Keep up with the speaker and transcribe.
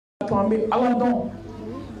to an bɛ ala dɔn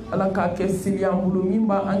ala k'a kɛ seli an bolo min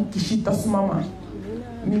b'an kisi tasuma ma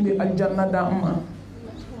min bɛ alijanna d'an ma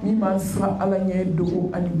min b'an sira ala ɲɛ dogo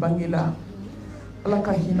ani bange la ala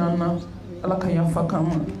ka hinɛ an na ala ka yafa k'an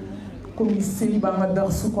ma komi seli b'an ka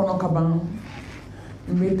darasu kɔnɔ ka ban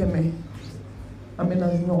n bɛ tɛmɛ an bɛna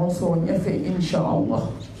ɲɔgɔn sɔrɔ ɲɛfɛ inshallah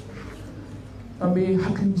an bɛ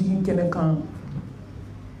hakili jigin kɛnɛ kan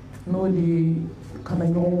n'o de ye kana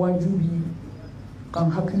ɲɔgɔn wajibi kan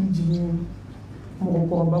hakili jigin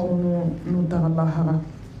mɔgɔkɔrɔba minnu n'u taara lahara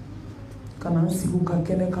kana an sigi u ka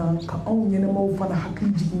kɛnɛ kan ka anw ɲɛnɛmaw fana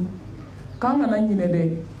hakili jigin k'an kana ɲinɛ dɛ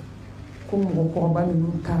ko mɔgɔkɔrɔba ninnu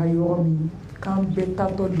taara yɔrɔ min k'an bɛɛ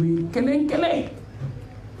tatɔ don ye kelen kelen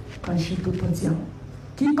k'an si to tɔti yan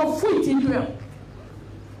k'i ka foyi t'i to yan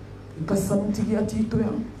i ka sanutigiya t'i to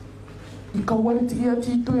yan i ka waritigiya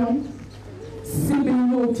t'i to yan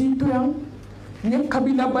sebenin'o t'i to yan n ye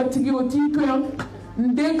kabilabatigi o t'i to yan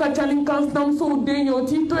n den ka ca ni kansinamusow den ye o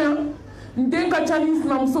t'i to yan n den ka ca ni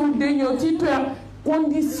sinamusow den ye o t'i to yan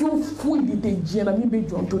condition foyi de tɛ diɲɛ na min bɛ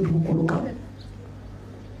jɔn to dugukolo kan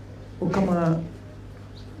o kama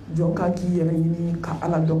jɔn kan k'i yɛrɛ ɲini ka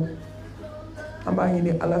ala dɔn an b'a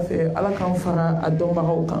ɲini ala fɛ ala k'an fara a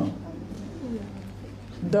dɔnbagaw kan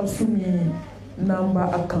darasu min n'an b'a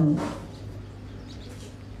a kan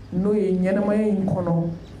n'o ye ɲɛnamaya in kɔnɔ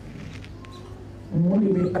mun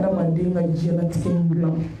de bɛ adamaden ka diɲɛlatigɛ in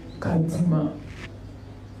dilan k'a d'i ma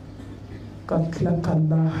ka tila ka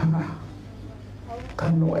lahara ka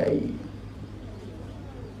nɔgɔya ye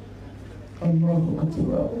Allahu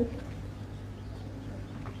akbar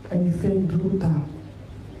an ye fɛn duuru ta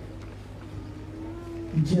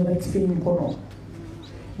diɲɛlatigɛ in kɔnɔ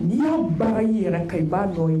n'i y'a baara i yɛrɛ kan i b'a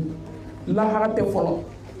nɔ ye lahara tɛ fɔlɔ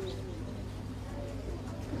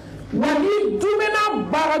wa n'i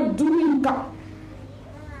dumɛna baara duuru in kan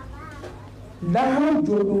lahara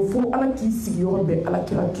jɔ don fo ala k'i sigiyɔrɔ bɛn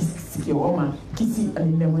alakira sigiyɔrɔ ma kisi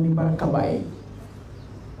ani nɛɛma ni baraka b'a ye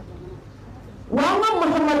wa an ka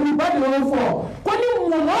mahamadu ba de y'o fɔ ko ni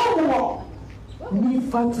mɔgɔ o mɔgɔ n'i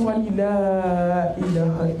fatura ni la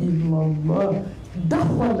ilaha illallah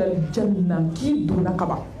dakhala aljanna k'i donna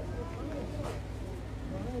kaban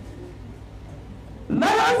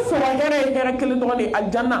lahara sɔrɔ hɛrɛ ye hɛrɛ kelen dɔrɔn de ye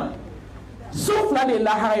aljanna so fila de ye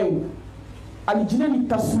lahara ye o alijinɛ ni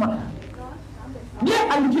tasuma n'i ye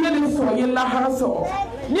alijinɛ de sɔrɔ i ye lahara sɔrɔ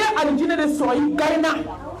n'i ye alijinɛ de sɔrɔ i gagna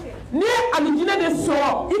n'i ye alijinɛ de sɔrɔ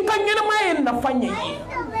i ka ɲɛnamaya ye nafa ɲɛ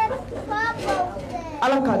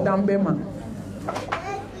ala k'a d'an bɛɛ ma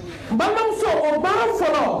balimamuso o baara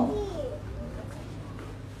fɔlɔ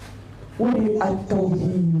o de ye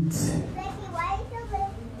atawhid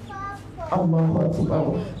Allahu akbar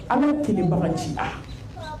ala kelebagaciya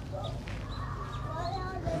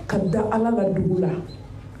ka da ala la dugu la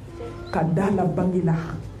ka da la bange la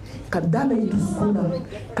ka da la i dusukun na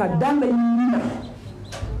ka da la i ni na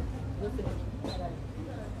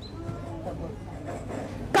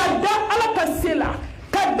ka da ala ka se la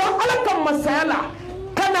ka da ala ka masaya la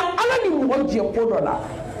ka na ala ni mɔgɔ jɛ ko dɔ la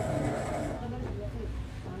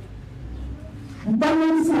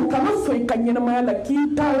balimamuso kana sɔn i ka ɲɛnamaya la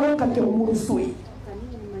k'i taa yɔrɔ ka kɛ muruso ye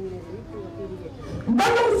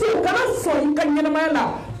balimamuso kana sɔn i ka ɲɛnamaya la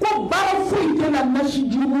ko baara foyi tɛ la nasi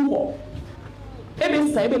jirimu kɔ e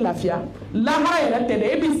bɛ sa e bɛ lafiya lahara yɛrɛ tɛ dɛ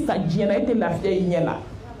e bɛ sa diɲɛ na e tɛ lafiya i ɲɛ la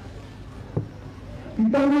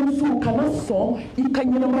balimamuso kana sɔn i ka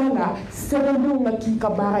ɲɛnamaya la sɛbɛndenw ka k'i ka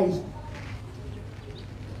baara ye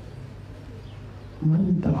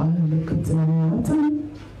man da'ala laka tamatan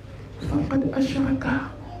faqad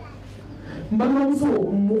ashraka balimamuso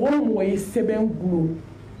mɔgɔ o mɔgɔ ye sɛbɛn gulo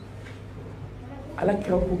ala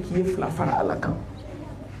kira ko k'i ye fila fara ala kan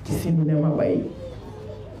kisi ni nɛɛma b'a ye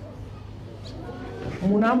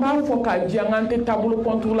munna an b'a fɔ k'a diya n k'an tɛ taabolo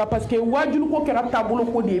contre la parce que wajulu ko kɛra taabolo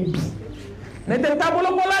ko de ye bi ne tɛ taabolo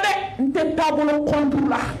ko la dɛ n tɛ taabolo contre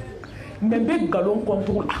la mais n bɛ nkalon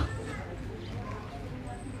contre la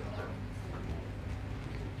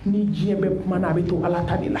ni diɲɛ bɛ kuma na a bɛ to ala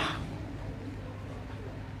ta de la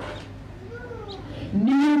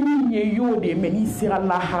n'i ye min ye i y'o de mais n'i sera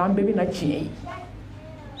lahara an bɛɛ bɛna tiɲɛ ye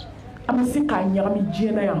an bɛ se k'a ɲagami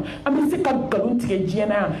diɲɛ na yan an bɛ se ka nkalon tigɛ diɲɛ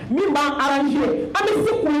na yan min b'an arranger an bɛ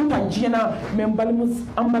se k'o ta diɲɛ na mais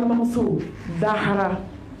an balimamuso lahara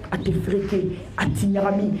a tɛ fereke a tɛ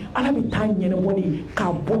ɲagami ala bɛ taa ɲɛnabɔ de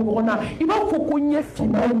k'a bɔ ɲɔgɔn na i b'a fɔ ko ɲɛ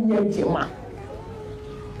finman ɲɛ jɛman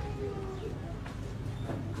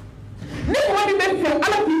ni mɔgɔ min bɛ fɛ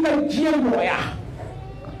ala k'i ka diɲɛ nɔgɔya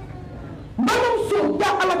balimamuso da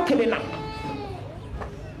ala kelen na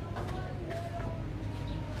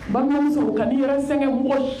balimamuso ka n'i yɛrɛ sɛgɛn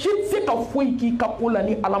mɔgɔ si tɛ se ka foyi k'i ka ko la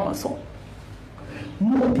ni ala ma sɔn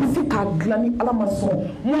mɔgɔ ka dilan ni Ala ma sɔn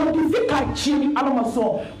mɔgɔ ka tiɲɛ ni Ala ma sɔn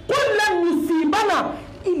qul lan yusibana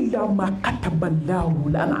illa ma kataballahu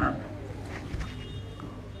lana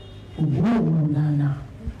lana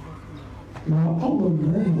wa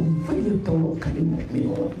Allahu falyatawakkalul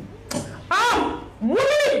mu'minun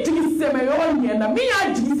muni jigi sɛmɛ yɔrɔ ɲɛna min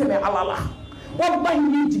y'a jigi sɛmɛ Ala la wallahi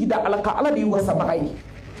ni jigi da Ala ka Ala de wasabaga ye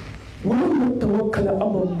wa man tawakkala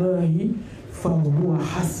ala Allahi fa huwa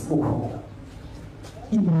hasbuhu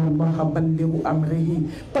inna Allaha balighu amrihi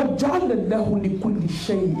qad ja'ala Allahu li kulli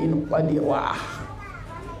shay'in qadira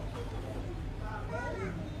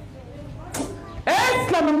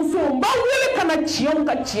silamɛmuso n b'a wele ka na tiɲɛw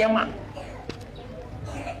ka tiɲɛ ma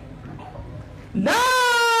la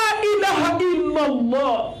ilaha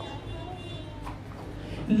illallah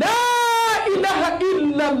la ilaha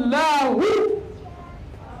illallah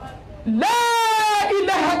la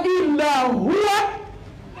ilaha illa huwa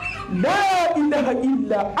la ilaha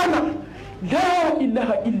illa ana la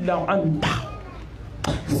ilaha illa anta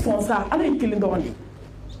sɔnsa Ala ye kelen dɔrɔn de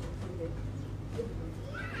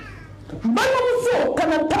balimamuso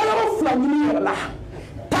kana taa yɔrɔ fila ɲini yɛrɛ la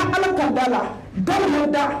taa Ala ka da la daw la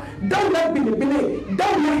da daw la belebele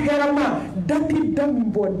daw la hɛrɛma da tɛ da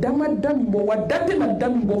min bɔ da ma da min bɔ wa da tɛna da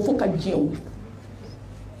min bɔ fo ka diɲɛ o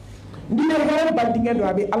ni ye hɛrɛ ba dingɛ don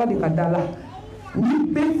a bɛ Ala de ka da la ni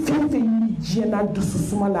bɛ fɛn fɛn ɲini diɲɛ na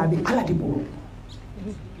dususuma la a bɛ Ala de bolo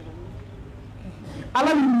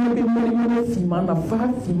Ala min ɲɛ bɛ mɛnɛmɛnɛ finman na fara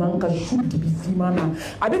finman ka su dibi finman na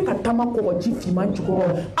a bɛ ka taama kɔgɔji finman jukɔrɔ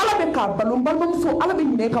Ala bɛ k'a balo n balimamuso Ala bɛ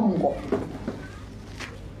ɲinɛ e ka mun kɔ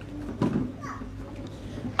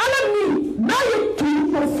Ala min n'a ye tulu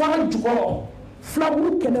dɔ fara jukɔrɔ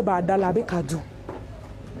filaburu kɛnɛ b'a da la a bɛ k'a dun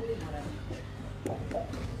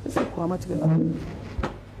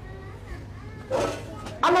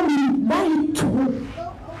Ala min n'a ye tulu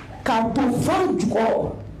k'a to fara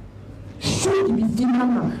jukɔrɔ su dibi finman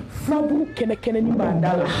na filaburu kɛnɛ ni b'a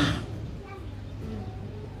da la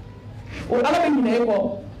o Ala bɛ ɲinɛ e kɔ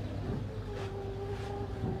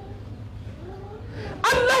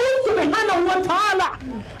Allahu subhanahu wa ta'ala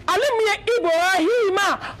ale min ye Ibrahima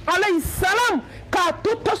alayhi salam k'a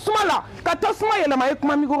to tasuma la ka tasuma yɛlɛma ye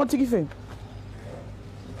kuma mikɔrɔtigi fɛ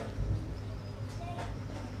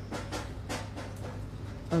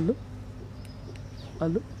allo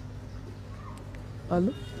allo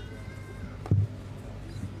allo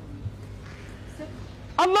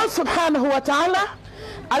Allah subhanahu wa ta'ala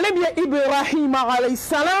ale min ye Ibrahima alayhi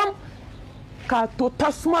salam k'a to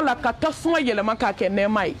tasuma la ka tasuma yɛlɛma k'a kɛ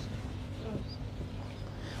nɛɛma ye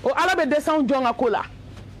o Ala bɛ dɛsɛnw jɔn ka ko la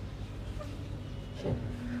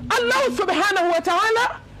Allah subhanahu wa ta'ala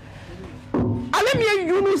ale min ye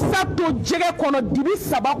Yunusa to jɛgɛ kɔnɔ dibi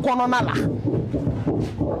 3 kɔnɔna la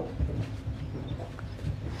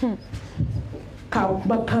k'a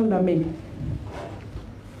kumakan lamɛn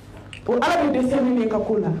o Ala bɛ dɛsɛ min ka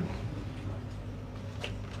ko la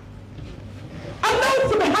Allah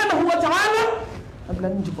subhanahu wa ta'ala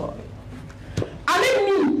ale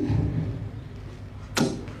min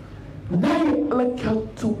n'a ye Ala ka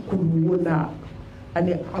to kuluwo la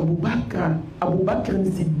ani Abubakar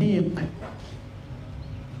Siddiq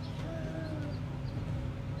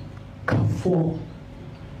k'a fɔ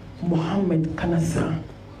Muhammad kana siran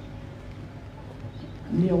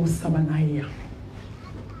ni y'aw sabanan ye yan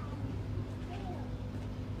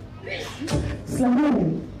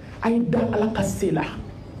silamɛw a ye da Ala ka se la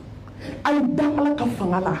a ye da Ala ka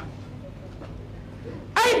fanga la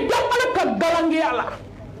a ye da Ala ka galangɛya la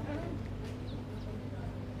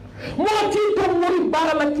mɔgɔ t'i to mori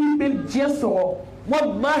baara la k'i bɛ diɲɛ sɔrɔ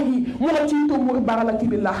wallahi mɔgɔ t'i to mori baara la k'i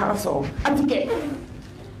bɛ lahara sɔrɔ a ti kɛ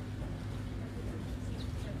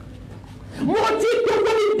mɔgɔ t'i to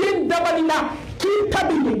wali den dabali la k'i ta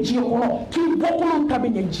bɛ ɲɛ diɲɛ kɔnɔ k'i bɔkolow ta bɛ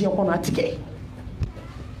ɲɛ diɲɛ kɔnɔ a ti kɛ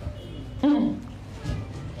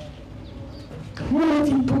mɔgɔ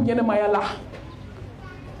t'i to ɲɛnɛmaya la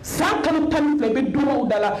san kalo 12 i bɛ dɔgɔw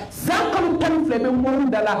da la san kalo 12 i bɛ mɔriw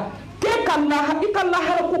da la i ka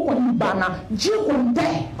lahara ko kɔni banna diɲɛ kɔni tɛ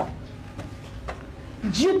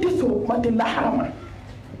diɲɛ tɛ sɔrɔ kuma tɛ lahara ma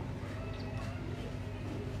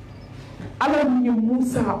Ala min ye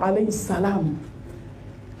Musa alayhi salam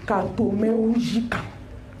k'a to mɛriw ji kan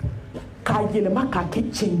k'a yɛlɛma k'a kɛ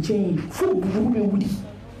cɛncɛn ye fo bugu bɛ wuli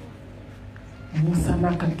Musa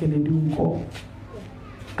n'a ka kɛlɛdenw kɔ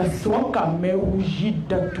ka sɔrɔ ka mɛriw ji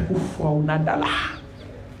datugu Firawuna da la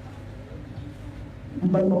n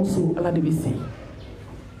balimamuso Ala de bɛ se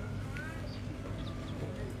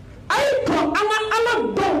a ye to an ka Ala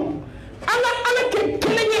dɔn an ka Ala kɛ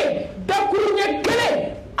kelen ye dakuru ɲɛ kelen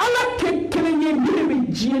Ala kɛ kelen ye min bɛ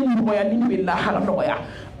diɲɛ nɔgɔya ni bɛ lahara nɔgɔya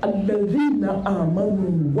الذين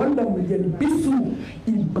آمنوا ولم يلبسوا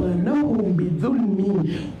إيمانهم بظلم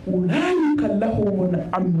أولئك لهم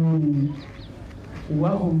الأمن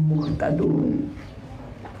وهم مهتدون.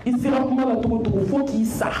 إسرع ما لا تقول فوق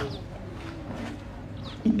إسا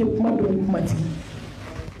إتكما دون ماتي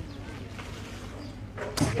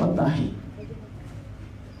والله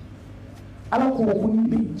على كوني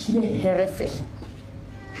بيجي هرفة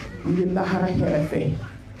لله هرفة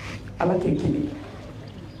على كيكلي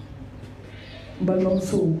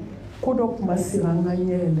balonso kodok masiranga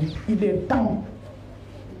nyene il est temps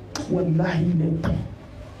wallahi il est temps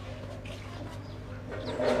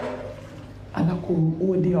alako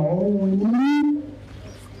odi'uni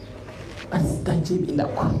astajib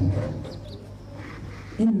lakum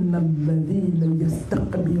inna alladhina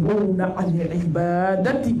yastakbiruna 'an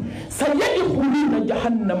ibadati sayadkhuluna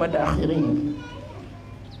jahannama dakhirin.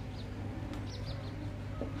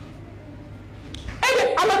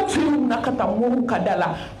 Nakata moru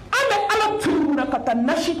kadala ame ala turu nakata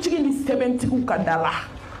nashi chigi ni 70 ku kadala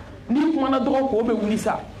ni kuma na dro ko be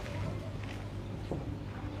wulisa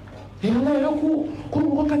yalla yoko ko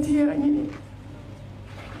mo kati yera ni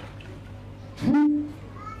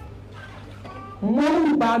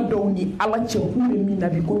moru ba do ni ala che ku be mi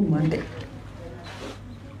na bi ko mande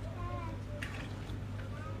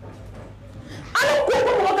ala ko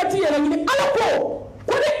mo kati yera ni ala ko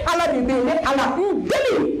ala de bele ala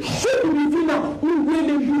ndeli shuduri fina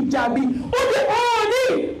ngwele bijabi ode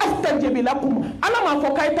oni astajibi lakum ala ma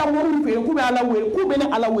fo kayta moru fe ku be ala we ku be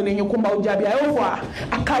ala wele nyi ku mbaw jabi ayo fo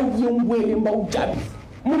aka yengwele mbaw jabi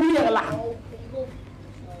mu bi yela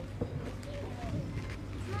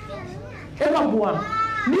eba bua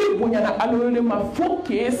ni bunya na alole ma fo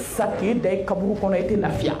ke sake dai kaburu kono ete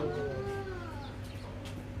lafia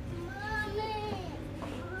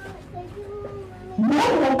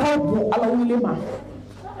bon ala wulema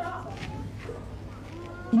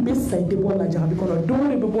ibe say de bon la jarabi kono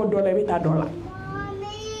dole be bo dole be ta dola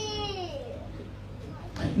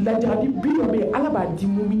la jarabi bilo be ala ba di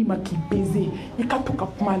mu minima ki baiser e ka to ka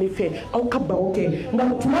kuma le fe au ka ba oke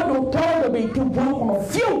ngam tuma do to be te bon kono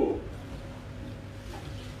fiu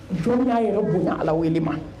jonya yere bonya ala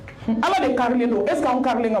wulema ala de karle do est ce qu'on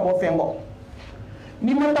karle ngabo fengo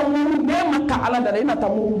ni mata mu ne mata ala dala ina ta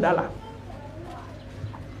mu dala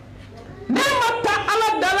nemata ala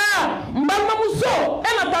dala mbalma muso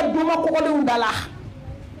ena ta duma ko le undala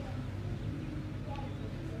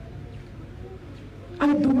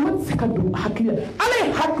ala duma seka dum hakila ala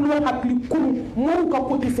hakli kun mo ka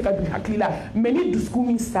ko te seka dum hakila meni dusku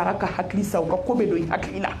min saraka hakli sa ko ko be do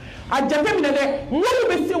hakila a jabe mi de mo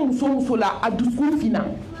be se muso la a dusku fina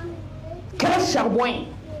kala charbon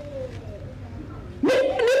ni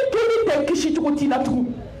tuni te kishi ko ti la tu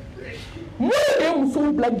mo be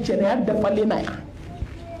muso bla jena da falena ya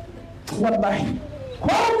wallahi ko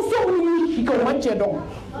muso ni ko wacce don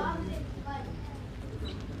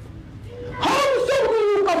ha muso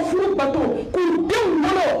ni ka furu bato ko dem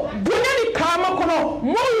molo donani kama kono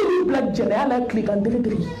mo ni bla jena la click and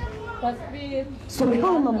delivery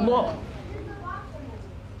subhanallah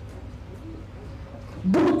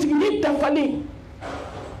buti ni da fale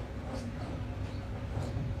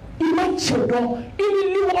ima chedon ini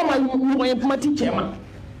liwo ma mo mati chema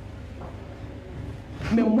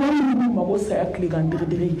mais moi ni ma bo sa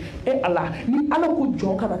kligandire e ala ni ala ko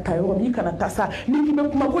jonka na tayo mi kana tasa ni ki be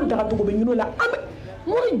kuma ko daga to go be nyino la am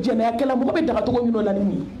mo jena yakela mo be daga to go nyino la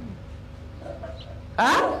ni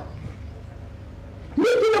ah ni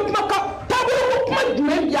ki be kuma ka tabolo ko kuma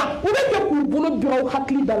dmebia o be ke ku bolo biro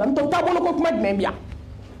hakli dala to tabolo ko kuma dmebia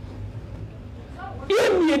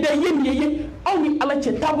yemiye aw ni ala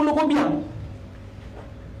cɛ taabolo ko biyan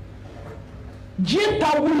diɲɛ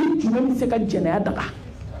taabolo jumɛn bɛ se ka jɛnɛya daga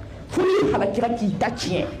fo ni halakira k'i ta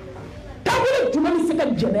tiɲɛ taabolo jumɛn bɛ se ka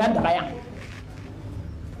jɛnɛya daga yan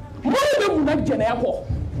mɔgɔw bɛ mun na jɛnɛya kɔ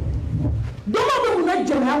dɔgɔ bɛ mun na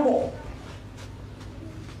jɛnɛya kɔ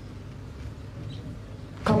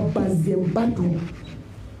ka bazɛnba don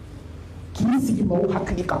k'i sigi maaw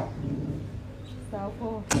hakili kan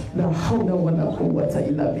la hawla wala quwwata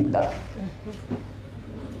illa billah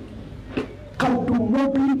kan do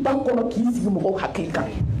mobili ba kono k'i sigi mɔgɔw hakili kan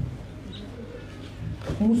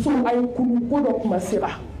muso a ye kunu ko dɔ kuma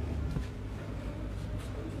sera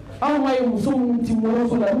anw ka ye muso minnu ti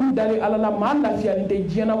mɔrɔso la n'u dalen ala la maa lafiyalen tɛ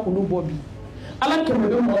diɲɛ na k'olu bɔ bi ala kɛmɛ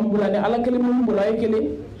bɛ mɔgɔ min bolo ani ala kelen min bolo a ye kelen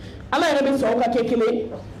ala yɛrɛ bɛ sɔn ka kɛ kelen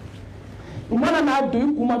u mana n'a don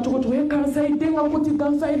i kun ma cogo cogo e karisa ye den ka ko ti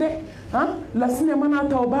gansan ye dɛ lasinɛ mana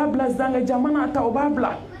ta o b'a bila zangaja mana ta o b'a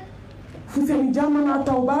bila fuseni ja mana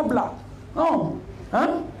ta o b'a bila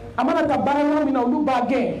amana ta barama mina olu ba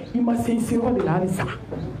gen ima se siro de la alisa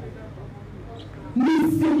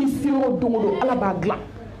ni se siro dongo ala ba gla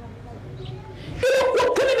ile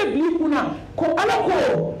ko kene de blikuna ko ala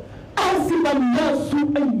ko asiba nasu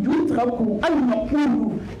an yutraku an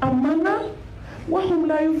yaqulu amana wa hum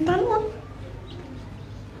la yuftanun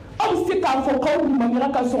aw se ka fo ko ma ngira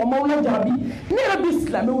ka so mawla jabi ni rabbi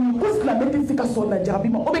islam ko islam te se ka so la jabi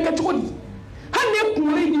ma o be ka chukodi hanne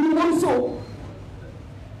kure ni mo so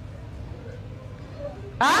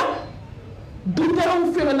dutaraw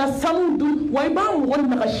fere na sanu du way ba won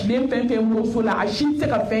na kashile fen mo so la ashi se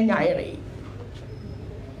ka fen ya ere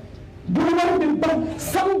duma be bam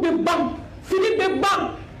sanu be bam fili be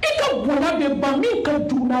bam e ka bona be bam mi ka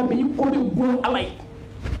duna be ko be go alay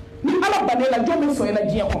ni ala banela jome so ela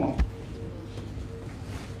jiya kono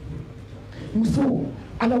muso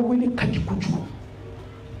ala wele kaji kuju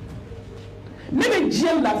nebe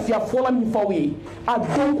jiya lafiya fola mi fawe a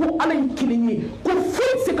donko ala kilinye ko fu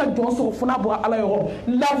se ka jonso funa bo ala yo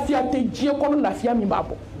lafiya te jiya kono lafiya mi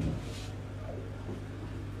babo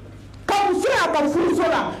ka furu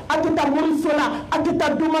sola ateta mori sola ateta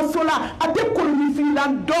duma sola ate koloni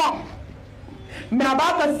filan don mais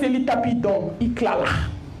abata seli tapi don iklala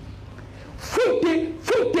fuite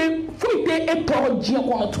e toro jiya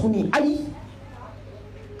kono tuni ayi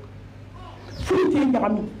fuite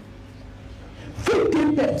nyami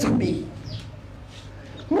fuite perturbé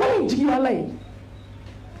mo jigi alay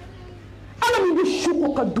ala mi be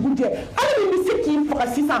shuko ka duguje ala mi be seki faka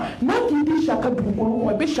sisan na ki di shaka dugukolo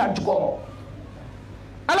ko be shajugo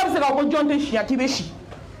ala be se ka ko jonte shia ki be shi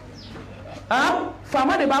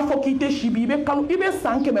fama de ba fo ki te shi bi be kalu ibe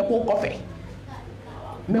sanke me ko kofe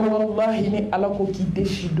me wallahi ni ala ko ki te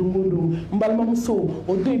shi dungodo mbalma muso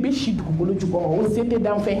o do be shi dugukolo jugo o sete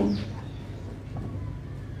danfen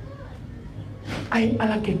ay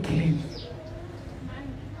ala ke kelen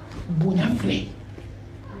bunya fle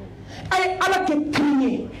ay ala ke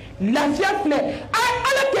kriye lafiya fle ay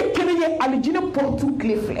ala ke kriye aljine portu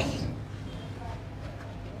clé fle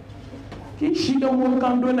ki shiga mo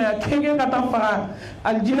kan do na kenge kata fara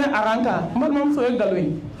aljine aranka man so e galoy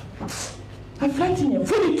aflatine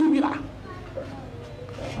fuli tubira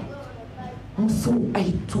muso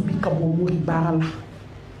ay tubi ka bo mori barala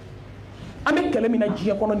ame kele mina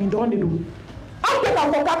jiya kono ni ndonde do ambe ka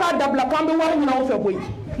ko kaka dabla kambe wari na o fe boy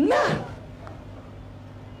la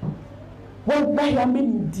wallahi ambe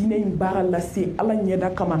ni dine mbara la se ala nyeda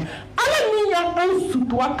kama ala ni ya an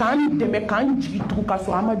sutwa kan deme kan jitu ka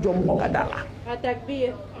so ama jom ko gadala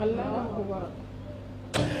atakbir Allahu akbar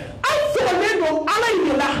asoleno ala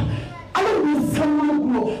yela ala ni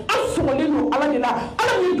samulo asoleno ala yela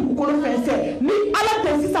ala ni dukolo fense ni ala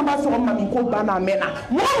te sisamba so mami ko bana mena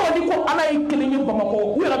mo woni ko ala e kelenye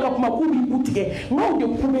bamako wera ka kuma ku bi kutige mo de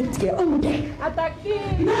kumetige amude atakbir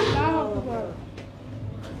Allahu akbar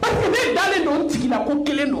parce que ne dalen do tigila ko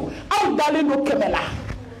keleno aw dalen do kemela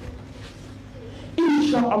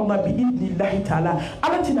insha Allah bi idnillahi ta'ala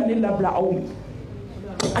ala tina ne labla awi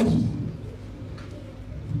ayi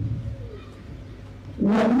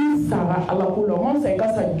wani sara ala ko lo mon sai ka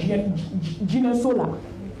sa jine sola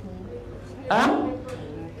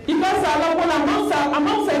ika sa ala ko la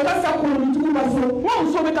mon sai ka sa ko ni tuku ba so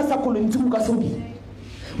mon so be ka sa ko ni tuku ka so bi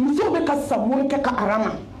muso be ka sa mo ke ka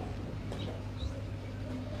arama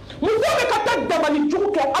muso be ka ta dabali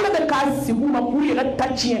juke ala be ka sigu ma pour yera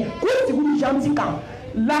tachien ko sigu janti kan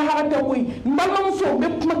la harata koy mbala muso be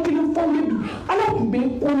kuma kilin fo bi ala be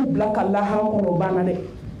ko blaka la ha ko bana de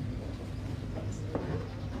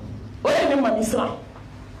oye ne mamisra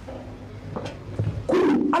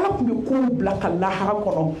kulu ala be ko blaka la ha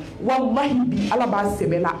ko wallahi bi ala ba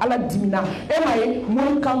sebela ala dimina e maye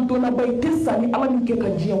mo kan do na bay tesani ala mi ke ka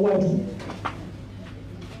jiya waju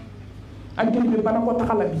ajoli be bana ko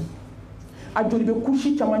takala bi ajoli be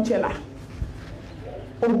kushi chamancela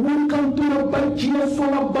o won kan to na banjina so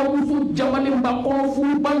na bamuso jamale mba ko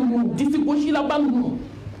fu banu disi goshi la banu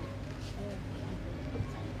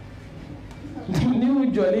ni u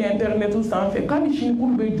joli internet ou sans fait kan shi ku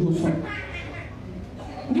be joso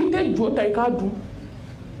ni te jota ka du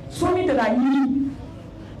so ni te da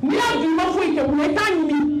ni a bi ma fo ite mu ta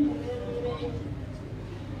ni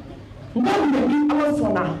ngam ni ala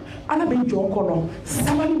sona ala be jo kono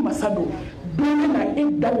sabali masado dole na e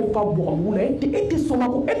dawo fa bo wula ete soma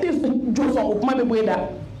ko ete jo so ko kuma be boeda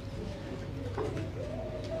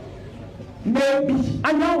maybe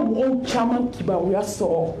anya wo chama kiba wo ya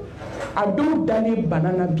so ado dale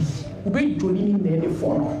banana bi ube joli ni ne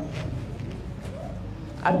fono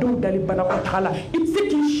ado dale banana ko tala itse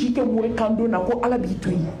ki shike mo kando na ko ala bi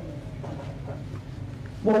toyi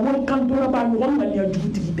wo kando na ba no na ya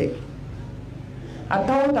juti de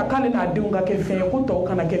ataw ta kale na denw ka kɛ fɛn ye ko tɔw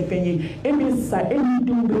kana kɛ fɛn ye e bɛ sa e ni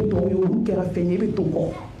denw bɛ tɔw ye olu kɛra fɛn ye e bɛ to kɔ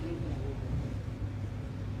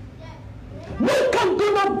ne kan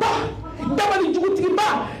donna ba dabali jugutigiba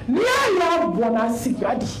n'i y'a bɔn n'a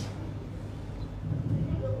sigira di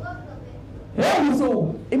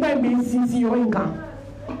muso i b'a ye n bɛ sinsin yɔrɔ in kan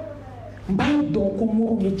n b'a dɔn ko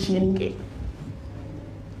mɔgɔw ye tiɲɛni kɛ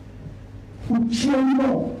u tiɲɛnɔ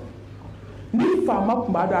ni faama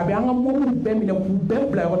tun b'a dɔn a bɛ an ka mɔgɔw bɛɛ minɛ k'u bɛɛ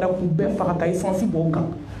bila yɔrɔ la k'u bɛɛ faga ka esansi bɔ o kan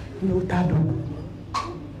n'o t'a dɔn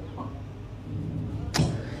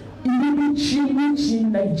i bɛ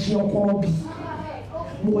tiɲɛ na diɲɛ kɔnɔ bi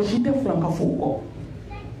mɔgɔ si tɛ filan ka fɔ o kɔ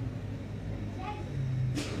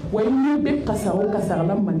wa i ɲɛ bɛ kasara o kasara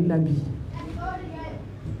la Mali la bi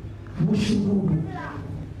musiriw don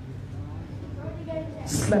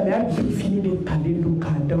silamɛya birifini de talen don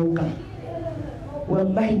k'a da o kan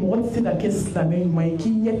wallahi mɔgɔ tɛ se ka kɛ silamɛ ɲuman ye k'i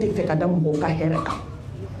ɲɛ tɛ fɛ ka da mɔgɔw ka hɛrɛ kan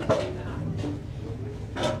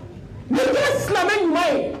n'i kɛra silamɛ ɲuman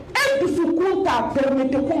ye e dusukun t'a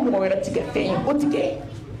permete ko mɔgɔ wɛrɛ ti kɛ fɛn ye o ti kɛ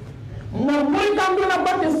nka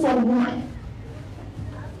mɔrikandonnaba tɛ sɔn mun ma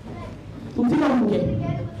u ti ka mun kɛ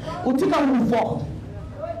u ti ka mun fɔ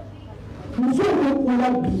musow bɛ ko la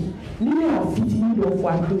bi ni ne y'a fitinin dɔ fɔ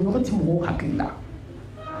a don yɔrɔ ti mɔgɔw hakili la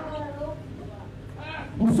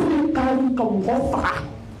muso bɛ kari ka mɔgɔ faga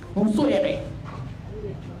muso yɛrɛ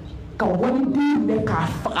ka waliden minɛ k'a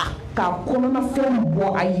faga k'a kɔnɔnafɛnw bɔ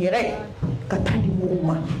a yɛrɛ ka taa di mɔgɔw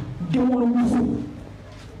ma denwolomuso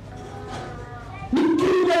ni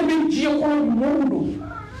kiriyɛ bɛ diɲɛ kɔnɔ mɔgɔw don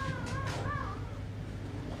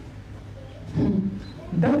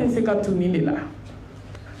da tɛ se ka tunu de la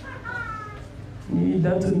ni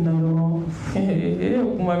da tununa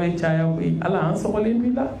dɔrɔn kuma bɛ caya koyi ala an sɔgɔlen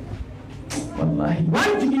b'i la wallahi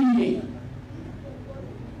wajibi ye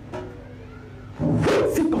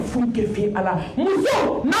foyi se ka foyi kɛ fɛ ala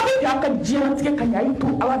muso n'a bɛ fɛ a ka diɲɛlatigɛ ka ɲɛ a ye to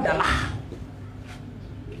ala da la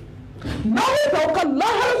n'a bɛ fɛ a ka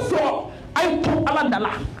lahara sɔrɔ a ye to ala da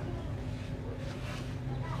la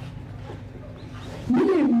ni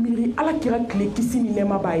ne ye miiri ala kɛra tile kisi ni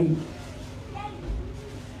nɛɛma b'a ye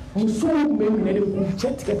musow tun bɛ minɛ de k'u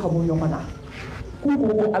cɛ tigɛ ka bɔ ɲɔgɔn na k'u ko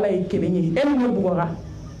ko ala ye kelen ye e ni ne bugɔra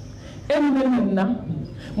e ni ne nana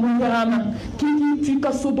mun kɛra an na k'i k'i to i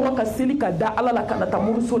ka so dɔrɔn ka seli ka da ala la ka na taa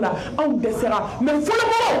moriso la anw dɛsɛra mɛ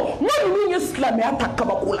fɔlɔmɔgɔw n ko ninnu ye silamɛya ta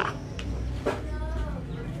kabako la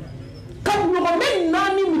ka ɲɔgɔnmɛ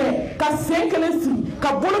 4 minɛ ka sen kelen siri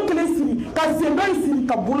ka bolo kelen siri ka sen dɔ in siri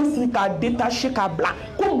ka bolo siri k'a détaché k'a bila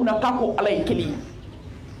ko munna k'a ko ala ye kelen ye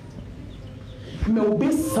mɛ u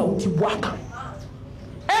bɛ sa u ti bɔ a kan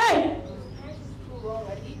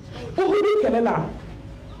Uhudu kɛlɛ la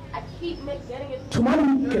tuma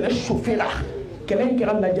min kɛlɛ sofera kɛlɛ in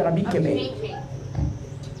kɛra lajarabi kɛlɛ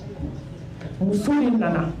muso de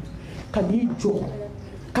nana ka n'i jɔ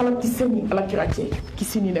kalakisɛ ni alakira cɛ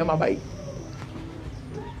kisi ni nɛɛma b'a ye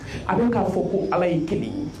a bɛ k'a fɔ ko ala ye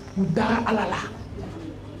kelen ye u dara ala la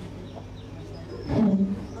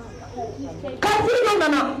kafiri dɔ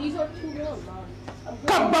nana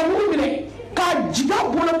ka bamuru minɛ k'a jiga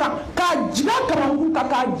bolo kan k'a jiga kamankun kan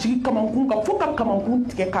k'a jigi kamankun kan fo ka kamankun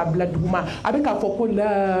tigɛ k'a bila duguma a bɛ k'a fɔ ko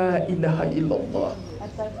la ilaha illallah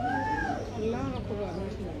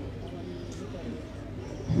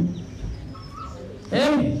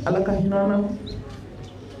ala ka hinɛ na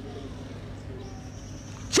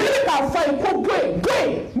cɛ bɛ k'a fɔ a ye ko bɔ yen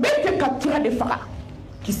n bɛ fɛ ka kira de faga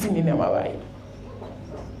kisi ni nɛɛma b'a ye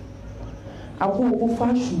a ko fa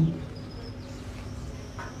su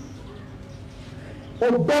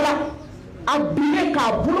o bɛɛ la a bilen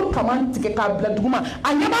k'a bolo kaman tigɛ k'a bila duguma a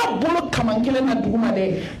ɲɛ b'a bolo kaman kelen na duguma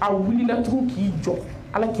dɛ a wulila tugun k'i jɔ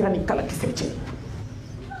ala kira ni kalakisɛ cɛ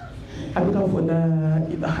a bɛ k'a fɔ la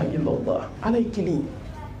ilaha illallah ala ye kelen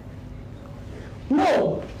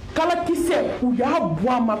n'o kalakisɛ u y'a bɔ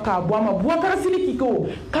a ma k'a bɔ a ma buwakarasini k'i kɛ o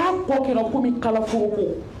k'a kɔ kɛra komi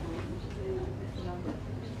kalaforoko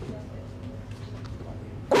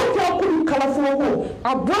kalaforoko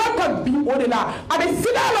a bɔra ka bin o de la a bɛ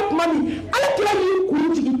sida ala tuma min ala kira y'i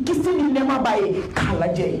kuru jigin kisi ni nɛɛma b'a ye k'a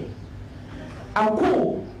lajɛ a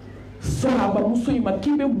ko sɔhabamuso in ma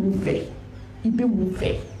k'i bɛ mun fɛ i bɛ mun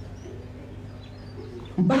fɛ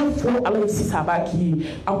n b'a fɔ ala ye sisan a b'a k'i ye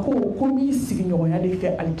a ko n b'i sigiɲɔgɔnya de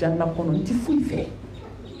fɛ alijanna kɔnɔ n tɛ foyi fɛ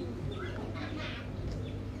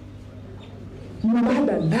mun b'a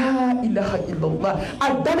la la ilaha illallah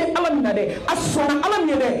a dalen ala min na dɛ a sɔnna ala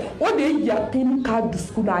min dɛ o de ye yakini k'a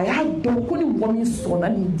dusukun na a y'a dɔn ko ni mɔgɔ min sɔnna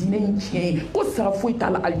nin diinɛ in tiɲɛ ye ko sara foyi t'a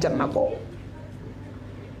la alijanna kɔ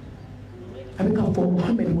a bɛ k'a fɔ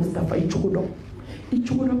muhamɛdi mustafa i cogo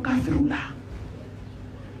dɔn kafiriw la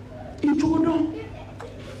i cogo dɔn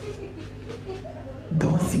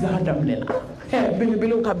sigara daminɛna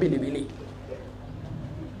belebelew ka belebele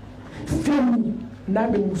fɛn min n'a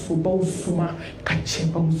bɛ musobaw suma ka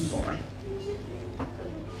cɛbaw suma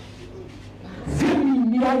fɛn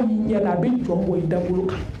min n'i y'a y'i ɲɛ la a bɛ jɔn bɔ i dagolo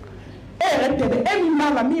kan e yɛrɛ tɛ dɛ e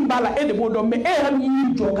min b'a la e de b'o dɔn mais e yɛrɛ min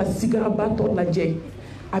y'i jɔ ka sigarabatɔ lajɛ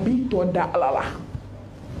a b'i tɔ da Ala la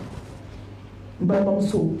n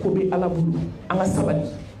balimamuso ko bɛ Ala bolo an ka sabali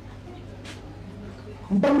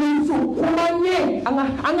n balimamuso ko b'an ye an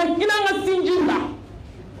ka hinɛ an ka sinjiw la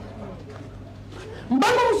n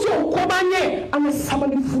balimamuso ko b'an ye an ka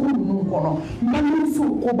sabali furu ninnu kɔnɔ n balimamuso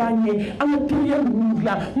ko b'an ye an ka teriya ninnu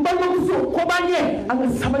dilan n balimamuso ko b'an ye an ka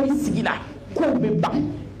sabali sigi la kow bɛ ban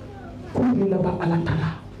kow bɛ laban Ala ta la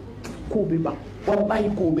kow bɛ ban walahi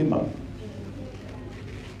kow bɛ ban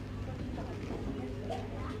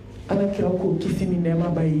Ala kira ko kisi ni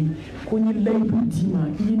nɛɛma b'a ye ko n ye layidu d'i ma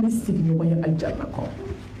i ye ne sigiɲɔgɔn ye aljanna kɔnɔ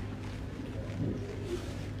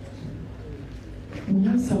mun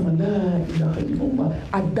y'a s'a ma la ilaha illallah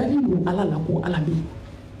a dalen don Ala la ko Ala bɛ yen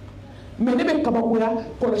mais ne bɛ kabakoya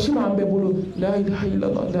kɔlɔsi m'an bɛɛ bolo la ilaha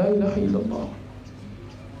illallah la ilaha illallah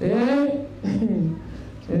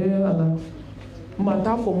Ala ma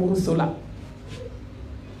t'a fɔ muruso la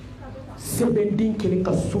sɛbɛnden kelen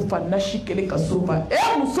ka so fa nasi kelen ka so fa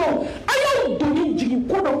muso a y'aw doni jigin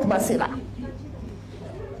ko dɔ kuma sera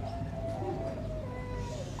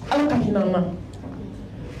Ala ka hinɛ an na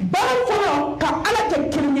baara fɔlɔ ka Ala kɛ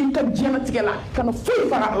kelen ye ka diɲɛlatigɛ la ka na foyi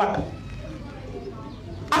fara Ala kan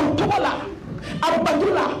a tɔgɔ la a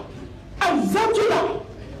bato la a zatu la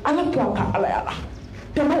Ala to a ka Alaya la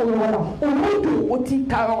tɛmɛ o yɔrɔ la o y'o to o t'i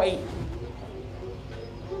ta yɔrɔ ye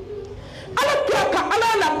Ala to a ka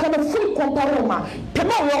Alaya la ka na foyi kɔnpare o ma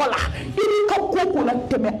tɛmɛ o yɔrɔ la i b'i ka ko ko la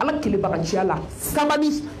tɛmɛ Ala kelebagaciya la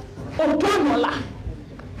sabali o to a nɔ la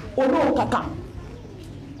o n'o ka kan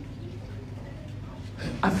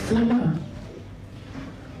a filanan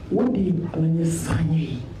o de ye Ala ɲɛ siran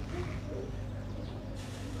ye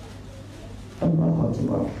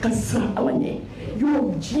ka siran Ala ɲɛ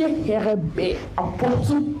y'o diɲɛ hɛrɛ bɛɛ a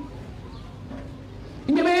pɔrɔtu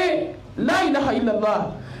i ɲɛ bɛ la ilaha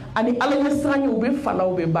illallah ani Ala ɲɛ siran ye u bɛ fa la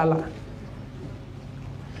u bɛ ba la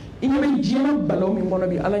i ɲɛ bɛ diɲɛ balaw min kɔnɔ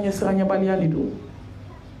bi Ala ɲɛ siran ɲɛbaliya de don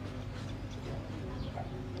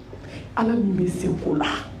Ala min bɛ se ko la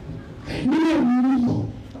ni ne wuli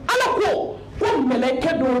Ala ko mɛlɛkɛ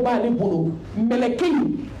dɔw b'ale bolo mɛlɛkɛ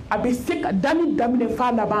in a bɛ se ka dani daminɛ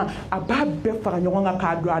f'a laban a b'a bɛɛ fara ɲɔgɔn kan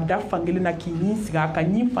k'a don a da fankelen na k'i ɲin sigi a kan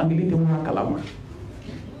ɲin fankelen de b'a kalama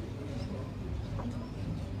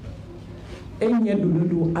e ɲɛ donnen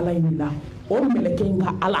don Ala in la o mɛlɛkɛ in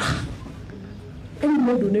ka Ala e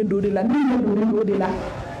ɲɛ donnen don de la ne ɲɛ donnen don de la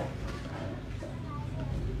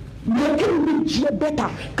mɛlɛkɛ in bɛ diɲɛ bɛɛ ta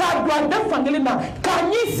k'a don a da fankelen na k'a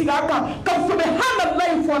ɲin sigi a kan ka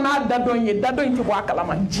subhanalahi fɔ n'a da dɔ in ye da dɔ in tɛ bɔ a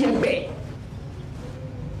kalama diɲɛ bɛɛ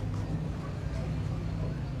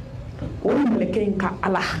o mɛlɛkɛ in ka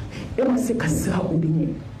Ala e ma se ka siran o de ɲɛ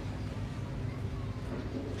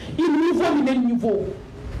i niveau ni ne niveau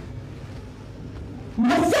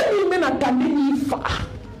masa min bɛna ta ne n'i faga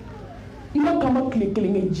i ma kama tile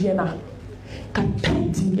kelen kɛ diɲɛ na ka taa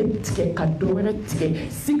dingɛ tigɛ ka dɔ wɛrɛ tigɛ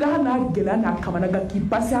siga n'a gɛlɛya n'a kamanagan k'i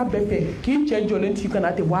pase a bɛɛ fɛ k'i cɛ jɔlen to i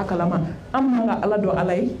kana tɛ bɔ a kalama an man ka Ala dɔn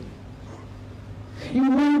Ala ye i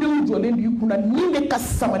wolodenw jɔlen do i kunna ni de ka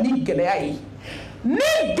sama ni gɛlɛya ye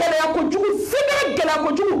ni gɛlɛya kojugu siga gɛlɛya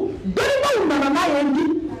kojugu dɔnnibaw nana n'a ye di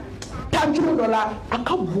taacogo dɔ la a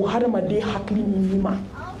ka bon hadamaden hakili ni ma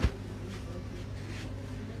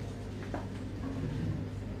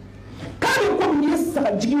k'a bɛ komi n'i ye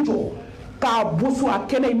sagajigi jɔ k'a boso a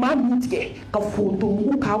kɛnɛ i m'a min tigɛ ka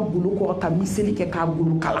forontomugu k'a golo kɔrɔ ka miseli kɛ k'a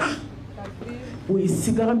golo kala o ye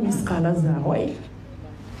sigara min sikala zarɔ ye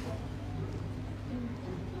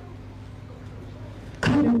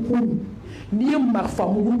k'a bɛ komi n'i ye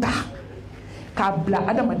marifamugu ta k'a bila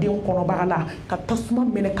adamaden kɔnɔbara la ka tasuma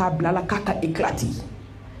minɛ k'a bila la k'a ka éclati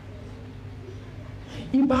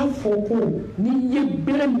i b'a fɔ ko n'i ye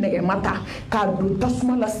bere nɛgɛma ta k'a don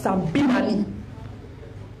tasuma la san 40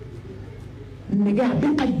 nɛgɛ a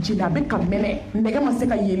bɛ ka jeni a bɛ ka mɛnɛ nɛgɛ ma se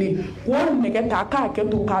ka yelen k'o nɛgɛ ta a k'a hakɛ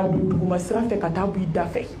to k'a don duguma sira fɛ ka taa bɔ i da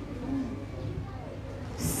fɛ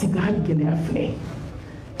sigara gɛlɛya filɛ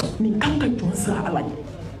nin kan ka jɔn siran Ala ɲɛ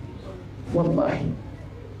wallahi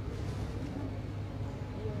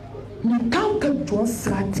nin kan ka jɔn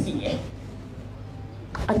siran a tigi ɲɛ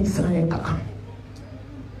hali siran ye ka kan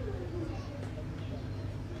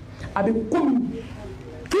a bɛ komi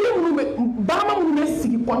kiri minnu bɛ barama minnu bɛ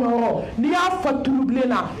sigi kɔɲɔyɔrɔ n'i y'a fa tulubilen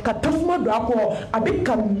na ka tasuma don a kɔrɔ a bɛ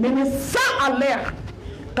ka mɛnɛ sans alerte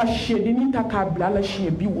ka sɛdennin ta k'a bila a la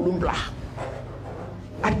siɲɛ 70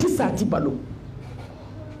 ati sati balo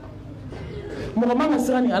mo ma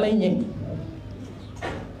ngasirani ala yen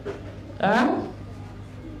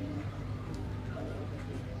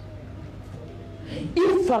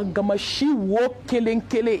il fargamashi wo kelen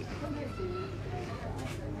kele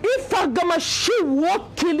il fargamashi wo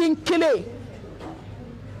kelen kele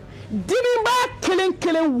dimba kelen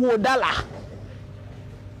kelen wo dala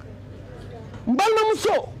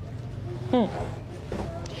mbalnamuso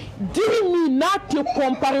dimi na te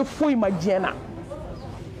compare foi ma diena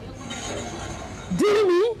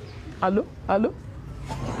dimi allo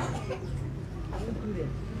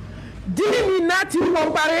dimi na te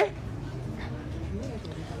compare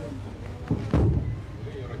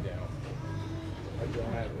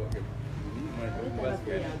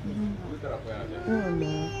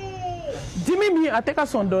dimi mi ateka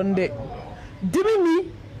son donde dimi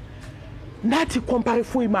mi nati compare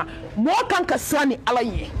foi ma mo kan ka sani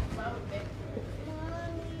alaye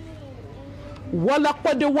wala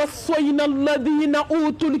qad wasayna alladhina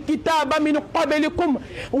utul kitaba min qablikum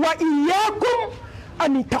wa iyyakum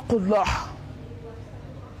an taqullah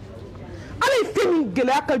alay fini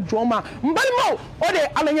gelaka joma mbalmo ode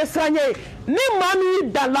alanya sanye ni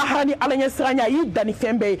mami dalahani alanya sanya yi dani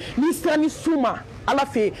fembe ni sani suma ala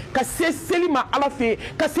fe ka se selima ala fe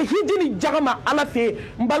ka se hidini jagama ala fe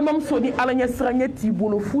mbalmam soni alanya sanya ti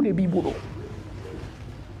bolo fu de bi bolo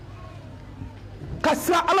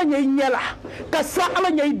kasra alanya nyela kasra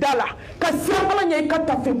alanya dala kasra alanya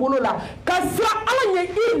kata fe bolo la kasra alanya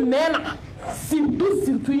inena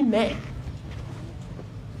surtout ine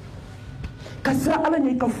kasra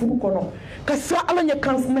alanya ka fu kono kasra alanya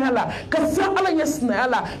kansnala kasra alanya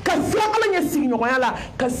snala kasra alanya signoyala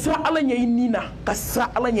kasra alanya nina kasra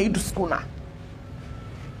alanya iduskuna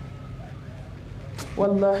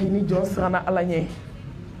wallahi ni josrana alanya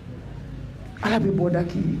ala be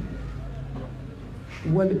bodaki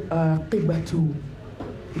wal aqibatu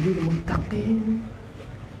lil muttaqin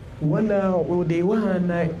wala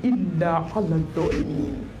udwana illa ala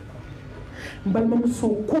dhalimin balmam so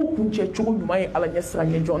ko punche chugo nyumay ala nyesra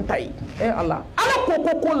nye jontai ala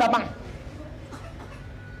ko laban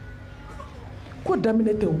ko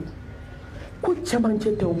damine tew ko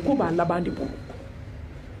chamanche tew ko ba labandi bulu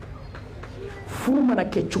furu mana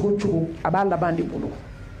ke chugo aba labandi bulu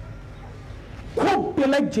ko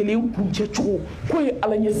bela jeli punche chugo ko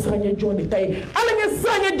ala nyesra nye jontai ala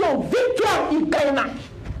nyesra nye jon victoire ikaina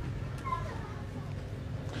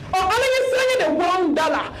ala nyesra de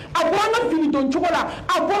 $1 abwana fini don chokola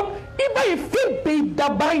abo iba e febe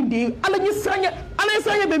dabainde ala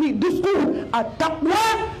nyesanya bebi discours atakwa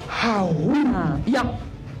hauna ya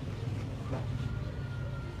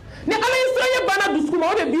ne ala nyesanya bana discours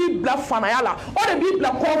o de bi bla fana yala o de bi bla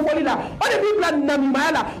konfoli la o de bi bla namima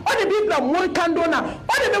yala o de bi bla morikandona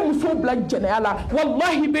o de be muso bla jena yala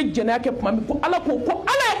wallahi be jena ke kuma ko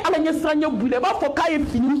ala nyesanya bule ba fo kaye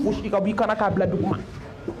fini fo shika bi kana ka bla duguma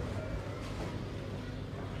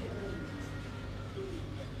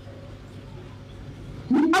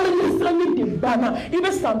bana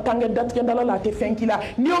ibe santange datkendala la te fenkila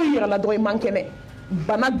ni o yira la doy mankene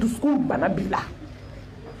bana dusku bana bila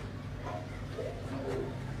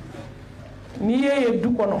ni ye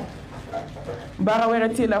du kono bara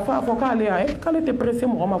wereti la fa fo kale ay kale te pressé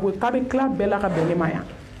mo ma ko kabe kla bela ka bele maya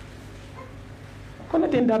kono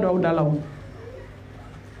te ndado dalaw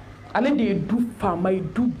ale de du famay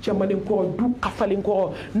du jamalen ko du kafalen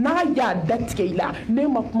ko na ya datike ila ne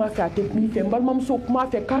ma kuma fa te mi fe mbal mam so kuma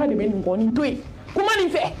fe kara de men ngoni toy kuma ni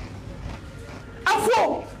fe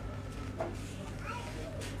afo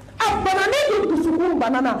abana ne du sukun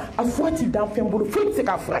banana afo ti dan fe mbulu fit se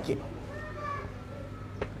ka frake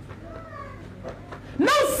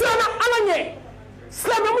na sana alanye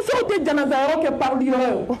slam muso te janaza yoro ke parli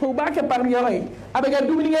yoro ba ke parli yoro abega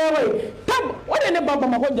dubli yoro tab wone ne baba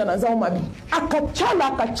mako janaza o mabi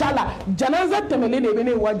akachala janaza temele de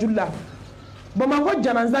bene wajulla ba mako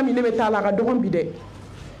janaza mi ne betala ga dogon bide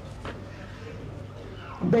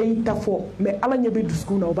bay tafo mais alanye be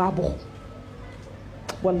duskuna o babo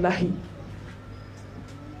wallahi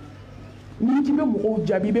ni tibe mo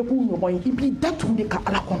jabi be ku nyoy ibi datunde ka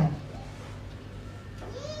ala kono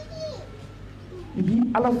bi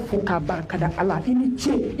ala fo ka barkada ala ini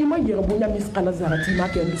che ima yere bonya miskala zarati ma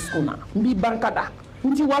ke ndiskona mbi barkada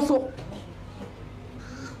nti waso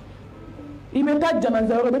imeta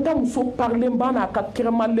janaza ro beta muso parler mbana ka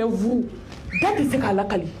kirema levu dati se kala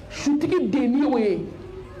kali shutiki deni we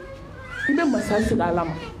ibe masasi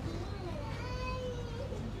alama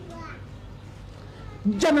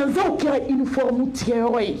janaza o kira uniforme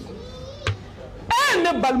tiere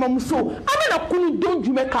ne balma muso amena kunu don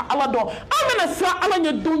jume ka ala don amena sa ala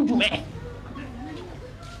nye don jume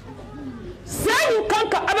hani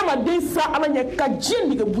kanka adamaden sa ala ɲɛ ka diɲɛ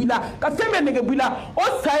nege bɔ i la ka fɛn bɛɛ nege bɔ i la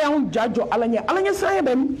o saya y'anw ja jɔ ala ɲɛ saya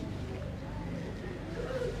bɛ min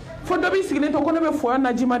fo dɔ b'i sigilen to ko ne bɛ fɔya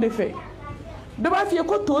najima de fɛ dɔ b'a f'i ye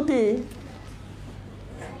ko to tɛ yen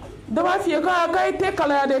dɔ b'a f'i ye k'a i tɛ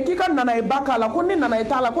kalaya dɛ k'i ka nana ye ba k'a la ko ne nana ye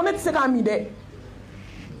t'a la ko ne tɛ se k'a min dɛ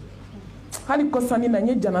hali kɔsani na n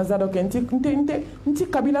ye janaza dɔ kɛ n ti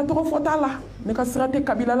kabila tɔgɔ fɔ t'a la ne ka sira tɛ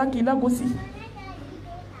kabila la k'i lagosi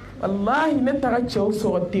wallahi ne taara cɛw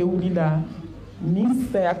sɔrɔ tewuli la nin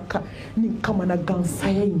saya nin kamanagan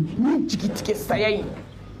saya in nin jigitigɛ saya in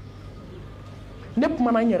ne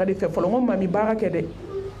kumana n yɛrɛ de fɛ fɔlɔ n ko mami baara kɛ dɛ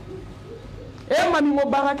mami ko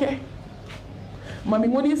baara kɛ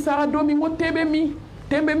mami ko n'i sara don min ko te bɛ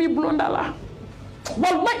min bulonda la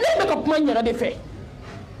wallahi ne bɛ ka kuma n yɛrɛ de fɛ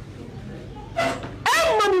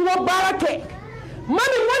mami ko baara kɛ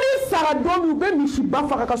mami ko n'i sara don min u bɛ misi ba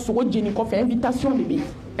faga ka sogo jeni kɔfɛ invitation de bɛ yen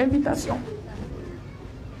invitation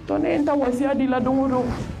to ne n ta wasiya di la don o don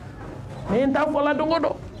ne n ta fɔ la don o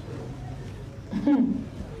don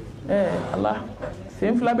ala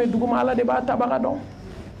sen fila bɛ duguma ala de b'a tabaga dɔn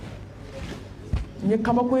n ye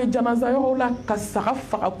kabako ye janaza yɔrɔw la ka saga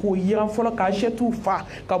faga k'o yiran fɔlɔ ka asɛtiw fa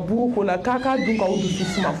ka buru k'o la k'a dun k'aw dusu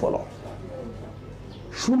suma fɔlɔ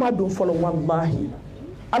su ma don fɔlɔ wallahi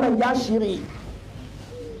ala y'a siri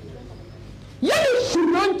yanni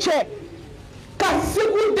suɲɔn cɛ ka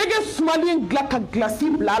segu dɛgɛ sumalen dilan ka gilasi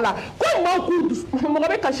bila a la ko maaw k'u dusu mɔgɔ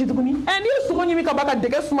bɛ kasi tuguni n'i ye sogo ɲimi ka ban ka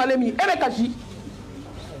dɛgɛ sumalen min e bɛ kasi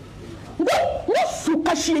n su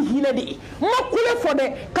kasi ye hinɛ de ye n ma kule fɔ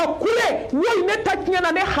dɛ ka kule woyi ne ta tiɲɛ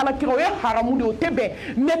na ne halakira o ye haramu de o tɛ bɛn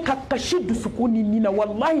ne ka kasi dusukun ni nin na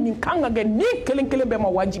walahi nin kan ka kɛ ni kelen kelen bɛɛ ma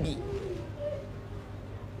wajibi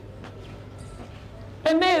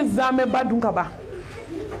ne ye zamɛba dun ka ban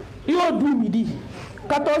i y'o dun midi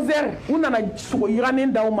 14h u nana sogo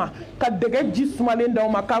yirannen d'aw ma ka dɛgɛ ji sumalen d'aw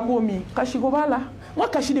ma k'a k'o min kasiko b'a la n ka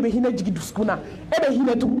kasi de bɛ hinɛ jigin dusukun na e bɛ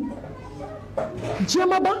hinɛ tugun diɲɛ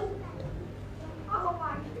ma ban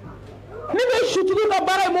ni bɛ sutigi ka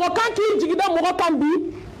baara ye mɔgɔ kan k'i jigi da mɔgɔ kan bi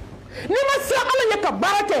n'i ma se ala ɲɛ ka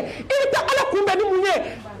baara kɛ i bɛ taa ala kunbɛn ni mun ye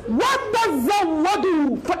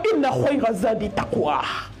watazawwadu fa inna khayra zadi taqwa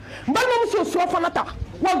n balimamuso surafana ta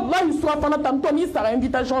wallahi surafana ta n tɔ n'i sara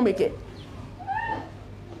invitation bɛ kɛ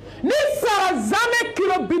n'i sara zamɛ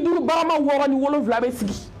kilo 50 barama 6 ni 7 bɛ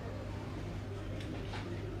sigi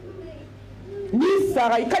n'i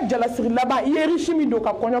sara i ka jalasiri laban i ye riche min don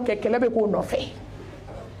ka kɔɲɔ kɛ kɛlɛ bɛ k'o nɔfɛ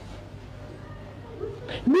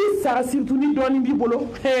n'i sara surtout ni dɔɔnin b'i bolo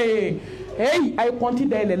a ye compte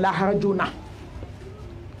dayɛlɛ lahara joona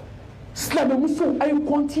silamɛmuso a ye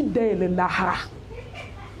compte dayɛlɛ lahara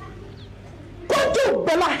compte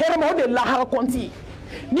bɛɛ la hɛrɛ ma o de ye lahara compte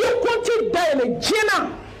n'i ye compte dayɛlɛ diɲɛ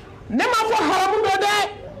ne m'a fɔ haramu dɔ dɛ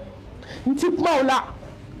n ti kuma o la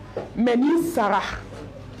mais n'i sara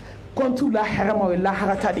compte la hɛrɛ ma o ye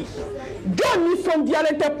lahara ta de jɔn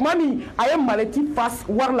nisɔndiyalen tɛ tuma min a ye malɛti fa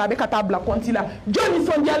wari la a bɛ ka taa bila compte la jɔn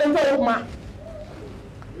nisɔndiyalen tɛ o kuma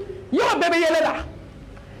yɔrɔ bɛɛ bɛ yɛlɛ la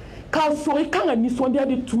k'a sɔrɔ i kan ka nisɔndiya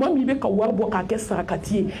de tuma min i bɛ ka wari bɔ k'a kɛ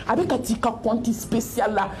sarakati ye a bɛ ka t'i ka compte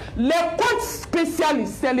spécial la les comptes spéciaux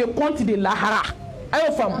c'est le compte de lahara a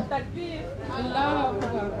y'o faamu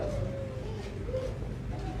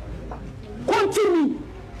compte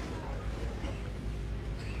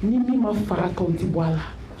ni min ma fara kan o ti bɔ a la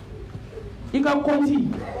i ka compte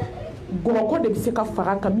gɔrɔkɔ de bɛ se ka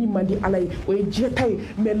fara kan min man di ala ye o ye diɲɛ ta ye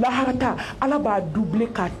mais lahara ta ala b'a doubler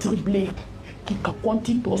k'a tripler k'i ka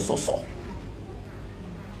compte tɔ sɔsɔ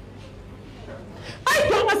a ye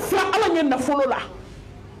to an ka siran ala ɲɛ nafolo la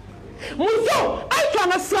muso a ye to an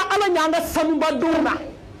ka siran ala ɲɛ an ka sanuba denw na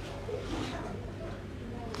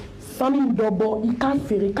sanu dɔ bɔ i k'a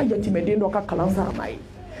feere i ka yatimɛden dɔ ka kalan sara n'a ye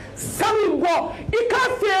sanu bɔ i k'a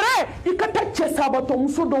feere i ka taa cɛ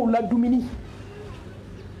sabatɔmuso dɔw la dumuni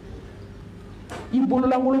i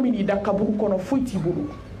bololankolon min i da kaburu kɔnɔ foyi t'i bolo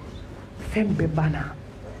fɛn bɛɛ banna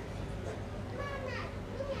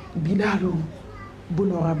bilalu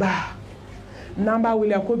bunɔraba n'an b'a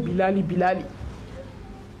wele ko bilali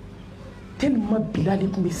tellement bilali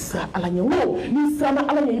tun bɛ siran ala ɲɛ wo n'i siranna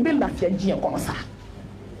ala ɲɛ i bɛ lafiya diɲɛ kɔnɔ sa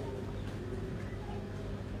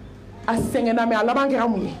a sɛgɛnna mɛ a laban kɛra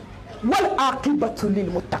mun ye wal aqibatu lil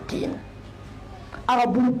muttaqin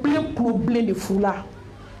arabulu bilen kulo bilen de furula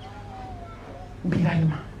bilali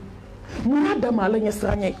ma mun y'a da ma ala ɲɛ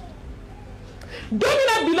siran ɲɛ don min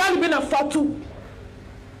na bilali bɛna fatu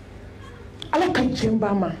ala ka jɛn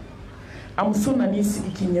ba ma a muso nan'i sigi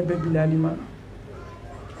k'i ɲɛ bɛ bilali ma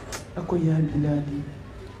a ko ya bilali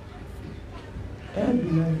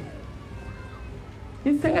bilali i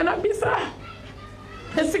sɛgɛnna bi sa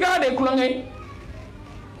e sigara de ye kulonkɛ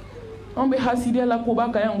On be hasidia la koba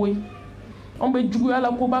kayangwe. On be juguya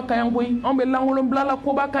la koba kayangwe. On be langolombla la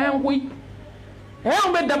koba kayangwe.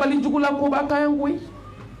 On be dabali jugu la koba kayangwe.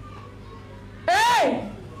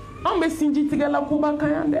 On be sinji tiga la koba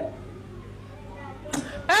kayande.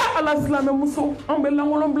 Ala slame muso. On be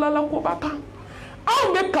langolombla la koba ka.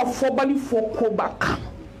 On be ka fobali fo koba ka.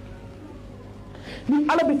 Ni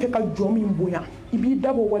ala be fe ka jomi mboya. Ibi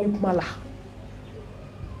dabo wali kumala.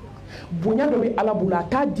 Bonya do be ala bula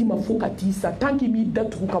ta di ma fo katisa tanki mi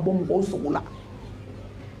datu ka bom ko sola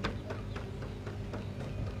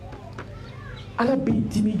ala be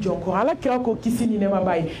dimi jonko ala kira ko kisini ne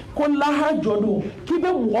mabai ko laha jodo ki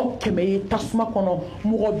be mo keme tasuma kono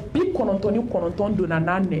mo bi konontoni kononton do na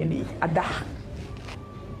nene ada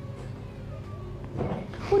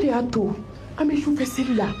o de ato ame choufe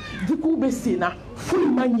sella diku be sena ful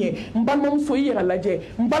manye mbalma so yira laje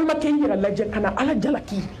mbalma ke yira laje kana ala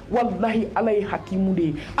jalaki wallahi ala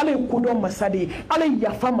hakimude ala kodo masade ala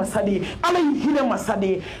yafa masade ala hire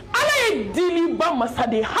masade ala dili ba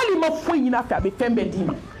masade halima foyina fa be fembe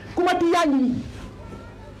dima kuma ti yani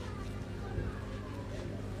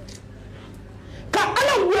ka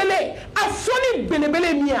ala wele asoni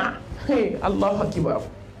belebele mia hey allah akbar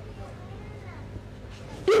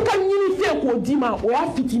ika nyini fe ko dima o ya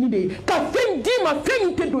fitini de ka fen dima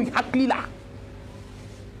fen te do haklila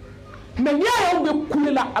mais ya yo be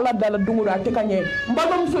kulela ala dala dungura te kanye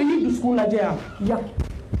mbadom so yi duskun la jeya ya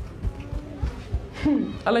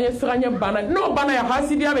ala ya siranya bana no bana ya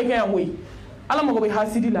hasidi ya be kan we ala mo ko be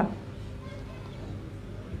hasidi la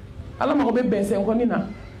ala mo ko be bensen ko nina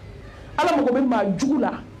ala mo ko be ma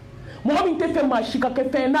jugula mo ko bi te fe ma shika ke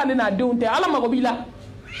fe na le na de unte ala mo ko bi la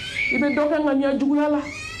ibe doka nganya jugula la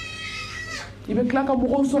ibe klaka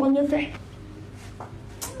mo so nganya fe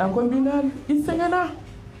ako binal isengana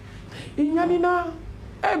inyanina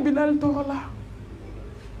binal tola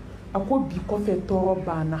ako bi ko fe toro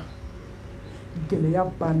bana geleya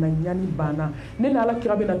bana nyani bana ne na ala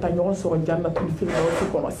kirabe na tanyon so jannatul firdaus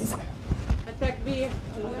ko wasisa takbir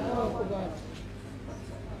Allahu akbar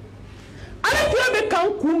ala kirabe kan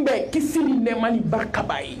kumbe kisili ne mani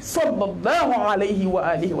barkabai sallallahu alaihi wa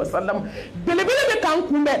alihi wa sallam belebele be kan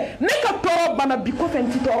kumbe ne ka toro bana bi ko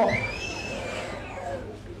fenti toro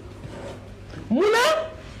muna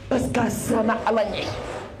parce que sana ala nye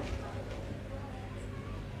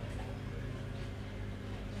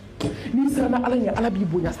ni sana ala nye ala bi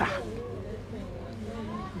bonya sa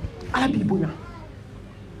ala bi bonya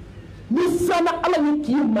ni sana ala nye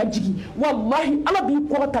ki majigi wallahi ala bi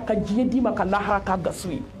ko ta ka jiye di maka lahara ka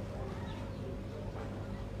gasui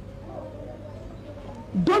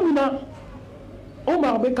domina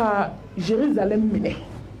Omar be ka Jérusalem mine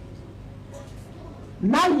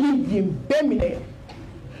na yi bemine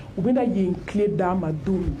ubena yin clé dama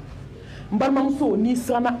dum mbalmamso ni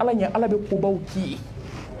sana ala nya ala be ko bawki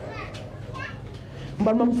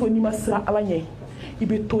mbalmamso ni masra ala nya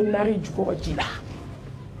ibe to nari juko jila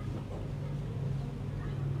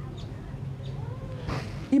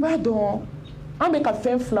iba don ambe ka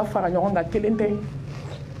fen fla fara nyonga kelente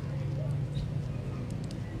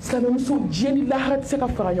salamso jeni la hat se ka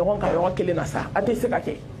fara nyonga yo kelena sa ate se ka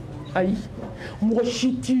ke ayi mo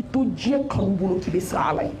shiti to je karubulo ki be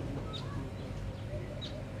sala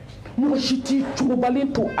mo shiti to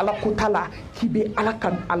balento ala kotala ki be ala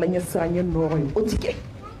kan ala nya sanye noroy otike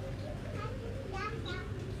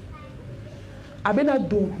abena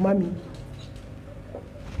do mami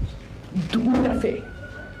dugu ta fe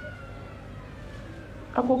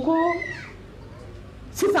akoko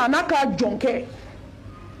sisa naka jonke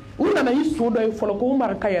una na yiso do e folo ko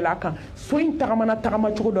mar kayela kan so in tagamana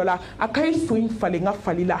tagama chugo dola akai so in falinga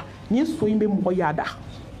falila ni so in be mo yada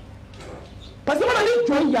parce que on ali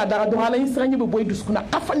joy yada do ala insranye be boy duskuna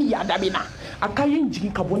afani yada bina akai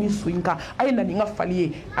njigi kaboni so inka ay na ninga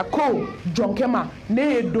faliye ako jonkema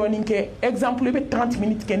ne doninke exemple be 30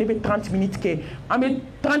 minutes ke ne be 30 minutes ke ame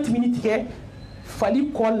 30 minutes ke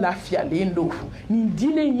fali ko la fialendo ni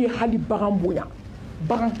dine yi hali baramboya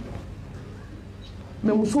baram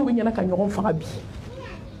mais muso be nyana ka nyogon faga bi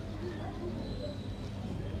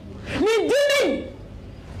ni dini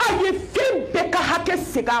aye fembe ka hake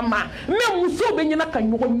segama mais muso be nyana ka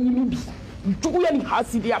nyogon nyimi bi jugu ya ni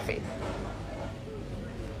hasidi afe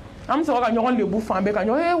am so ka nyogon le bu fambe ka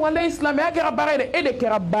nyogon wala islam ya kera bara de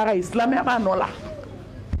kera bara islam ya no la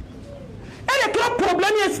kera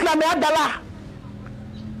problème islam ya dala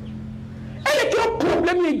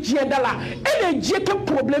problème est Dieu dala et le Dieu que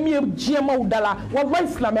problème est Dieu ma dala wallahi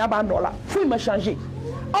islam ya ba nola faut me changer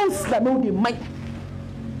en islam ou de mai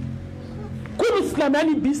comme islam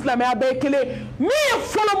ni bi islam ya ba kele mais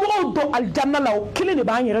folo mo do aljanna la o kele ne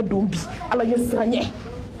ba yere do bi ala yesranye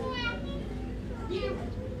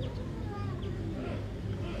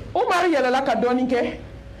Umar yɛlɛla ka dɔɔni kɛ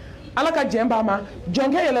ala ka jɛn b'a ma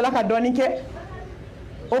jɔnkɛ yɛlɛla ka dɔɔni kɛ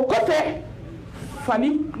o kɔfɛ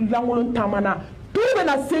fali lankolon taamana turu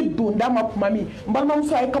bɛna se donda ma tuma min n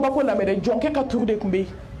balimamuso a ye kabako lamɛn dɛ jɔnkɛ ka turu de tun bɛ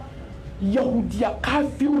yen yahudiya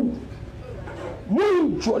kafiru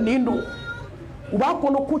minnu jɔlen don u b'a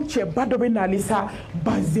kɔnɔ ko cɛba dɔ bɛ nale sa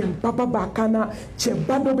bazɛnbaba b'a kan na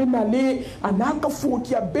cɛba dɔ bɛ nale a n'a ka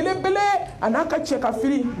forokiya belebele a n'a ka cɛ ka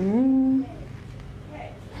firi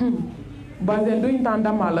bazɛn dɔ in t'an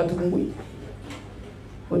da maa la tugun koyi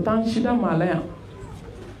o t'an si da maa la yan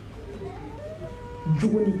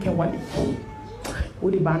jugu ni kɛwale o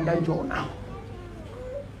de b'an da jɔn na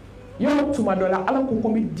yɔrɔ tuma dɔ la ala ko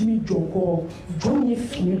n bɛ dimi jɔn kɔrɔ jɔn ye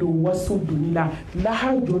fini don waso donni la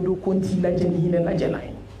lahara jɔn don ko n t'i lajɛ ni hinɛ lajɛ la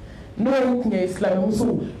ye n'o ye tiɲɛ ye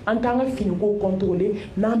silamɛmuso an t'an ka fini ko kɔntorole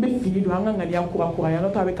n'an bɛ fini don an ka ŋaniya kurakuraya n'o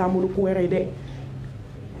tɛ a bɛ k'an bolo ko wɛrɛ ye dɛ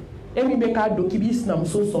e min bɛ k'a dɔn k'i b'i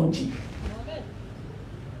sinamuso sɔn ci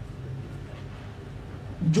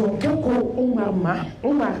jɔnkɛ ko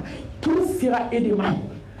Umar turu sera e de ma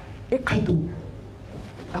e ka don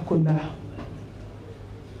a ko la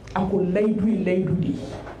a ko layidu ye layidu de ye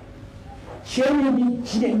cɛ min bɛ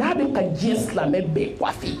diɲɛ n'a bɛ ka diɲɛ silamɛ bɛɛ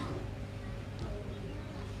kɔfɛ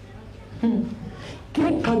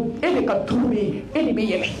e de ka turu bɛ yen e de bɛ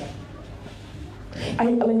yɛlɛ a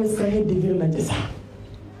ye ala ɲɛ siran ye degere lajɛ sa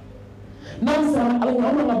n'an sera ala ɲɛ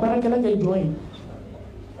an b'an ka baarakɛla kɛ jɔn ye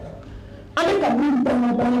an bɛ ka min ban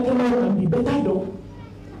ka baarakɛla ye kan bi bɛɛ t'a dɔn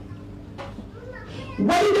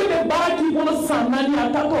waliden bɛ baara k'i bolo san 4 a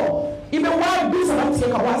tatɔ i bɛ 30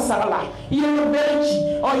 tigɛ ka bɔ a sara la i ye bɛrɛ ci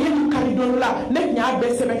i ye nin kari dɔn la ne tun y'a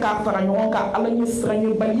bɛɛ sɛbɛn k'a fara ɲɔgɔn kan ala ɲɛ siran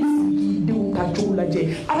ye bali i sigi k'i denw ta cogo lajɛ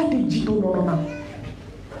ala tɛ ji to nɔnɔ na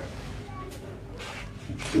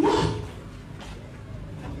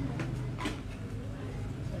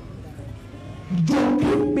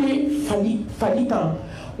jɔnkɛ bɛ fali kan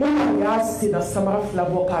Umar y'a sena samara 2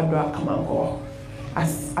 bɔ k'a don a kaman kɔrɔ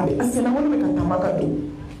a sena wale bɛ ka taama ka don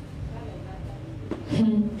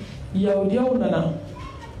yahudiyaw nana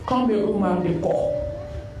k'an bɛ Umar de kɔ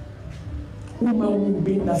Umar min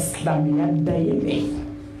bɛ na silamɛya dayɛlɛ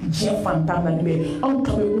diɲɛ fantan na nin bɛ anw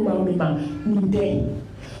kan bɛ Umar min ma nin tɛ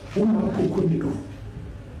Umar ko ko de don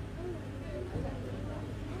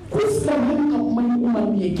ko silamɛya ka kuma ni Umar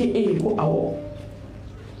min ye k'e ye ko awɔ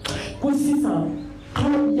ko sisan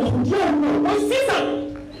yahudiyaw nɔ ko sisan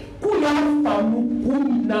k'u y'a faamu ko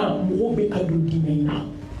min na mɔgɔw bɛ ka don diinɛ in na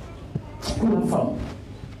k'u y'a faamu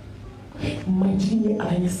majigi ye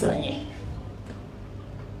ala ɲɛ siran ye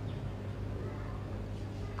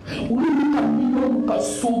olu n'u ka miliyɔnw ka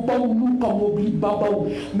sobaw n'u ka mobilibabaw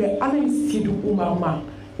mɛ ala ye se di Umar ma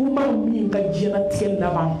Umar min ka diɲɛlatigɛ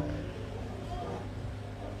laban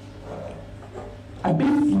a bɛ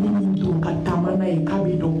fini min don ka taama n'a ye k'a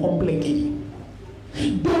bɛ don complet kelen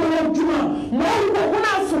don juma mɔgɔw ko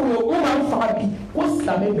n'a sɔrɔ Umar faga bi ko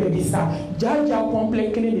silamɛ bɛɛ de sa jaja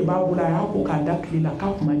complet kelen de b'a bolo a y'a ko k'a da tile la k'a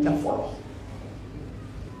kun ma ja fɔlɔ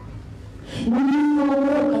ni fɔlɔ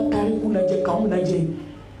wɛrɛ ka tariku lajɛ k'anw lajɛ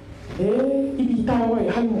i b'i ta yɔrɔ ye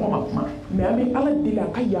hali mɔgɔ ma kuma mɛ an bɛ ala deli a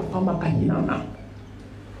ka yafa ma ka hinɛ an na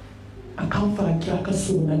a k'an fara kira ka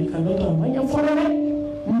surunali kan n'o tɛ a ma ɲɛ fɔlɔ dɛ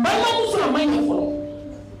n balimamuso a ma ɲɛ fɔlɔ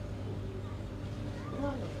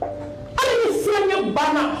hali ni siranɲɛ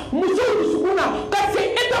banna muso dusukun na ka se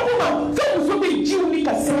étape ma fo muso bɛ jiw ni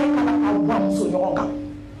ka sɛbɛn ka na a bɔ a muso ɲɔgɔn kan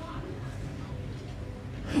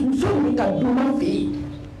muso bɛ ka duma fɛ yen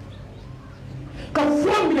ka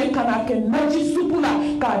fura minɛ ka n'a kɛ naji supu la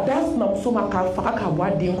k'a da sinamuso ma k'a faga k'a bɔ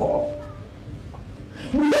a den kɔrɔ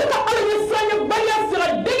muso ka ala ɲɛ siranɲɛ baliya sera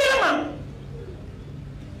degere ma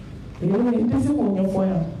n tɛ se k'o ɲɛfɔ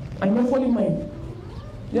yan a ɲɛfɔli ma ɲi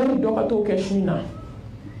yanni dɔ ka t'o kɛ su in na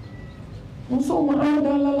musow ma an da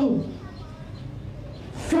ala la o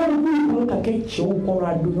fɛn b'u bolo ka kɛ cɛw kɔrɔ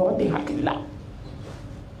a don yɔrɔ tɛ hakili la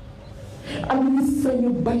ala ni siranɲɛ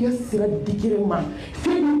baliya sera degere ma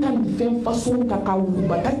fɛn bɛ taa nin fɛn façon ta k'a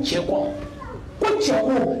wulubata cɛ kɔrɔ ko cɛ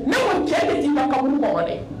ko ne ko cɛ de t'i ka kaburu kɔnɔ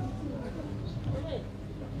dɛ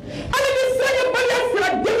ala ni siranɲɛ baliya sera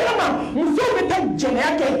degere ma musow bɛ taa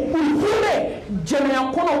jɛnɛya kɛ u furu jɛnɛya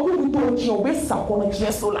kɔnɔ k'u bɛ t'o tiɲɛ u bɛ sa kɔnɔ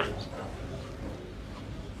tiɲɛso la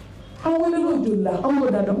an wele n'o joli la an b'o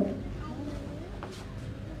da dɔn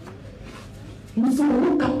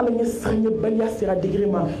musomanninw ka ala ɲɛ siranɲɛ baliya sera degere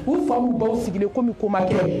ma u fa n'u baw sigilen komi ko ma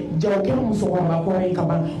kɛ jagokɛla musokɔrɔba kɔrɔ ye ka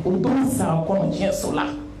ban o bɛ to sa kɔnɔ tiɲɛso la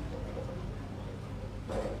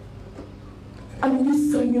ala ɲɛ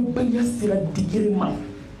siranɲɛ baliya sera degere ma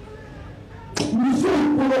musow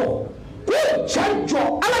kɔrɔ ko ja jɔ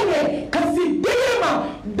ala ɲɛ ka se degere ma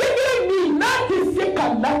degere min n'a tɛ se ka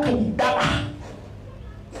lakali da la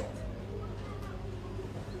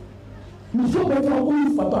muso bɛ kɛra ko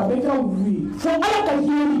ni fatɔ a bɛ kɛra wulu ye fo ala ka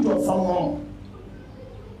hinɛ jɔ fan kɔnɔ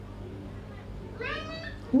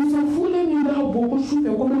muso furulen min b'a bɔ ko su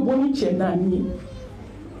fɛ ko n bɛ bɔ ni cɛ 4 ye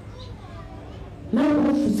n'a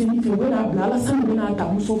yɛrɛ fuseni fɛ u bɛ n'a bila ala sani bɛ n'a ta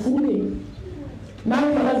muso furulen n'a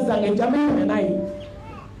kɛra zangɛ jama yɛrɛ n'a ye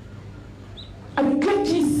a bɛ tila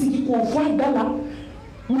k'i sigi k'o fɔ a da la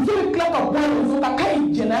muso bɛ tila ka bɔ a muso ka k'a ye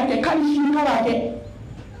jɛnɛya kɛ k'a ni sini k'a b'a kɛ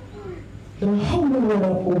la hawla wala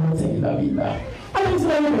quwwata illa billah ala bɛ se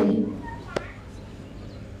ka yɛlɛ ni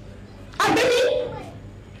a bɛ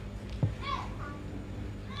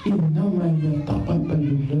min innama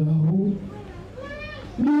yataqabbalu Allahu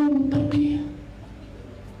minal muttaqin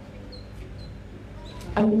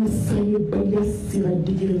almisali baliya sira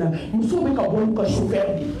digiri la muso bɛ ka bɔ n'u ka chauffeur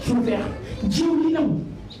jiwlilaw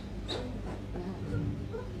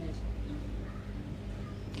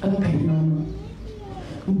ala ka hinɛ an na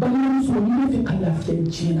n balimamuso n'i bɛ fɛ ka lafiya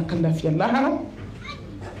diɲɛ na ka lafiya lahara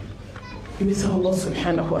i bɛ siran Allah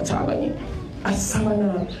subhanahu wa ta'ala ɲɛ a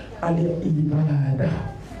sabanan al-ibada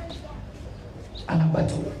ala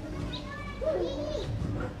bato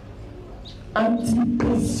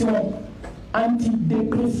anti-pression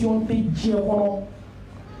anti-dépression tɛ diɲɛ kɔnɔ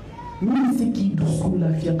min bɛ se k'i dusu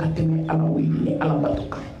lafiya ka tɛmɛ ala wele ni ala bato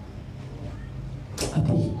kan a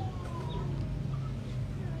tɛ yen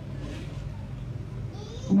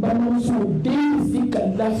n balimamuso den bɛ se ka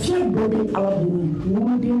lafiya dɔ bɛ ala bolo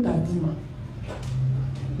woloden t'a d'i ma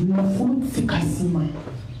nafolo tɛ se ka s'i ma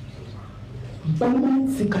balima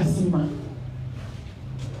tɛ se ka s'i ma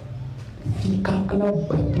f'i ka ala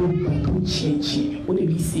bato tiɲɛ o de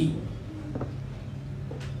b'i se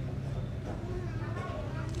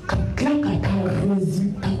ka tila ka taa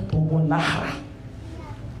résultat bɔ lahara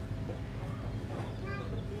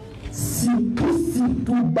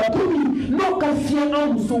surtout bato min n'o ka fiɲɛ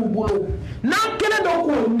an musow bolo n'an kɛlen don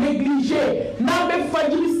k'o négliger n'an bɛ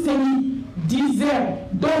fajiri seli 10 heures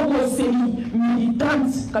dɔw b'o seli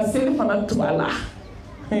 12h30 ka seli fana tugu a la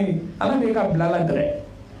ala bɛ ka bila la dɛrɛ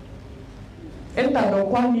e t'a dɔn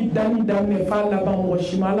ko hali ni dani daminɛ f'a laban mɔgɔ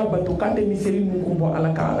si ma ala bato k'a tɛ miseli min kun bɔ ala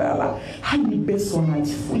ka araya la hali ni bɛɛ sɔnna a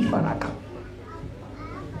ti foyi fara a kan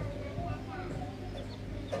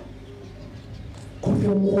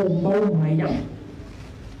kɔfɛmɔgɔw m'aw ma yan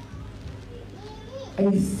a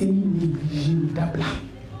ye seli néglige dabila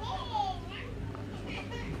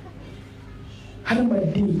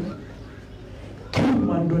hadamaden kɛlɛ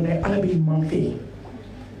ɲuman dɔn dɛ ala bɛ ɲuman fɛ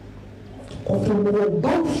kɔfɛmɔgɔw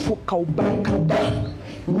b'aw fo k'aw barikada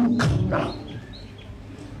n'u kanuna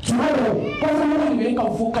tuma dɔw kɔfɛmɔgɔ de bɛ ka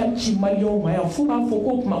fɔ ka ci maliyɛnw ma yan fo k'a fɔ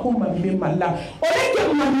ko kuma ko mali bɛ mali la o de kɛ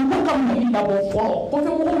mali ko ka mali labɔ fɔlɔ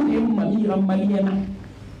kɔfɛmɔgɔw de ye mali yira maliyɛn na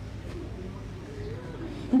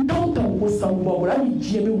n t'aw ta ko sanu bɔ bolo hali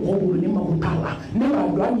diɲɛ bɛ mɔgɔ bolo ne mago t'a la ne b'a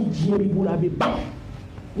dɔn hali diɲɛ b'i bolo a bɛ ban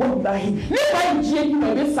walahi ne b'a diɲɛ d'i ma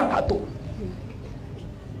i bɛ sa ka to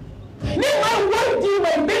ne b'a wari d'i ma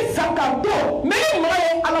i bɛ sa ka to mɛ ni maa ye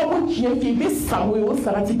ala ko tiɲɛ fɛ i bɛ sa n'o ye o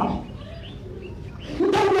sara ti ban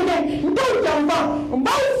n t'aw lajɛ n t'aw janfa n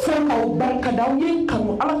b'aw fɛ k'aw barikada aw ye n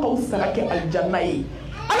kanu ala k'aw sara kɛ alijanna ye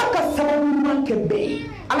ala ka sababu ɲuman kɛ bɛɛ ye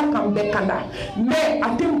ala k'an bɛɛ kanda mɛ a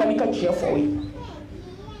tɛ n bali ka tiɲɛ fɔ aw ye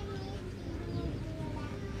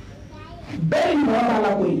bɛɛ ni mɔgɔ b'a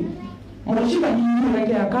la koyi mɔgɔ si ka n'i yɛrɛ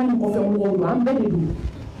kɛ a k'a ni kɔfɛ mɔgɔw don an bɛɛ de don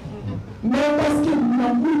mais parce que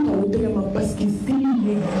nankun tɔw tɛgɛ ma parce que seli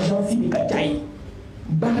négligence de ka ca ye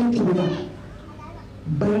baara cogo la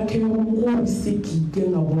baarakɛyɔrɔ mɔgɔw bɛ se k'i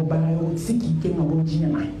gɛn ka bɔ baarayɔrɔ u tɛ se k'i gɛn ka bɔ diɲɛ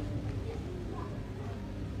na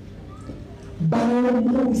baarayɔrɔ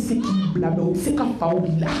mɔgɔw bɛ se k'i bila mɛ u tɛ se ka fa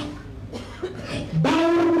b'i la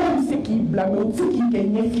baarayɔrɔ mɔgɔw bɛ se k'i bila mɛ u tɛ se k'i kɛ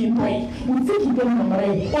ɲɛfiyentɔ ye u tɛ se k'i kɛ namara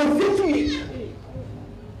ye o se t'u ye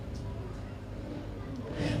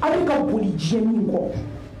a bɛ ka boli diɲɛ min kɔ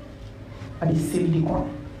a bɛ seli de kɔnɔ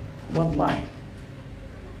walahi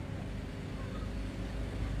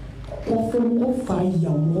kɔfɛmɔgɔ fa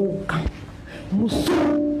yamɔgɔw kan muso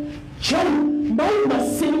cɛw n b'aw ma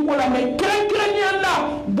seliko la mɛ kɛrɛnkɛrɛnnenya la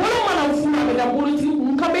bolo mana funu a bɛ da bolotigi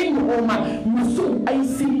kun ka bɛ ɲɔgɔn ma musow a ye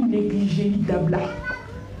seli négligeli dabila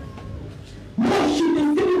mɔgɔ si tɛ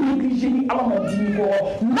seli néglige ni ala ma dimi kɔrɔ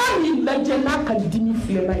n'a y'i lajɛ n'a ka dimi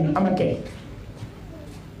filɛla ye a ma kɛ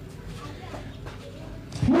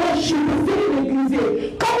mɔgɔ si tɛ seli néglige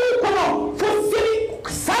kabini kɔnɔ fo seli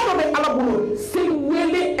sa dɔ bɛ ala bolo seli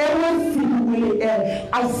wele seli wele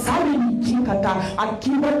a san bɛ ni jin ka taa a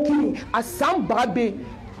kiba kelen a san ba bɛ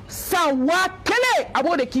san 1000 a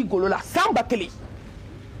b'o de k'i golo la san 1000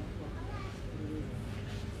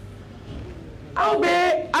 aw bɛ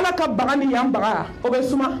ala ka baga ni yan baga o bɛ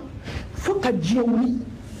suma fo ka diɲɛ wuli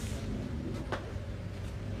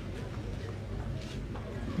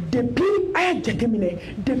depuis aya jatemine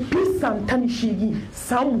depuis santani shigi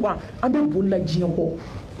samwa ambe bolla jienko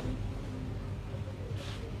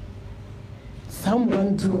samwa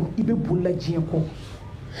ndu ibe bolla jienko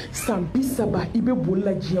sambi saba ibe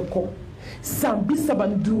bolla jienko sambi saba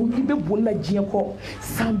ndu ibe bolla jienko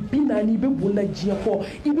sambi nani ibe bolla jienko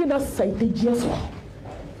ibe na saite jienso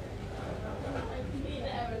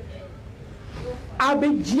abe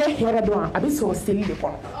jie hera do abe so seli de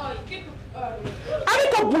kono abe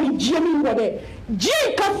ka boli jie mi wo de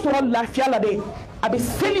jie ka so lafia la de abe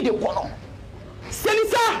seli de kono seli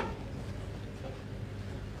sa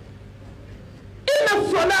inna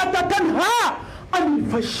salata tanha anil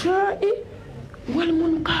fashai wal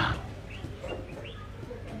munkar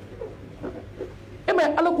ema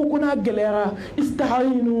ala ko kuna gelera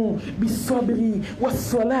istahinu bisabri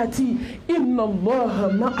wassalati inna allaha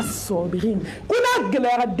ma'as sabirin kuna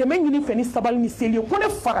gelera deme nyini feni sabali ni seli ko ne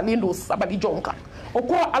farale no sabali jonka o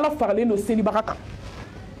ko ala farale no seli baraka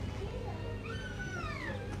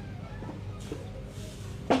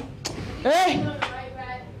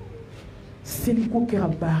seli ko kera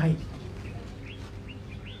bare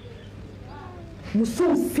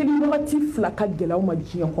muso seli wati flaka gela o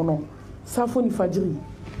majiya kono safo ni fajiri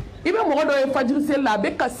ibe mo do e fajiri sel la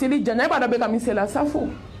be ka seli janya ba da be ka mi sel la safo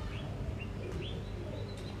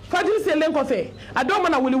fajiri sel len ko fe ado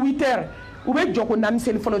mana wuli 8h ou be joko nan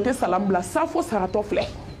sel folote salam bla safo sarato fle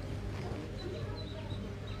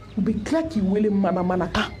ou be klaki wele mana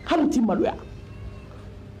ka haluti maluya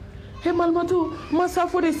he Malmatou ma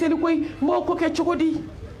safo de sel koy mo ko ke chokodi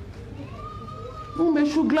ou me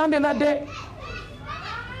chou glande la de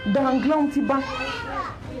dans gland ti ba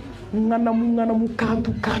ngana mu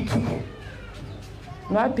katu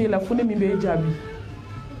ngate la fune mi be jabi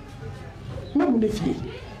même de fille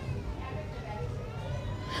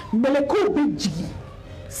mele ko be jigi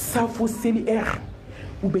safo seli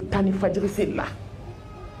ou be tani fajiri sella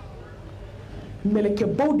mele ke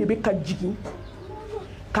baw de be ka jigi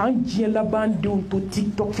kan jie la bande on to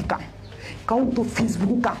TikTok fika kan to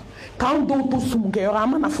Facebook kan do to sumuge yora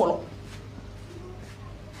mana folo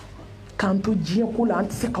kanto jie ko la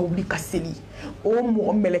anti se ka wuli ka seli o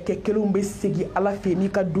mo meleke kelo mbe segi ala fe ni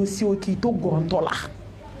ka dossier ki to gorontola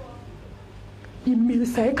imiri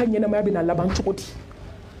sa e ka nyena ma bi na laban chukoti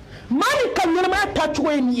mani ka nyena ma ta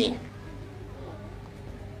chuko eni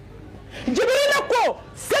jibril ko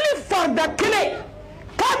seli farda kele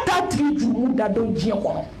ka ta triju mu da do jie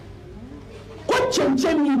ko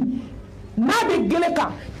chenchemi na be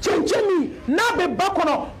geleka chenchemi na be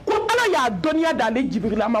bakono ko ala ya donia dale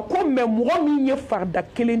jibril ma ko me mo mi ye farda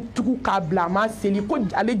kelen tugu ka blama seli ko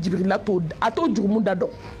ale jibril to ato jurumu dado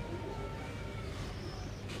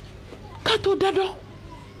kato dado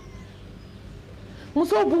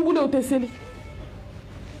muso bumbule o te seli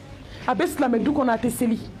abe islam du ko na te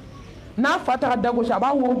seli na fatara dago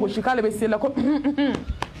shaba wo go shikale be sela ko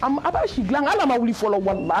am aba shiglang ala ma wuli folo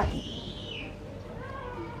wallahi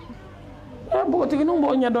bo tigi no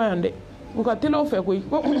bo nya do yande uka telo fe ko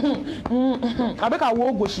abe ka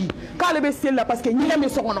wo goshi ka le be sela parce que nyile me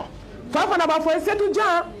sokono fa na ba fo setu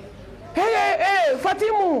jan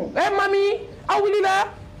Fatimu mami awulila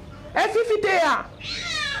fifite ya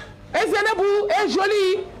Zenebu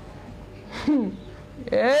joli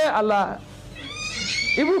Allah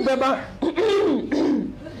ibu beba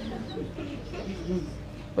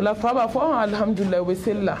la faba fo alhamdulillah we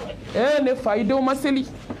sella ne faide o maseli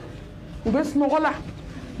ubes nogola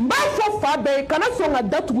mba fo fa be kana so nga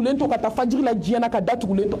datugulento kata fajiri la jiana ka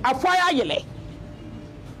datugulento afo ya yele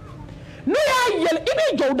no ya yele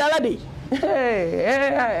ibi jowdala de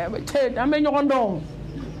ame nyokondo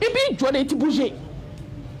ibi jode ti bouger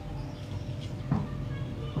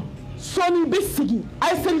soni besigi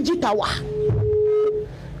ay selji tawa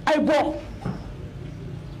ay bo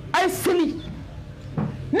ay seli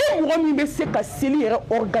ni mo mi be se ka seli re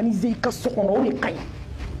organiser ka sokono o kay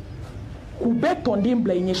ku be tonde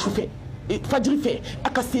mbla yenye choufe fajiri fe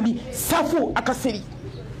akaseli safo akaseli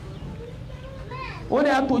ore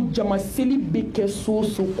ato jama seli be ke so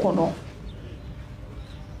kono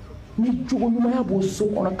ni jogo nyuma ya bo so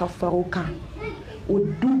kono ka faroka o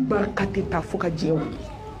duba kateta foka jewo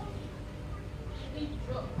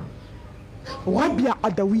wabia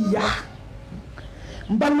adawiya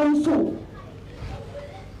mbalonso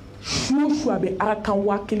shushu abe arakan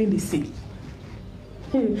wakele de seli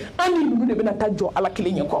ani lugu de bena tajo ala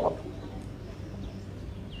kele nye ko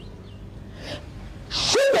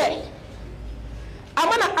shube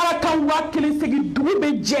amana arakan wakele segi dugu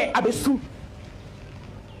be je abe su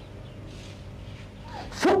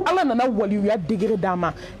fo ala nana wali ya degere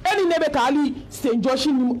dama eni nebe ka ali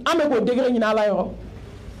senjoshi ni ame ko degere nyina ala yo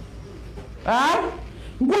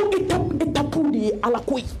étape de ala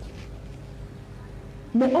koyi.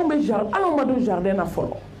 Mais on met jardin, alors on va jardin à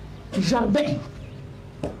fond. Jardin.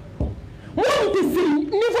 Moi, je dis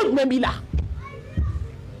niveau de même là.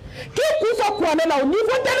 Qui pousse à quoi là au niveau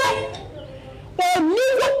de au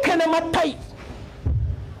niveau que ne m'a taille.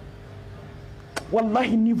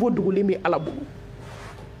 Wallahi niveau de rouler à la boue.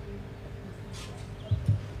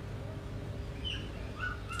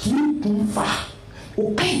 Qui va au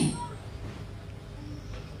pays.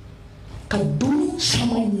 Kadou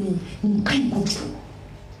chamani nkai kutu.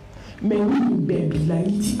 Mais oui, baby, la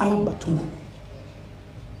iti ala batou.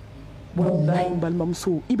 Wallahi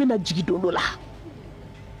Malmatou, ibena jigidono la.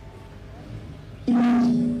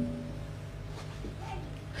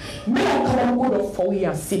 Mais la kalago do fawi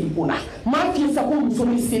ya seli bona. Ma fi sa ko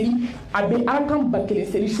musoni seli abe akan bakele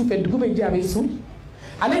seli choufe dugube jabe su.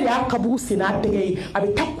 Ale ya kabu sina tege abe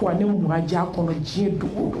takwa ne muraja kono jie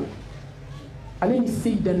dugo. Ale ni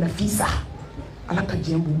Seyda Nafisa ala ka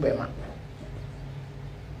jembu bema.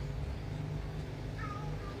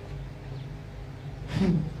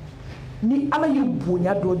 Ni ala ye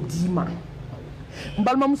bonya do dima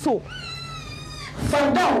Malmatou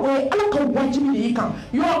fanda o ala ka wajibi de kan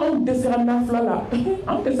yo on desera nafla la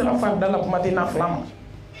on desera fanda la kuma de nafla ma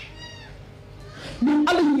ni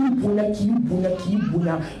ala ye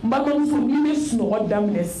bonya Malmatou ni me suno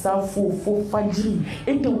damne sa fo fajiri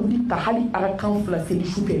e te wuli ka hali ara kan fla seli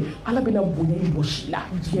shupe ala bena bonya boshila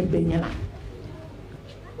die benyana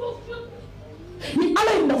ni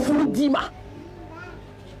ala ye na fulu dima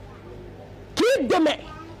demain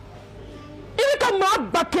il ka ma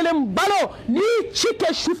bakelem balo ni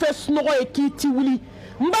chike choufe snogo e kiti wuli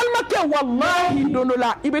mbalma ke wallahi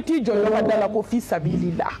donola ibeti joyo wadala ko fi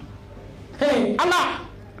sabilillah hey ala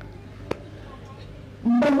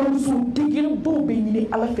Malmatou digir bobe ni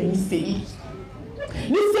ala fe ni sey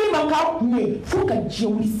ni sey maka kunye fuka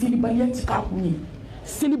jewi selibali atika kunye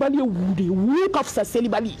selibali wude wu ka fsa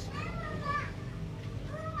selibali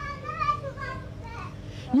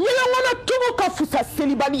Yela wana tumo ka fusa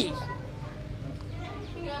selibali.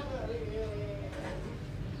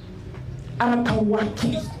 Araka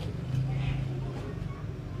wakili.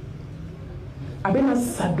 Abena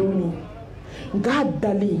sadoni. Nga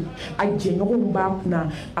dali ajenyo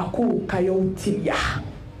mbakuna ako kayo tilia.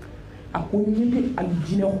 Ako nyebe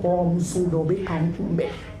alijine kwa muso dobe kankumbe.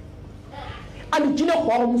 Alijine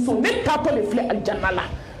kwa muso ne tapo le fle aljanala.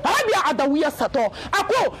 Abia adawiya sato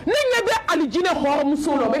ako ninyebe alijine horo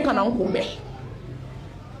musolo be kana nkumbe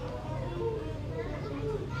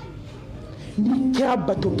ni kya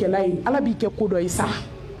batokelai ala bi ke kodo isa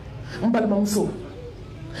Malmatou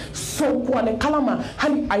so ko ne kalama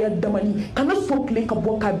hali ayat damani kana so kle ka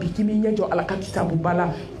boka bi kimi nyejo ala ka kitabu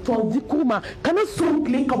bala to zikuruma kana so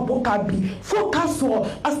kle ka boka bi fo ka so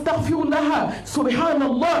astaghfirullah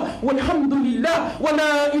subhanallah walhamdulillah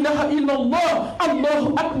wala ilaha illa allah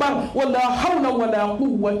allahu akbar wala hawla wala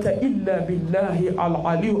quwwata illa billahi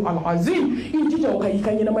al-ali al-azim injija kai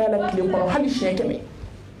kanyina mayala kle ko hali shekeme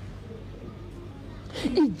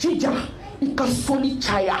injija ikasoli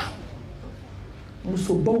chaya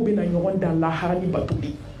muso baw bena ɲɔgɔn da lahara ni bato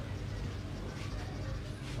de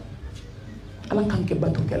ala kan kɛ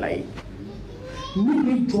batokɛla ye min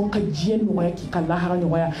bɛ jɔn ka diɲɛ nɔgɔya k'i ka lahara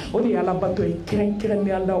nɔgɔya o de ye ala bato ye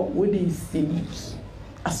kɛrɛnkɛrɛnnenya la o de ye seli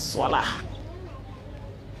a sɔla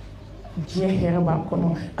diɲɛ hɛrɛ b'a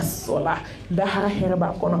kɔnɔ a sɔla lahara hɛrɛ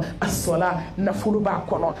b'a kɔnɔ a sɔla nafolo b'a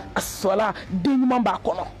kɔnɔ a sɔla den ɲuman b'a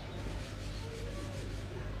kɔnɔ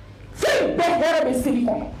fɛn bɛɛ hɛrɛ bɛ seli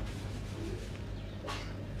kɔnɔ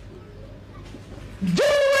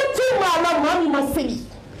Jumati Malmatou Mamy Sacko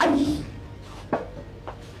ayi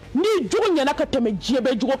ni jogo ɲana ka tɛmɛ diɲɛ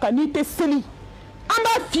bɛɛ jogo kan n'i tɛ seli an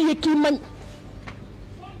b'a f'i ye k'i man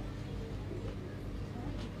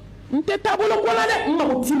ɲi n tɛ taabolo ko la dɛ n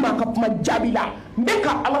mago t'i ma ka kuma jaabi la n bɛ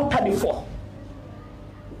ka ala ta de fɔ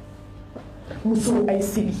muso a ye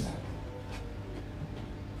seli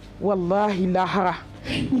wallahi lahara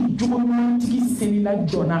ni jogo ɲumantigi selila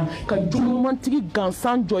jɔna ka jogo ɲumantigi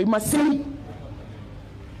gansan jɔ i ma seli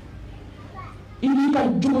il ka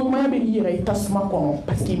jogo ɲuman bɛ i yɛrɛ i tasuma kɔnɔ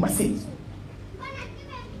parce que i ma seli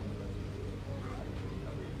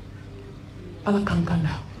ala kan ka la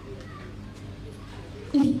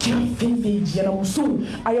i kɛra fɛn fɛn diɲɛna musow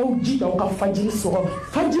a y'aw jija aw ka fajiri sɔrɔ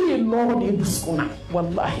fajiri ye nɔrɔ de ye dusukun na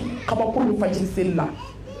walahi kabako bɛ fajiri seli la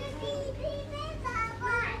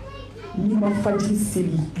n'i ma fajiri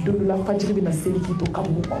seli don dɔ la fajiri bɛ na seli k'i to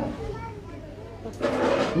kabako kɔnɔ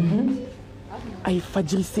a ye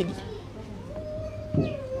fajiri seli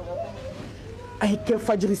a ye kɛ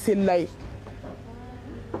fajiri selila ye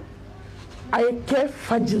a ye kɛ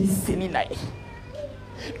fajiri selila ye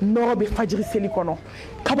nɔrɔ bɛ fajiri seli kɔnɔ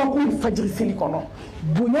kabako bɛ fajiri seli kɔnɔ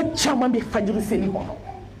bonya caman bɛ fajiri seli kɔnɔ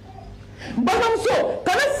balimamuso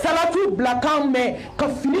kana salatu bila kan mɛn ka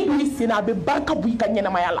fini don i sen na a bɛ barika bɔ i ka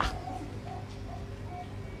ɲɛnamaya la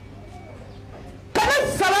kana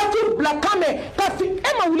salatu bila kan mɛn ka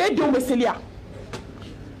e ma wuli e denw bɛ seliya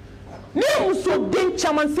ni muso den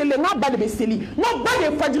caman seli n ka ba de bɛ seli n ka ba de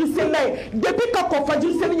ye fajiri selila ye depuis ka kɔn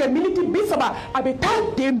fajiri seli ɲɛ miniti 30 a bɛ taa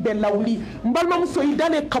den bɛɛ lawuli n balimamuso i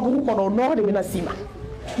dalen kaburu kɔnɔ nɔgɔ de bɛna s'i ma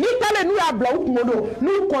n'i dalen n'u y'a bila u kunkolo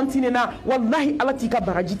n'u kɔntinena walahi ala t'i ka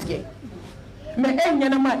baraji tigɛ mais e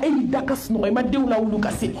ɲɛnama e y'i da ka sunɔgɔ i ma denw lawuli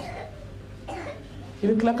ka seli i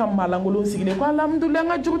bɛ tila ka maalankolon sigilen ko alhamdulilayi n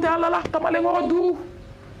ka juru tɛ ala la kamalenkɔrɔ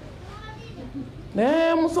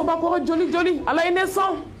 5 musobakɔrɔ joli joli ala ye ne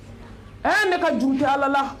sɔn ne ka juru tɛ ala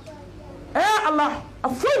la ala a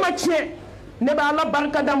foyi ma tiɲɛ ne bɛ ala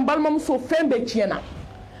barika da n balimamuso fɛn bɛɛ tiɲɛna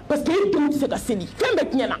parce que e denw tɛ se ka seli fɛn bɛɛ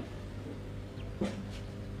tiɲɛna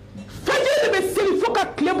fajiri de bɛ seli fo ka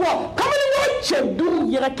tile bɔ kamalenkɔrɔ cɛ 5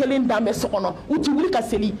 yɛrɛ kelen dan bɛ so kɔnɔ u tɛ wuli ka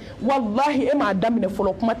seli walahi e m'a daminɛ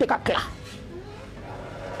fɔlɔ kuma tɛ ka tila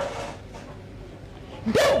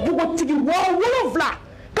den bugotigi 7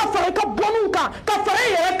 ka fara i ka bɔnniw kan ka fara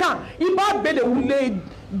e yɛrɛ kan i b'a bɛɛ de wuli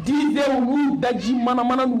 10 heures n'u daji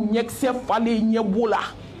manamana n'u ɲɛkisɛ falen ɲɛbo la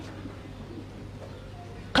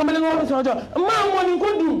kamalenkɔrɔ bɛ sɔrɔ jɔ mɔni ko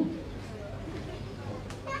dun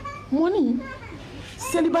mɔni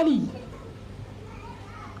selibali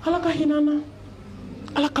ala ka hinɛ an na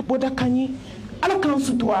ala ka bɔda k'an ye ala k'an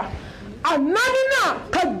sutura a 4nan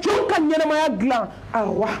ka jɔn ka ɲɛnamaya dilan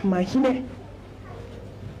arahma hinɛ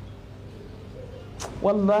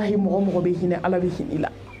wallahi mɔgɔ bɛ hinɛ ala bɛ hinɛ i la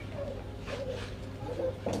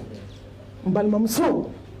n balimamuso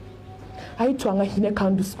a ye to an ka hinɛ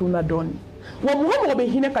k'an dusukun na dɔɔni wa mɔgɔ bɛ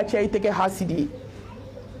hinɛ ka caya i tɛ kɛ hasidi ye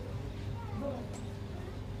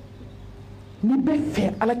n'i bɛ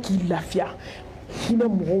fɛ ala k'i lafiya hinɛ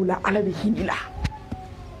mɔgɔw la ala bɛ hinɛ i la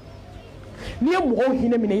n'i ye mɔgɔw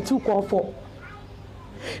hinɛ minɛ i t'u kɔrɔfɔ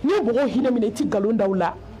n'i ye mɔgɔw hinɛ minɛ i t'i nkalon da u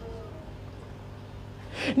la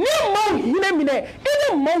n'i ye maaw hinɛ minɛ i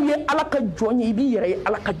ni maaw ye ala ka jɔn ye i b'i yɛrɛ ye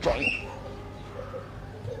ala ka jɔn ye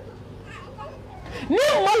n'i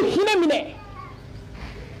ye maaw hinɛ minɛ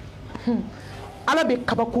ala bɛ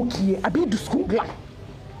kabako k'i ye a b'i dusukun dilan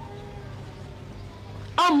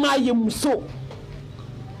an m'a ye muso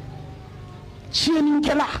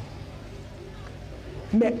tiɲɛnikɛla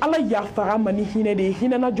mais ala yafara ma ni hinɛ de ye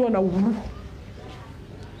hinɛna jɔn na wulu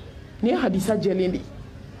ni ye hadisa jɛlen de ye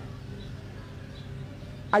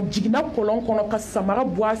a jiginna kɔlɔn kɔnɔ ka samara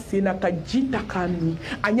bɔ a sen na ka ji ta k'a min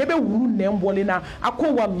a ɲɛ bɛ wulu nɛn bɔlen na a ko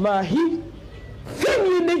walahi fɛn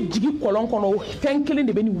min ye ne jigi kɔlɔn kɔnɔ o fɛn kelen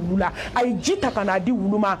de bɛ nin wulu la a ye ji ta ka n'a di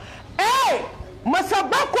wulu ma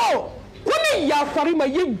masaba ko ni yafari ma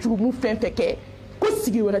i ye jurumu fɛn fɛn kɛ ko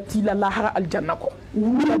sigi wɛrɛ t'i la lahara alijanna kɔ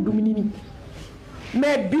wulu la dumuni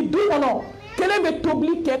mais bi du kɔnɔ kelen bɛ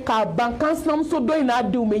tobili kɛ k'a ban kan sinamuso dɔ in n'a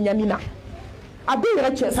denw bɛ ɲani na a bɛɛ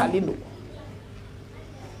yɛrɛ cɛ salen don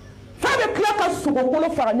f'a bɛ tila ka sogokolo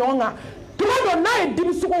fara ɲɔgɔn kan tuma dɔ n'a ye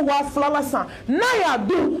denmusogo 2000 la san n'a y'a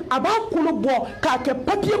dun a b'a kolo bɔ k'a kɛ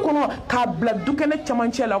papiye kɔnɔ k'a bila dukɛnɛ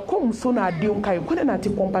cɛmancɛ la ko muso n'a denw ka ɲi ko ne n'a tɛ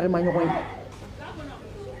kɔnpare ma ɲɔgɔn ye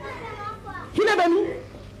hinɛ bɛ min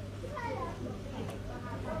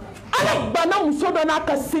ala banna muso dɔ n'a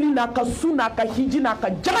ka seli n'a ka su n'a ka hiji n'a ka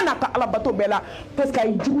jaga n'a ka alabato bɛɛ la parce que a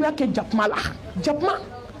ye juguya kɛ jakuma la jakuma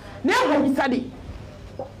ne y'a hadisa de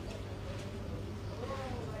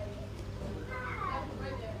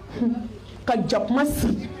ka jakuma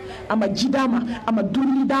siri a ma ji d'a ma a ma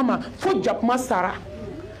dumuni d'a ma fo jakuma sara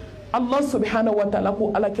Allah subhanahu wa ta'ala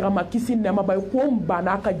ko alakira ma kisi nɛɛma ba ye ko n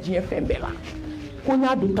banna a ka diɲɛ fɛn bɛɛ la ko n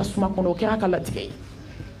y'a don tasuma kɔnɔ o kɛra a ka latigɛ ye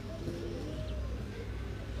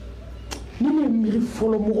ni ne miiri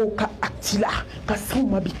fɔlɔ mɔgɔw ka acte la ka s'anw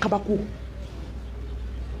ma bi kabako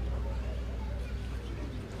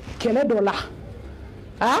kɛlɛ dɔ la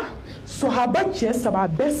sɔhaba cɛ 3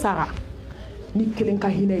 bɛɛ sara ni kelen ka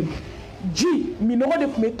hinɛ ye ji minɔgɔ de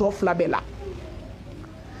tun bɛ tɔ 2 bɛɛ la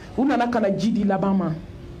u nana ka na ji di laban ma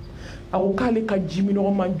a ko k'ale ka ji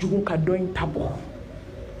minɔgɔ man jugu ka dɔ in ta bɔ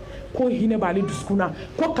ko hinɛ b'ale dusukun na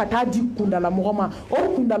ko ka taa di kundalamɔgɔ ma o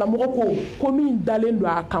kundalamɔgɔ ko min dalen don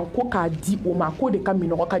a kan ko k'a di o ma k'o de ka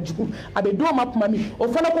minɔgɔ ka jugu a bɛ d'o ma tuma min o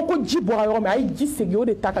fana ko ji bɔra yɔrɔ min a ye ji segin o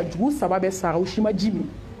de ta ka jugu 3 bɛɛ sara o si ma ji min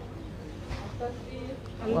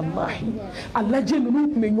wallahi a lajɛ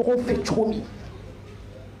ninnu tun bɛ ɲɔgɔn fɛ cogo min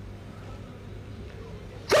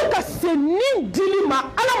fo ka se ni dili ma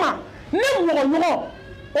ala ma ne mɔgɔɲɔgɔn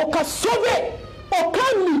o ka sauver o ka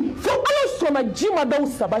min fo ala sɔnna ji ma da o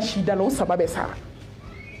 3 si da la o 3 bɛɛ sara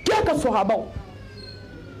kɛ ka sɔhabaw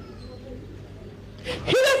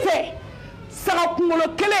Hilefe sara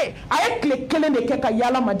kungolo kele aye kile kele de ke ka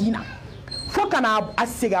yala Madina fo kana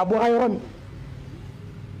asega bora yoromi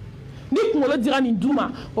ni kungolo dira ni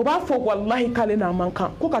duma o ba fo wallahi kale na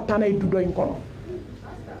mankan ko ka tana idudo in kono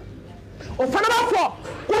o fana ba fo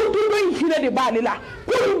ko dudo in hile de balela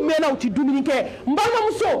ko mena uti dumini ke mbalma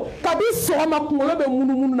muso kabi so ma kungolo be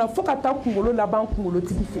munu na fo ka ta kungolo la ban kungolo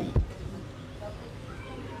tigi fe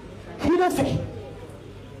hilefe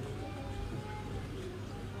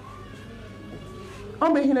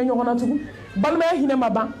ambe hine nyogona tugu balma hine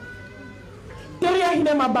maba teriya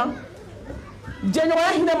hine maba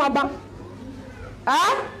jenyoya hine maba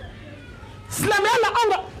silamɛya la an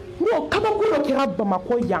ka n'o kabako dɔ kɛra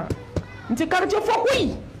Bamako yan n tɛ quartier fɔ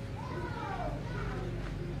koyi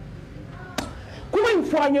kuma in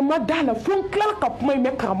fɔ an ye ma da la fo n tilala ka kuma in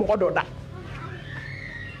mɛn karamɔgɔ dɔ da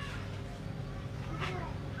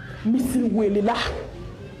misiri welela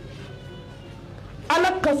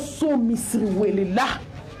ala ka so misiri welela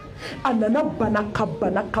a nana bana ka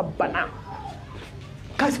bana ka bana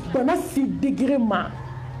ka bana si degré ma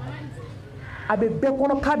a bɛ bɛɛ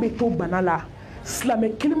kɔnɔ k'a bɛ to bana la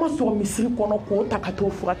silamɛ kelen ma sɔrɔ misiri kɔnɔ k'o ta ka t'o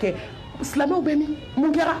furakɛ silamɛw bɛ min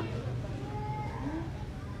mun kɛra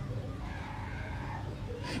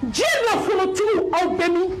diɲɛ nafolotigiw aw bɛ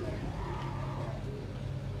min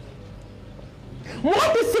mɔgɔ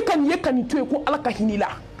tɛ se ka nin ye ka nin to yen ko ala ka hinɛ la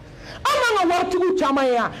an b'an ka waritigiw caman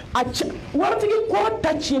ye yan waritigi kɔrɔ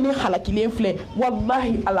ta tiɲɛni halakilen filɛ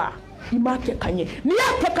walahi ala i m'a kɛ ka ɲɛ n'i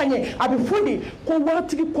y'a kɛ ka ɲɛ a bɛ fɔ de ko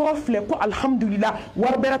waritigi kɔrɔ filɛ ko alhamdulila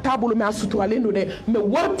wari bɛrɛ t'a bolo mɛ a suturalen don dɛ mɛ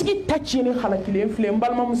waritigi ta tiɲɛni halakilen filɛ n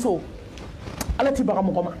balimamuso ala tɛ baga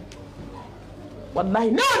mɔgɔ ma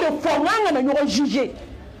walahi ne y'o de fɔ n k'an kana ɲɔgɔn juger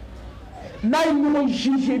n'a ye ɲɔgɔn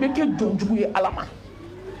juger i bɛ kɛ jɔnjugu ye ala ma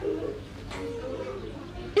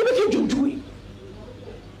i bɛ kɛ jɔnjugu ye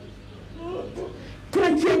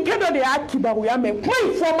chrétienkɛ dɔ de y'a kibaruya mɛ kuma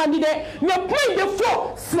in fɔ man di dɛ mɛ kuma in bɛ fɔ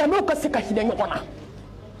silamɛw ka se ka hinɛ ɲɔgɔn na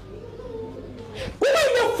kuma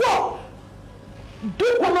in bɛ fɔ du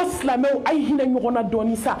kɔnɔ silamɛw a ye hinɛ ɲɔgɔn na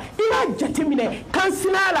dɔɔni sa i b'a jateminɛ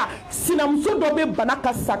kansinaya la sinamuso dɔ bɛ bana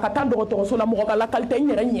ka sa ka taa dɔgɔtɔrɔso la mɔgɔ ka lakali tɛ n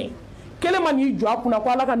yɛrɛ ɲɛ kelen ma n'i jɔ a kunna ko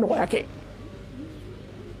ala ka nɔgɔya kɛ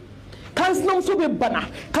kansinamuso bɛ bana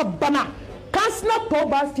ka bana kansina tɔw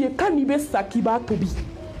b'a f'i ye k'a n'i bɛ sa k'i b'a tobi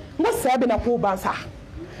n ko saya bɛna k'o ban sa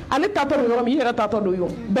ale tatɔ don yɔrɔ min i yɛrɛ tatɔ don yen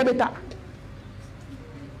bɛɛ bɛ taa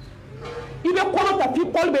i bɛ kɔnɔ ta f'i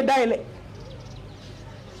kɔli bɛ dayɛlɛ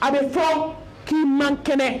a bɛ fɔ k'i man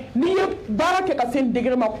kɛnɛ n'i ye baara kɛ ka se nin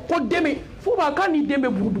degré ma ko den bɛ fo b'a k'a ni den bɛ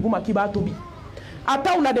buru dugu ma k'i b'a tobi a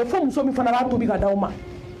t'aw la dɛ fo muso min fana b'a tobi ka d'aw ma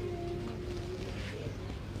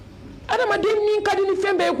adamaden min ka di ni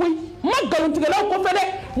fɛn bɛɛ ye koyi ma nkalontigɛlaw kɔfɛ dɛ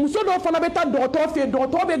muso dɔw fana bɛ taa dɔgɔtɔrɔ fɛ yen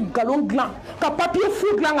dɔgɔtɔrɔ bɛ nkalon dilan ka papiye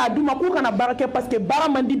fu dilan k'a d'u ma k'u kana baara kɛ parce que baara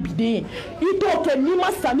man di biden ye i t'o kɛ n'i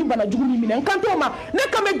ma sa ni banajugu ni minɛ n kan t'o ma ne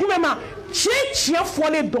kan bɛ jumɛn ma tiɲɛ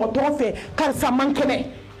fɔlen dɔgɔtɔrɔ fɛ karisa man kɛnɛ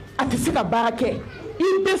a tɛ se ka baara kɛ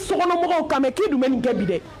i bɛ sokɔnɔmɔgɔw kan mɛ k'i dun bɛ nin kɛ bi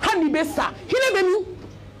dɛ hali n'i bɛ sa hinɛ bɛ min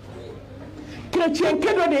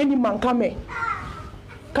chrétienkɛ dɔ de ye nin mankan mɛn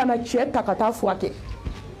ka na cɛ ta ka taa furakɛ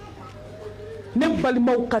ne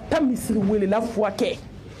balimaw ka taa misiri welela furakɛ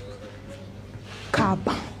k'a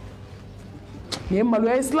ban nin ye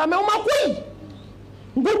maloya ye silamɛw ma koyi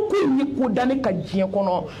n ko ko in ye ko da ne ka diɲɛ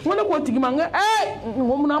kɔnɔ n ko ne k'o tigi ma n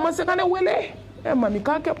ko munna a ma se ka ne wele mami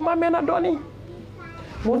k'a kɛ kuma mɛnna dɔɔni n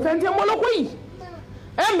ko fɛn tɛ n bolo koyi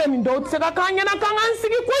mɛ nin dɔw tɛ se ka k'an ɲɛna k'an k'an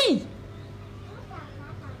sigi koyi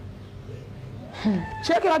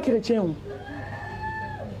cɛ kɛra kerecɛn o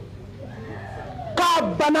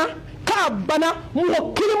k'a bana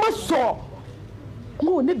mɔgɔ kelen ma sɔrɔ n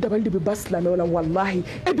ko ne dabali de bɛ ba silamɛw la walahi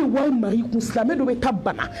e bɛ wari mari i kun silamɛ dɔ bɛ taa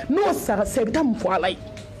bana n'o sara sa i bɛ taa mun fɔ ala ye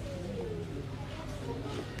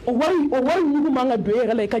o wari ɲugu man ka don e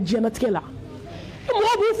yɛrɛ la i ka diɲɛlatigɛ la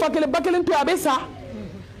mɔgɔw b'u fa kelen ba kelen to a bɛ sa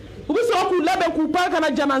u bɛ sɔrɔ k'u labɛn k'u pan ka na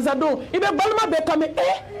janaza don i bɛ balima bɛɛ kan mɛ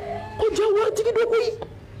ko jaa waritigi don koyi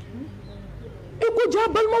ko jaa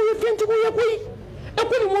balimaw ye fɛntigiw ye koyi e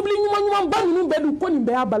ko nin mobili ɲuman ba ninnu bɛɛ dun ko nin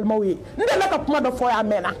bɛɛ y'a balimaw ye n delila ka kuma dɔ fɔ y'a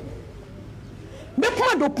mɛnna n bɛ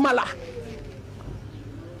kuma don kuma la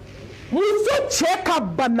muso cɛ ka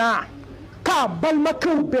bana k'a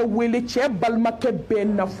balimakɛw bɛɛ wele cɛ balimakɛ bɛɛ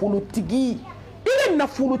nafolotigi i bɛ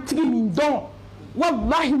nafolotigi min dɔn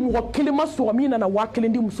walahi mɔgɔ kelen ma sɔrɔ min nana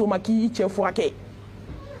 1000 di muso ma k'i cɛ furakɛ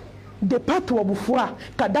depuis tubabu fura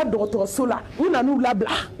ka da dɔgɔtɔrɔso la u nan'u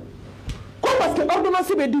labila ko parce que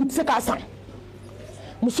ordonnance bɛ di u tɛ se k'a san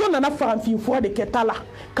muso nana farafin fura de kɛ ta la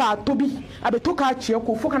k'a tobi a bɛ to k'a cɛ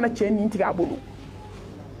ko fo kana cɛ nin tigɛ a bolo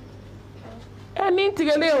nin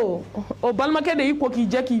tigɛlen o balimakɛ de y'i ko k'i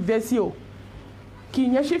jɛ k'i vɛsi o k'i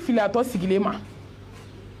ɲɛsi fili a tɔ sigilen ma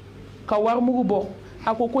ka warimugu bɔ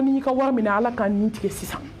a ko ni y'i ka wari minɛ ala k'an nin tigɛ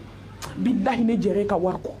sisan billahi ne jɛra ka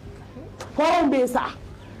wari kɔ hɔrɔn bɛ yen sa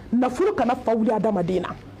nafolo kana fa wuli adamaden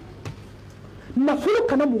na nafolo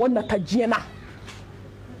kana mɔgɔ nata diɲɛ na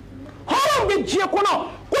hɔrɔn bɛ diɲɛ kɔnɔ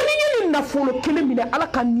ko ni ye nin nafolo kelen minɛ ala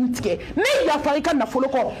ka nin tigɛ ne yafa i ka nafolo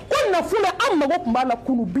kɔ ko nafolo an mago tun b'a la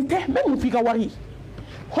kunu bi tɛ n bɛ mun f'i ka wari ye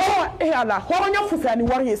hɔrɔn ala hɔrɔnya fusaya ni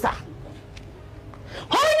wari ye sa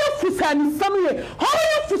hɔrɔnya fusaya ni sanu ye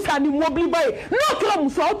hɔrɔnya fusaya ni mɔbiliba ye n'o kɛra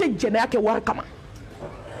muso aw tɛ jɛnɛya kɛ wari kama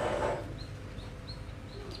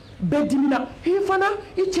bɛɛ dimina i fana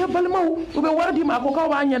i cɛ balimaw u bɛ wari di ma a ko k'aw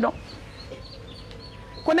b'a ɲɛdɔn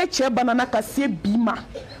ko ne cɛ banana ka se bi ma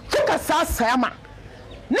fo ka s'a saya ma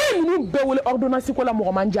ne ye ninnu bɛɛ wele ordonnance ko la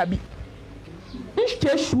mɔgɔ man jaabi n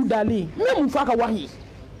cɛ su dalen n bɛ mun fɔ a ka wari ye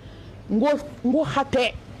n ko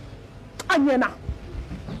hatɛ a ɲɛna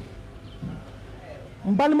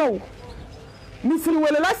n balimaw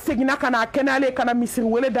misiriwelela seginna ka na a kɛnɛyalen ka na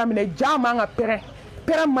misiriwele daminɛ jaa man ka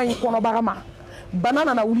pɛrɛn man ɲi kɔnɔbara ma bana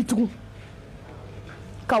nana wuli tugun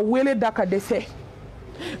ka wele da ka dɛsɛ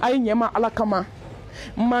a ye ɲɛma ala kama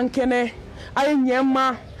man kɛnɛ a ye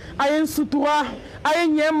ɲɛma a ye sutura a ye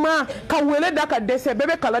ɲɛma ka wele da ka dɛsɛ bɛɛ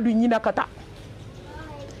bɛ kala don ɲin na ka taa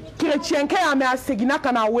kerecɛnkɛ y'a mɛn a seginna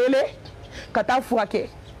ka na wele ka taa furakɛ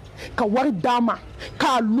ka wari d'a ma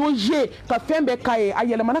k'a loger ka fɛn bɛɛ k'a ye a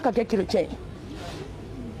yɛlɛmana ka kɛ kerecɛn ye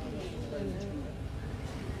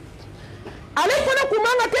ale fana kun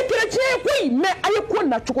man ka kɛ kerecɛn ye koyi mais a ye ko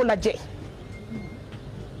nacogo lajɛ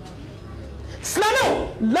silamɛw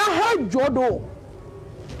lahara jɔ don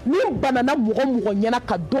ni banana mɔgɔ ɲɛna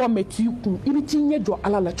ka dɔrɔmɛ t'i kun i bɛ t'i ɲɛ jɔ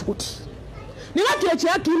ala la cogo di ni ka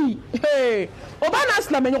kerecɛnya kiri o b'a n'a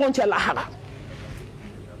silamɛ ɲɔgɔn cɛ lahara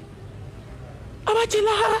a b'a cɛ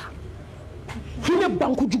lahara hinɛ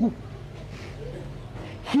ban kojugu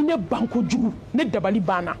hinɛ ban kojugu ne dabali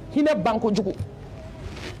banna hinɛ ban kojugu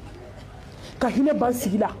ka hinɛ ban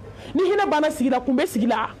sigi la ni hinɛ banna sigi la kun bɛ sigi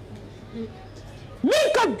la min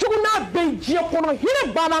ka jugu n'a bɛɛ diɲɛ kɔnɔ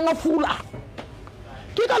hinɛ banna an ka furu la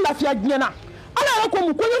k'i ka lafiya diɲɛ na ala yɛrɛ ko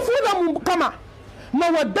mun ko n ye furu la mun kama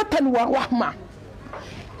mawaddatan wa rahma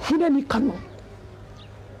hinɛ ni kanu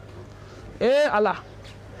ala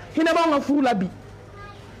hinɛ b'an ka furu la bi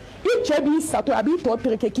i cɛ b'i sato a b'i tɔ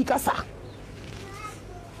tereke k'i ka sa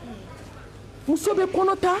muso bɛ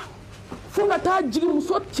kɔnɔ ta fo ka taa jigi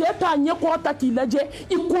muso cɛ t'a ɲɛkɔrɔ ta k'i lajɛ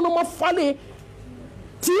i kɔnɔma falen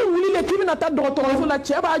t'i wulilen k'i bɛna taa dɔgɔtɔrɔso la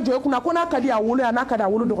cɛ b'a jɔ i kunna ko n'a ka di a wolo yan n'a ka di a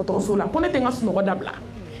wolo dɔgɔtɔrɔso la ko ne tɛ n ka sunɔgɔ dabila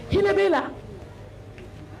hinɛ b'e la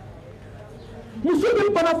muso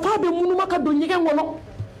bɛ bana f'a bɛ munuma ka don ɲɛgɛn kɔnɔ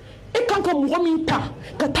e kan ka mɔgɔ min ta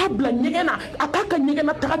ka taa bila ɲɛgɛn na a k'a ka ɲɛgɛn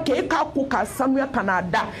na taga kɛ e k'a ko k'a sanuya ka n'a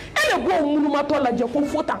da e de b'o munumatɔ lajɛ ko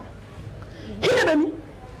fo tan hinɛ bɛ min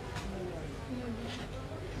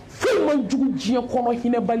foyi man jugu diɲɛ kɔnɔ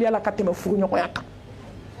hinɛbaliya la ka tɛmɛ furuɲɔgɔnya kan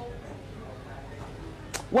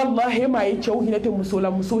wallahi m'a ye cɛw hinɛ tɛ muso la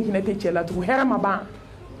musow hinɛ tɛ cɛ la tugun hɛrɛ ma ban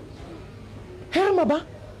hɛrɛ ma ban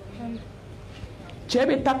cɛ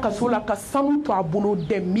bɛ taa kaso la ka sanu to a bolo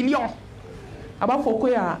des millions a b'a fɔ ko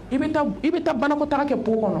ya i bɛ taa banakɔtaga kɛ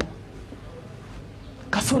po kɔnɔ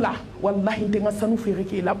kaso la wallahi n tɛ n ka sanu feere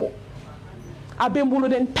k'e labɔ a bɛ n bolo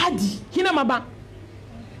dɛ n t'a di hinɛ ma ban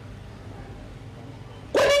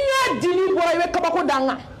ko ni n y'a di n'i bɔra i bɛ kabako da n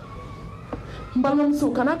kan n balimamuso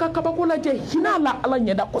kana ka kabako lajɛ hinɛ a la ala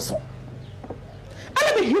ɲɛda kosɔn ala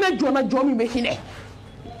bɛ hinɛ jɔn na jɔn min bɛ hinɛ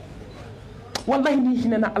wallahi n'i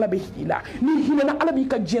hinɛna ala bɛ hinɛ i la n'i hinɛna ala b'i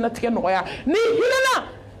ka diɲɛlatigɛ nɔgɔya n'i hinɛna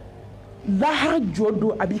lahara jɔ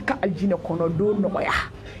don a b'i ka alijinɛ kɔnɔ don nɔgɔya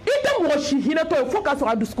i tɛ mɔgɔ si hinɛtɔ ye fo k'a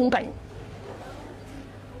sɔrɔ a dusukun ka ɲi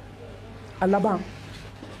a laban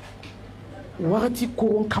wagati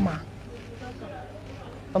koron kama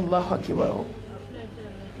Allahu akibar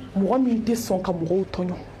mɔgɔ min tɛ sɔn ka mɔgɔw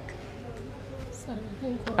tɔɲɔ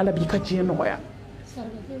ala b'i ka diɲɛ nɔgɔya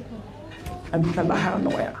a b'i ka lahara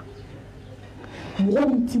nɔgɔya mɔgɔ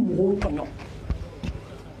min tɛ mɔgɔw tɔɲɔ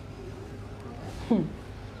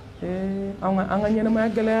an ka ɲɛnamaya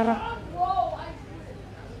gɛlɛyara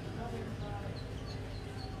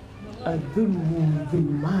الظلم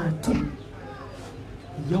ظلمات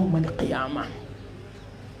يوم القيامة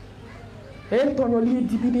tɔɲɔli ye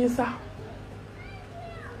dibi de ye sa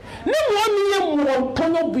ni mɔgɔ min ye mɔgɔ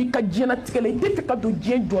tɔɲɔ b'i ka diɲɛlatigɛ la i tɛ fɛ ka don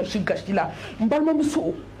diɲɛ jɔsi gasi la n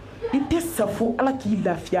balimamuso i tɛ sa fo ala k'i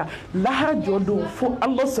lafiya lahara jɔ don fo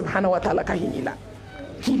ala subhanahu wa ta'ala ka hinɛ i la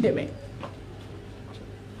k'i dɛmɛ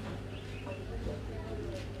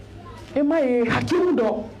e m'a ye hakimu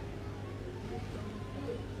dɔ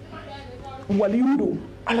waliyu don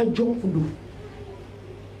ala jɔn kun don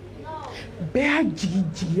bɛɛ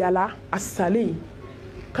jigiyala a salen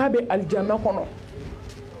k'a bɛ alijanna kɔnɔ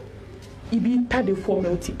i b'i ta de fɔ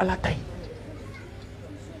mɛ o ti ala ta ye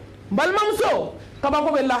balimamuso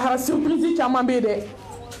kabako bɛ lahara surprise caman bɛ yen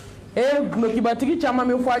dɛ gulokibatigi caman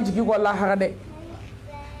bɛ fɔ a jigi kɔ lahara dɛ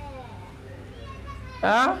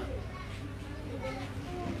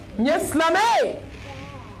n ye silamɛ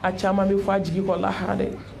a caman bɛ fɔ a jigi kɔ lahara dɛ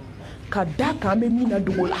ka da kan bɛ min na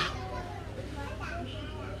dogo la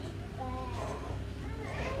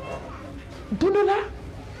don dɔ la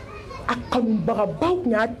a kanubagabaw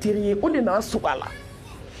tun y'a teri ye o de nana sogo a la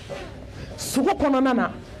sogo kɔnɔna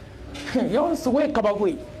na yɔrɔ sogo ye kabako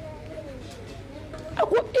ye a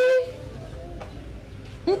ko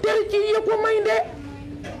n teri k'i ye ko man ɲi dɛ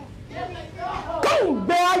k'anw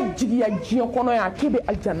bɛɛ y'a jigiya diɲɛ kɔnɔ yan k'e bɛ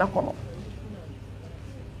alijanna kɔnɔ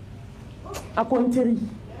a ko n teri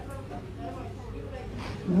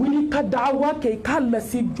wuli ka da'awa kɛ i k'a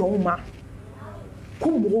lase jɔnw ma ko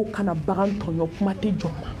mɔgɔw kana bagan tɔɲɔ kuma tɛ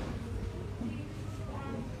jɔn ma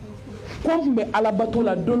ko n tun bɛ alabato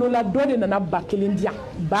la don dɔ la dɔ de nana 1000 di yan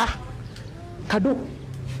ba kado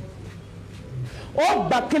o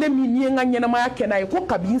 1000 min ni ye n ka ɲɛnamaya kɛ n'a ye ko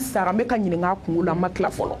kabi n sara n bɛ ka ɲininka a kungo la n ma tila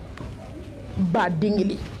fɔlɔ ba den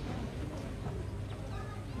kelen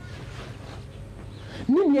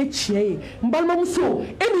ni ye tiɲɛ ye n balimamuso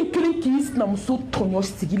e min kelen k'i sinamuso tɔɲɔ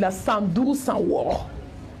sigi la san 5 san 6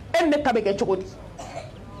 e ne ta bɛ kɛ cogo di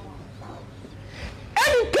e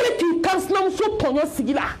min kelen k'i kan sinamuso tɔɲɔ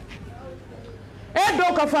sigi la e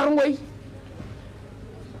dɔw ka farin koyi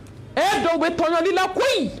e dɔw bɛ tɔɲɔli la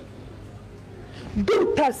koyi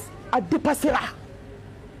dɔw ta a dépassera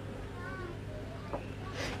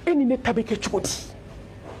e ni ne ta bɛ kɛ cogo di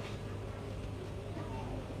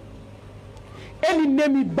e ni ne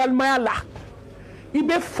mi balimaya la i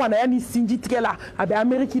bɛ fanaya ni sinji tigɛ la a bɛ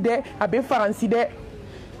Amérique dɛ a bɛ Faransi dɛ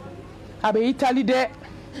a bɛ Italie dɛ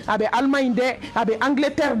a bɛ Allemagne dɛ a bɛ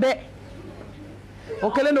Angleterre dɛ o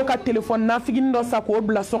kɛlen don ka téléphone nafigini dɔ sa k'o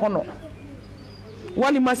bila so kɔnɔ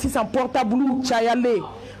walima sisan portable cayalen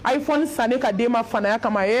iPhone sanne ka den ma fanaya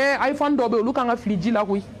kama iPhone dɔ bɛ olu kan ka fili ji la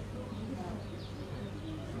koyi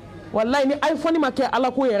wallahi ni iPhone ma kɛ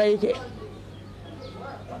ala ko yɛrɛ ye kɛ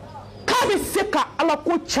k'a bɛ se ka ala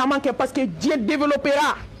ko caman kɛ parce que Dieu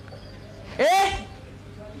développera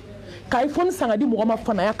ka iPhone san ka di mɔgɔ ma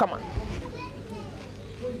fanaya kama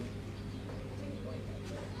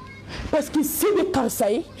parce que si bɛ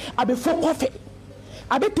karisa ye a bɛ fɔ kɔfɛ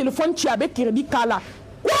a bɛ téléphone ci a bɛ crédit k'a la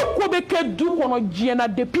ko bɛ kɛ du kɔnɔ diɲɛ na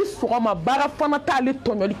depuis sɔgɔma baara fana t'ale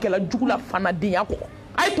tɔɲɔlikɛla jugu la fana denya kɔ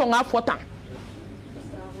a ye tɔn k'a fɔ tan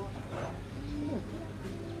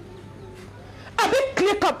a bɛ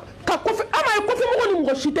tile ka kɔfɛ an m'a ye kɔfɛmɔgɔ ni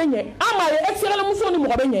mɔgɔ si tɛ ɲɛ an m'a ye ex-muso ni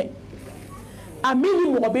mɔgɔ bɛ ɲɛ a min ni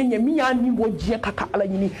mɔgɔ bɛ ɲɛ min y'a nin bɔ diɲɛ ka ala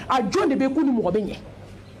ɲini a jɔn de bɛ k'u ni mɔgɔ bɛ ɲɛ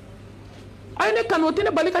a ye ne kanu o tɛ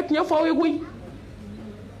ne bali ka tiɲɛ fɔ aw ye koyi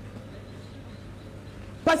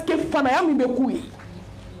parce que fanaya min bɛ k'u ye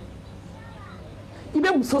i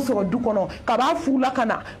bɛ muso sɔrɔ du kɔnɔ ka b'a furu la ka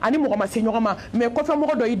na ani mɔgɔ ma se ɲɔgɔn ma mais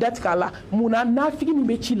kɔfɛmɔgɔ dɔ y'i datigɛ a la munna nafigi min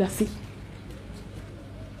bɛ ci lase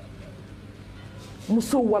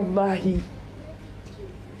muso wallahi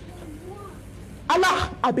ala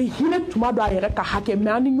a bɛ hinɛ tuma dɔ a yɛrɛ ka hakɛ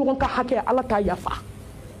mais an ni ɲɔgɔn ka hakɛ ala t'a yafa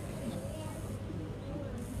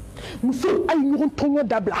muso a ye ɲɔgɔn tɔɲɔ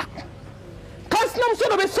dabila kan sinamuso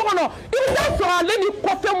dɔ bɛ so kɔnɔ i bɛ taa sɔrɔ ale ni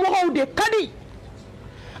kɔfɛmɔgɔw de ka di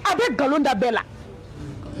a bɛ nkalon da bɛɛ la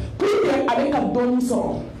pour que ale ka dɔɔni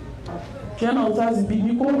sɔrɔ tiɲɛ na Oustaz bi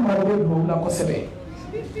ni ko mago bɛ duwawu la kosɛbɛ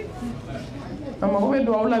a mago bɛ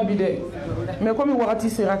duwawu la bi dɛ mais komi wagati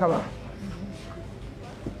sera ka ban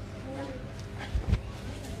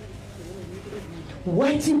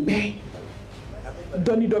waati bɛɛ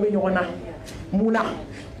dɔɔni dɔ bɛ ɲɔgɔn na mun na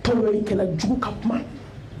tɔɲɔlikɛla jugu ka kuma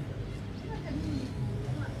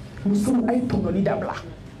muso a ye tɔɲɔli dabila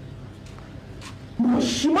mɔgɔ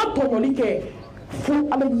si ma tɔɲɔli kɛ fo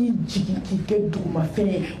ala y'i jigin k'i kɛ dugumafɛn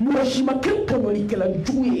ye mɔgɔ si ma kɛ tɔɲɔlikɛla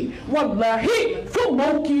jugu ye walahi fo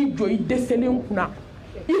maaw k'i jɔ i dɛsɛlen kunna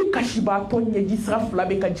i kasibaatɔ ɲɛji sira 2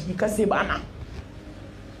 bɛ ka jigin ka se b'an na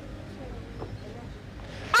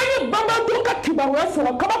an ye banbatɔ ka kibaruya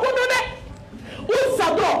sɔrɔ kabako don dɛ u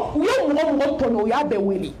satɔ u ye mɔgɔ tɔɲɔ u y'a bɛɛ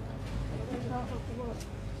wele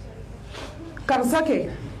karisa kɛ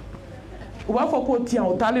u b'a fɔ k'o ti yan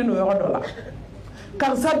o taalen don yɔrɔ dɔ la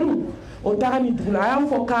karisa dun o taara nin dugu la a y'a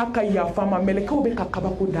fɔ k'a ka yafa ma mɛlɛkɛw bɛ ka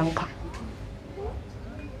kabako dan kan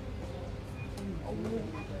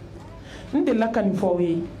n delila ka nin fɔ aw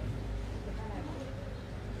ye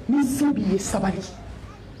ni se b'i ye sabali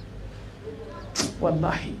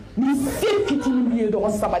wallahi ni se fitinin b'i ye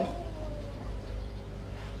dɔrɔn sabali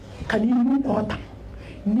kani nu kota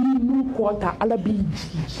ni nu kota ala bi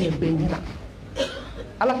ji benina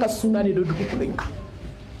ala ka sunna de do dugu kulenka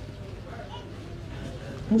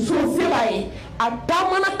muso sebaye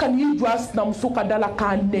atamana kani juas na muso ka dala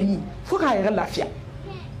ka neni fo ka yɛrɛ lafiya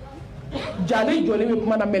jale jole be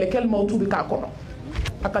kuma na melekel mautu bi ka kono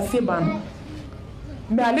aka seban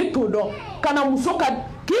mais ale to dɔn kana muso ka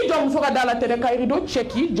k'i jɔ muso ka dala tɛrɛ ka rido cɛ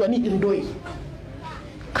k'i jɔ ni rido ye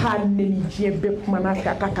k'a neni diɲɛ bɛɛ kuma na fɛ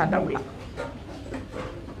a ka taa dabila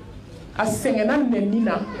a sɛgɛnna nɛni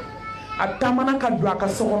na a taamana ka don a ka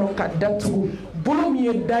so kɔnɔ ka datugu bolo min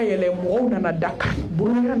ye dayɛlɛ mɔgɔw nana da kan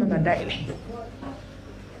bolo wɛrɛ nana dayɛlɛ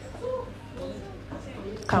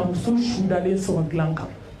ka muso sudalen sɔrɔ dilan kan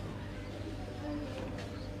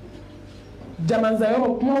janaza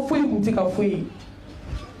yɔrɔ kuma foyi kun tɛ ka fɔ ye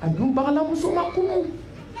a dun bagala muso ma kunu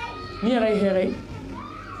min yɛrɛ ye hɛrɛ ye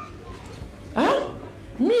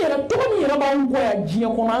min yɛrɛ tɔgɔ min yɛrɛ b'an goya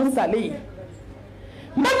diɲɛ kɔnɔ an salen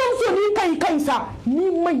balimamuso n'i ka ɲi sa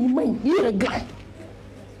n'i ma ɲi i yɛrɛ dilan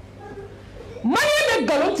maliyɛn bɛ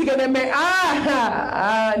nkalon tigɛ dɛ mɛ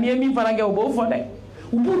n'i ye min fana kɛ u b'o fɔ dɛ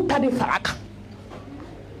u b'u ta de fara a kan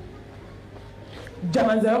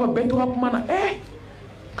janaza yɔrɔ bɛɛ tora kuma na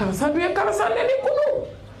karisa dun ye karisa nɛni kunu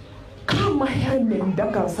k'a ma hɛrɛ nɛni da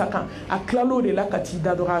karisa kan a tilal'o de la ka t'i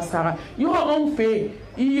da dɔrɔn a sara yɔrɔ anw fɛ yen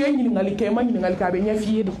i ye ɲininkali kɛ i ma ɲininkali kɛ a bɛ ɲɛ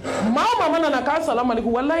f'i ye de maa o maa ma nana k'a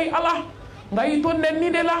salamalekum walayi ala nka y'i to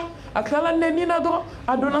nɛni de la a tilala nɛni na dɔrɔn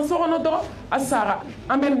a donna so kɔnɔ dɔrɔn a sara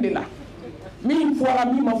an bɛ nin de la min fɔra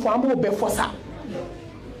min ma fɔ an b'o bɛɛ fɔ sa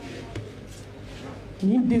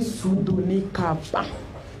nin de su donnen k'a ban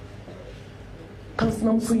kan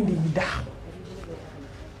sinamuso in de y'i da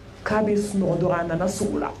k'a bɛ sunɔgɔ dɔrɔn a nana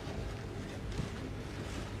sogo la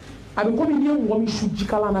a bɛ komi n'i ye mɔgɔ min su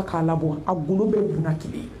jikalan na k'a labɔ a golo bɛ bunna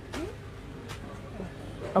kelen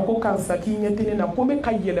a ko karisa k'i ɲɛ tɛ ne na ko n bɛ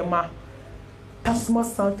ka yɛlɛma tasuma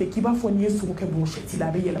sanfɛ k'i b'a fɔ n'i ye sogo kɛ burushɛti la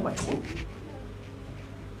a bɛ yɛlɛma cogo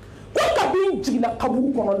ko kabi n jiginna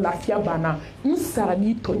kaburu kɔnɔ lafiya banna n sara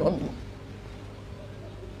n'i tɔɲɔ min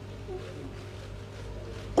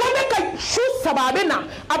ko ne ka su saba a bɛ na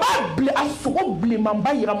a b'a bile a sogo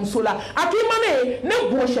bilenmanba yira muso la a k'i ma ne ye ne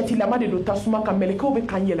burushɛtilama de don tasuma kan mɛlɛkɛw bɛ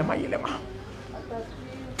k'an yɛlɛma yɛlɛma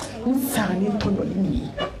n sara n'i tɔɲɔli min ye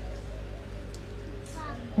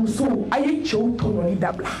musow a ye cɛw tɔɲɔli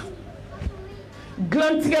dabila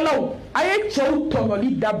dilantigɛlaw a ye cɛw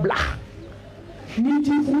tɔɲɔli dabila n'i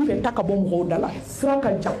t'i furu fɛ ta ka bɔ mɔgɔw da la sira ka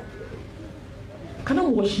jan kana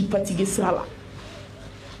mɔgɔ si fatigué sira la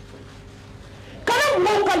kana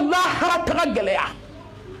mɔgɔw ka lahara taga gɛlɛya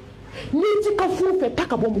n'i t'i ka furu fɛ ta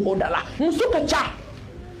ka bɔ mɔgɔw da la muso ka ca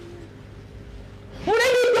munna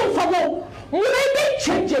i b'i denw fabɔ munna i bɛ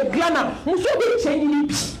cɛ jɛ dilan na muso bɛ cɛ ɲini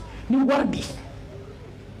bi ni wari bi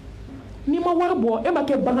n'i ma wari bɔ e ma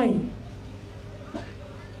kɛ bagan ye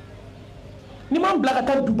n'i ma bila ka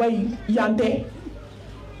taa Dubayi yan tɛ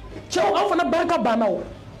cɛw aw fana barika banna o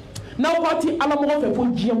n'aw ka ti ala mɔgɔ fɛ fo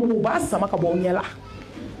diɲɛ mɔgɔw u b'a sama ka bɔ aw ɲɛ la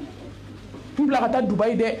n bila ka taa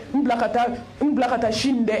Dubayi dɛ n bila ka taa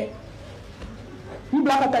Chine dɛ n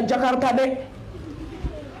bila ka taa Jakarta dɛ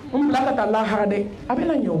n bila ka taa lahara dɛ a bɛ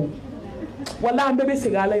na ɲɛ o wala an bɛɛ bɛ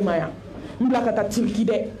segin ala ma yan n bila ka taa Turki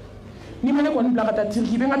dɛ ni ma ne kɔni bila ka taa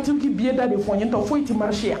Turki i bɛ n ka Turki billet da de fɔ n ye tɔ foyi ti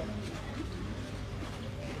marché yan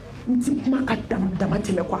n ti kuma ka dama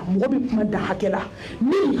tɛmɛ quoi mɔgɔ bɛ kuma da hakɛ la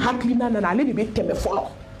ni hakilina nana ale de bɛ tɛmɛ fɔlɔ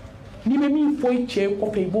n'i bɛ min fɔ i cɛ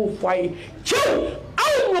kɔfɛ i b'o fɔ a ye cɛw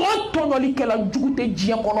aw mɔgɔ tɔɲɔlikɛla jugu tɛ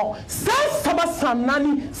diɲɛ kɔnɔ san 3 san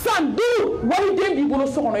 4 san 5 waliden b'i bolo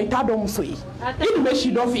so kɔnɔ i t'a dɔn muso ye i dun bɛ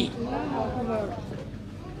si dɔ fɛ yen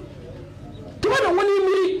tuma dɔn ko n'i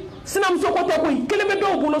miiri sinamuso ko tɛ koyi kelen bɛ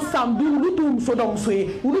dɔw bolo san 5 olu t'u muso dɔn muso ye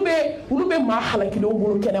olu bɛ maa halakilenw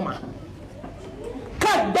bolo kɛnɛma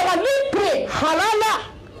ka dagali pe halala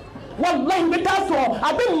wallahi bɛ taa sɔrɔ a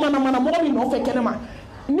bɛ manamana mɔgɔ min nɔfɛ kɛnɛma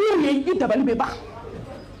n'i y'o ye i dabali bɛ ban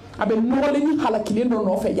a bɛ nɔgɔlen ni halakilen dɔ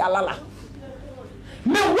nɔfɛ yala la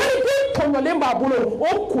mais waliden tɔɲɔlen b'a bolo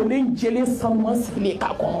o kolen jɛlen sanuman sigilen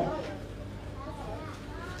k'a kɔnɔ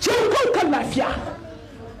cɛw ka lafiya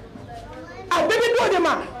a bɛɛ bɛ d'o de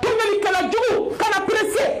ma tɔɲɔlikɛla jugu kana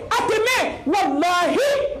pressé a tɛ mɛn wallahi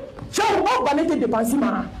cɛw aw bannen tɛ dépense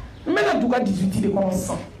ma n bɛna duga 18 de kɔnɔ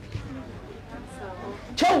sisan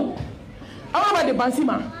cɛw aw ma dépense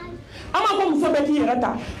ma an b'a fɔ muso bɛɛ k'i yɛrɛ ta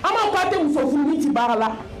an b'a fɔ a tɛ muso furu min ti baara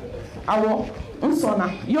la awɔ n sɔnna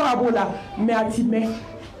yɔrɔ a b'o la mais a ti mɛn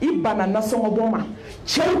i banna nasɔngɔ bɔ ma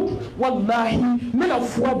cɛw wallahi n bɛna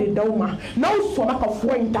fura de d'aw ma n'aw sɔnna ka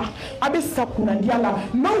fura in ta a bɛ sa kunnadiya la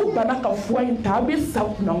n'aw banna ka fura in ta a bɛ sa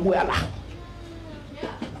kunnangoya la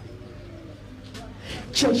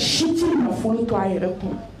cɛ si t'i nafolo to a yɛrɛ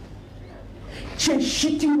kun cɛ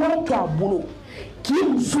si ti wari to a bolo k'i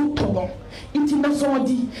muso tɔɲɔ i ti nasɔngɔ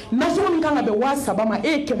di nasɔngɔ min kan ka bɛn 300 ma e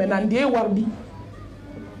ye 400 di e ye wari di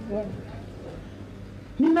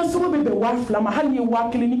ni nasɔngɔ bɛ bɛn 200 ma hali ni ye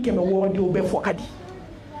 1000 ni 600 di o bɛɛ fɔ ka di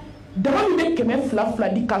dama min bɛ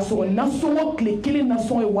 200 di k'a sɔrɔ nasɔngɔ tile kelen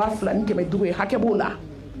nasɔngɔ ye 2000 ni 500 ye hakɛ b'o la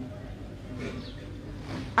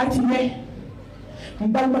a ti mɛn n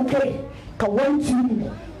balimakɛ ka wari t'i kun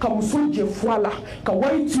ka muso jɛ fura la ka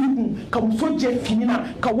wari t'i kun ka muso jɛ fini na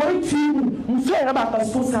ka wari t'i kun muso yɛrɛ b'a ka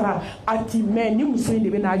so sara a ti mɛn ni muso in de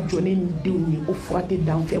bɛ n'a jɔ ne ni denw ye o fura tɛ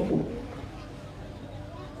dan fɛn bolo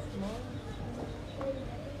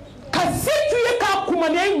ka se t'u ye k'a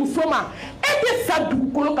kumaniya i muso ma e tɛ sa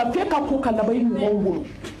dugukolo kan f'e ka ko ka laban i mɔgɔw bolo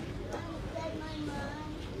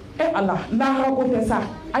e ala lahara ko tɛ sa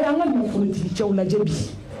a y'an ka nafolotigi cɛw lajɛ bi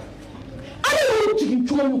ale y'u jigin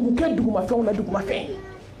cogo min k'u kɛ dugumafɛnw la dugumafɛn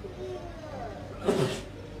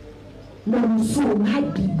mɛ muso n'a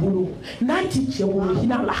b'i bolo n'a ti cɛ wolo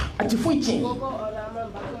hinɛ la a ti foyi tiɲɛ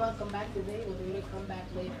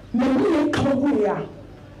mɛ min ye kabako ye yan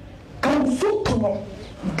ka muso tɔɲɔ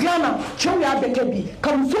dilan na cɛw y'a bɛɛ kɛ bi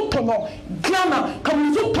ka muso tɔɲɔ dilan na ka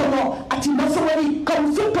muso tɔɲɔ a ti nasɔngɔli ka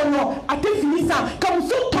muso tɔɲɔ a tɛ fini san ka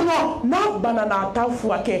muso tɔɲɔ n'a banana a t'a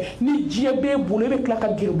furakɛ ni diɲɛ b'e bolo e bɛ tila ka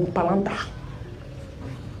geribu palan ta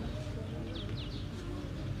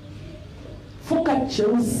fo ka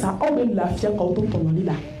cɛw sa aw bɛ lafiya k'aw to tɔɲɔli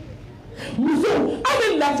la musow aw bɛ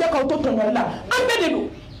lafiya k'aw to tɔɲɔli la an bɛɛ de don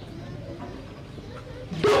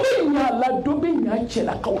dɔ bɛ ɲa a la dɔ bɛ ɲa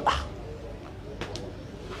cɛlakaw la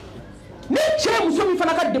ni cɛ muso min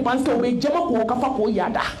fana ka dépense kɛ o bɛ jama k'o kafa k'o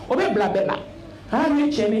yaada o bɛ bila bɛɛ la ne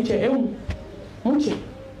cɛ mun cɛ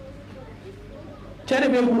cɛ de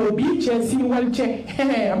bɛ bolo bi cɛ sini wali cɛ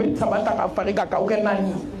a bɛ saba ta ka fari ka k'aw kɛ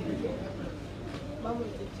 4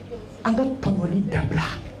 an ka tɔɲɔli dabila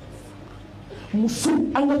muso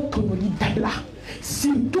an ka tɔɲɔli dabila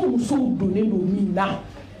surtout musow donnen don min na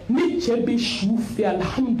ni cɛ bɛ siw fɛ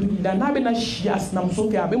alhamdulillah n'a bɛna si a sinamuso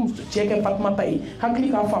fɛ a bɛ muso cɛ kɛ Fatumata ye hakili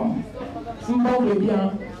k'a faamu n baw de bi yan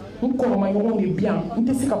n kɔrɔmaɲɔgɔnw de bi yan n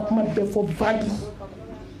tɛ se ka kuma bɛɛ fɔ vague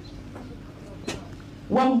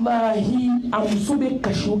wallahi a muso bɛ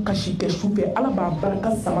kasi o kasi kɛ su fɛ ala b'a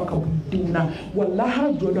barika sama ka bɔ denw na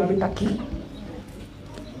wallahi jɔ dɔ a bɛ taa kiri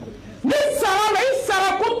ni sara la i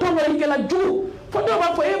sara ko tɔɲɔlikɛla jugu fo dɔw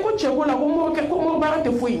b'a fɔ ko cɛko la ko mɔgɔ baara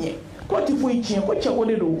tɛ foyi ɲɛ ko tɛ foyi tiɲɛ ko cɛko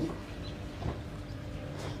de don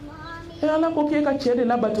ala ko k'e ka cɛ de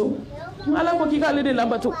labato ala ko k'i k'ale de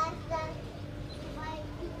labato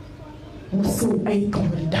musow a ye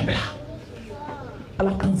tɔɲɔli dabila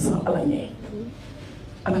ala k'an sɔn ala ɲɛ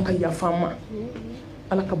ala ka yafa an ma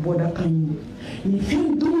ala ka bɔda k'an ye nin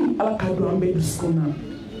fɛn duuru ala k'a don an bɛɛ dusukun na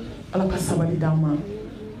ala ka sabali d'an ma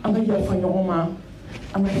an ka yafa ɲɔgɔn ma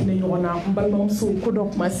an ka hinɛ ɲɔgɔn na n balimamuso ko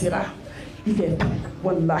dɔ kuma sera il est temps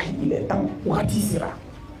wallahi il est temps wagati sera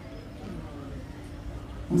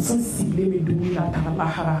muso sigilen bɛ dumuni na a taga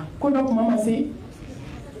lahara ko dɔ kuma ma se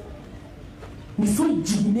muso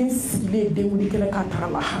jiginnen sigilen denkundi kɛnɛ k'a taga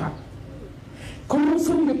lahara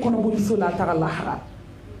kɔɲɔmuso min bɛ kɔnɔboliso la a taga lahara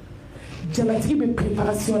jalatigi bɛ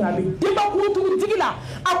préparation na a bɛ denba kuntugutigi la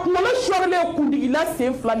a kunkolo sɔrilen kundigila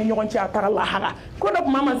sen 2 ni ɲɔgɔn cɛ a taga lahara ko dɔ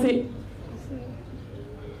kuma ma se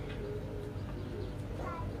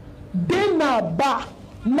den n'a ba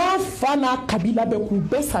n'a fa n'a kabila bɛ k'u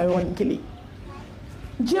bɛɛ sa yɔrɔnin kelen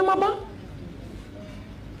diɲɛ ma ban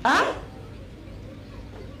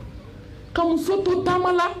ka muso to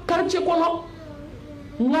taama la quartier kɔnɔ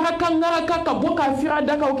ŋaraka ka bɔ k'a fira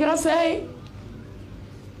da kan o kɛra saya ye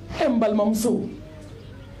n balimamuso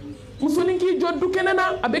musonin k'i jɔ du kɛnɛ na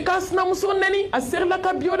a bɛ k'a sinamuso nɛni a serila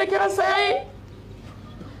ka bi o de kɛra saya ye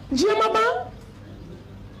diɲɛ ma ban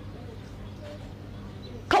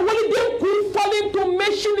ka waliden kun fɔlen to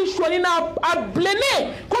mɛsi ni sɔni na a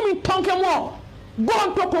bilennen komi tɔnkɛmɔ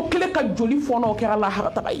bɔntɔ ko kelen ka joli fɔnɔ o kɛra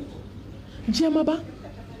laharataga ye diɲɛ ma ban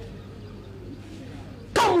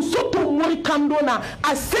ka muso to mori kan don na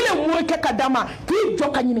a selen morikɛ ka d'a ma k'i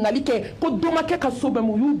jɔ ka ɲininkali kɛ ko domakɛ ka so bɛ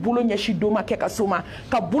mun y'u bolo ɲɛsin domakɛ ka so ma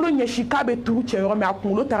ka bolo ɲɛsin k'a bɛ turu cɛ yɔrɔ min a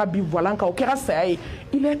kunkolo taara bin volant kan o kɛra saya ye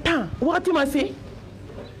il est temps wagati ma se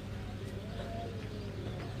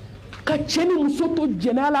ka cɛ ni muso to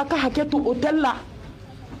jɛnɛya la ka hakɛ to hôtel la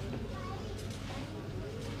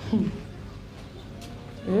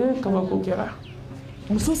kabako kɛra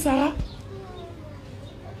muso sara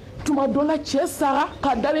tuma dɔ la cɛ sara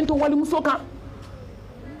k'a dalen to walimuso kan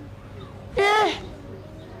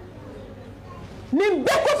nin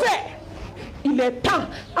bɛɛ kɔfɛ il est temps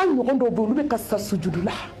an ɲɔgɔn dɔw bɛ olu bɛ ka sa sujudu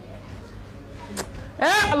la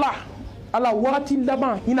ala wagati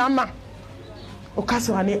laban hinɛ an na o k'a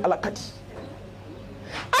sɔrɔ a ni ala ka di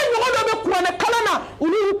kuranɛ kalan na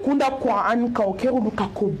olu kunda Quran ka o kɛra olu ka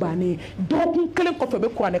ko bannen dɔgɔkun kelen kɔfɛ bɛ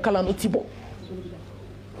kuranɛ kalan o ti bɔ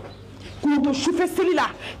k'u to sufɛ seli la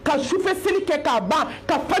ka sufɛ seli kɛ k'a ban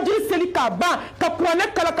ka fajiri seli k'a ban ka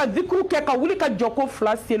kuranɛ kalan ka zikuru kɛ ka wuli ka jɔko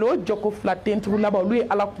 2 seli o jɔko 2 tenturu laban olu ye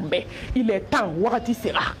Ala kunbɛn il est temps wagati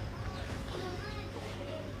sera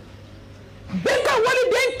bɛɛ ka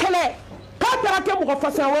waliden kɛlɛ k'a taara kɛ mɔgɔ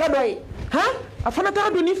fasɛn wɛrɛ dɔ ye a fana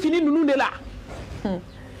taara don ni fini ninnu de la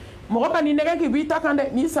mɔgɔ ka nin nɛgɛ k'i b'i ta kan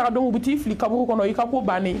dɛ n'i sara don u bɛ t'i fili kaburu kɔnɔ i ka ko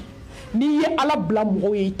bannen n'i ye Ala bila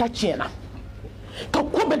mɔgɔw ye i ta tiɲɛna ka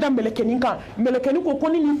ko bɛɛ da mɛlɛkɛnin kan mɛlɛkɛnin ko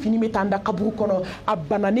ni nin fini bɛ taa an da kaburu kɔnɔ a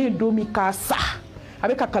bananen don min k'a sa a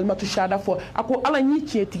bɛ ka kalimatu shahada fɔ a ko Ala n y'i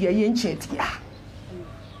tiɲɛ tigiya i ye n tiɲɛ tigiya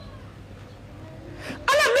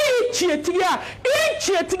Ala ne y'i tiɲɛ tigiya i ye n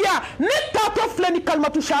tiɲɛ tigiya ne taatɔ filɛ ni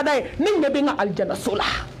kalimatu shahada ye ne ɲɛ bɛ n ka alijanaso la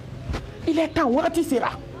il est temps wagati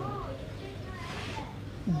sera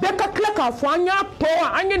bɛɛ ka tila k'a fɔ an y'a tɔ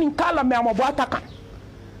an ye nin k'a la mɛ a ma bɔ a ta kan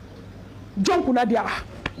jɔn kunna diyara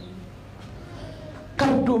ka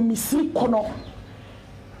don misiri kɔnɔ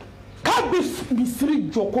k'a bɛ misiri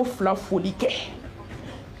jɔko 2 foli kɛ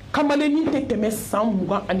kamalennin tɛ tɛmɛ san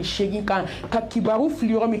 28 kan ka kibaru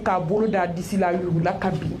fili yɔrɔ min k'a bolo da disi la yurula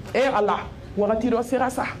ka bin Ala wagati dɔ sera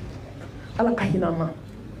sa Ala ka hinɛ an na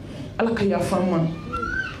Ala ka yafa an ma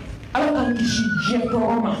Ala k'an kisi diɲɛ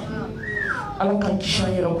tɔɔrɔ ma Ala k'an kisi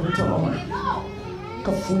an yɛrɛ kun tɔɔrɔ ma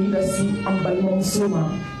ka foli lase an balimamuso ma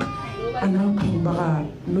a n'an kanubaga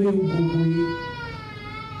n'o ye Gogo ye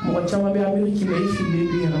mɔgɔ caman bɛ Ameriki la i fililen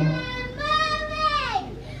bɛ yɛrɛ ma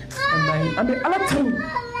wallahi an bɛ Ala tanu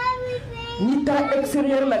n'i taara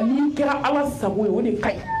extérieur la n'i kɛra Ala sago ye o de ka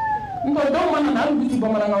ɲi n'o dɔw ma nana hali bi ti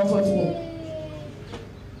bamanankan fɔ tugun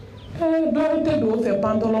dɔw tɛ don o fɛ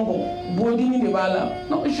pantalon kɔ bodini de b'a la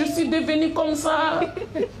non je suis devenu comme ça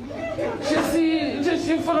je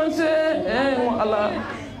suis français Allah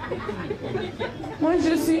moi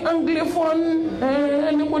je suis anglophone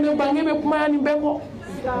ne ko ne bange bɛ kuma nin bɛɛ kɔ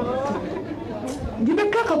di bɛ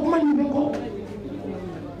kila ka kuma nin bɛɛ kɔ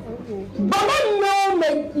bama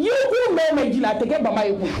mɛ jila a tɛ kɛ bama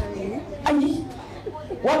ye koyi ayi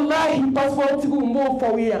wallahi passeport tigiw n b'o fɔ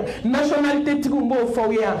aw ye yan nationalité tigiw n b'o fɔ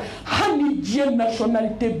aw ye yan hali ni diɲɛ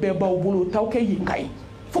nationalité bɛɛ b'aw bolo t'aw kɛ yen ka ye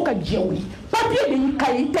fo ka diɲɛ wuli papier de y'i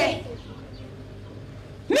ka ye i tɛ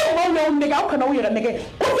ni mɔgɔw y'aw nɛgɛ aw kana aw yɛrɛ nɛgɛ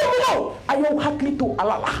kɔfɛmɔgɔw a y'aw hakili to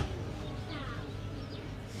Ala la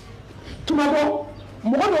tuma dɔ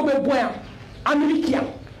mɔgɔ dɔw bɛ bɔ yan Ameriki yan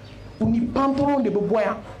u ni pantalon de bɛ bɔ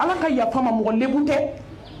yan Ala ka yafa ma mɔgɔ lebu tɛ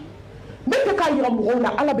ne tɛ k'a yira mɔgɔw la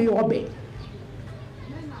Ala bɛ yɔrɔ bɛɛ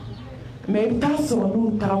mais i bɛ taa sɔrɔ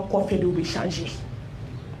n'u taara kɔfɛ de u bɛ changer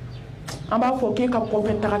an b'a fɔ k'e ka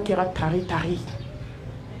kɔfɛ taga kɛra tari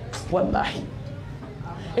wallahi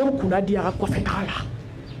e kunna di a ka kɔfɛ taga la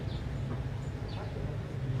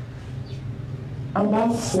an b'a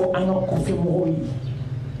fɔ an ka kɔfɛ mɔgɔw ye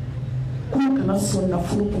k'u kana sɔn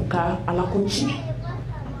nafolo k'u ka Ala ko tiɲɛ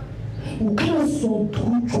u kana sɔn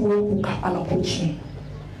dugu cogo k'u ka Ala ko tiɲɛ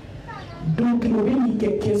donc o bɛ nin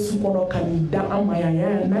kɛ kɛsu kɔnɔ ka nin da an ma yan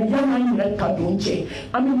yan'an yɛrɛ ta don cɛ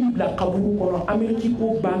an bɛ nin bila kaburu kɔnɔ Ameriki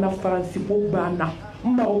ko banna Faransi ko banna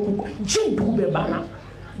Marɔku ko diɲɛ dugu bɛɛ banna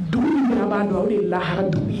dugu min yɛrɛ b'a dɔn o de ye lahara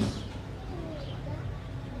dugu ye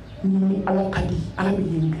ni Ala ka di Ala bɛ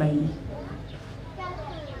yen dilan ye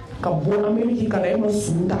ka bɔ Ameriki ka na e ma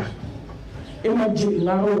sun ta e ma jeli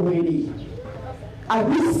ŋaraw wele a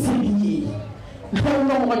bɛ seli ye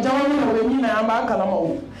mɔgɔ caman bɛ na o ye min na an b'a kalama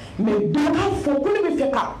o mais dɔ k'a fɔ ko ne bɛ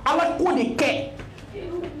fɛ ka Ala ko de kɛ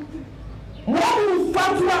mɔgɔ minnu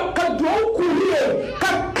fatura ka dugawu k'u ye ka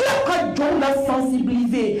tila ka jɔnw la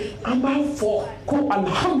sensibiliser an b'a fɔ ko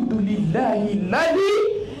alhamdulilahi ladi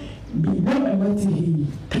bi ni'matihi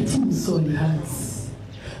tatimmu solihat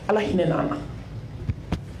Ala hinɛ n'an na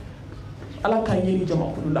Ala k'an ye ni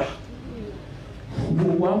jamakulu la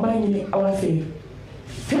bon an b'a ɲini Ala fɛ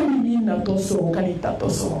fɛn min natɔ sɔrɔ ka n'i tatɔ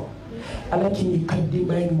sɔrɔ Ala k'i ka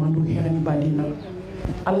denbaya ɲuman don hɛrɛ ni baden na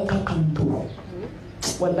Ala ka kan to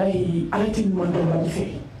wallahi Ala tɛ ɲuman dɔn bali fɛ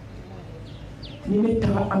ni ne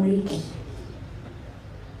taara Ameriki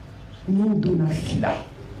ni n donna fila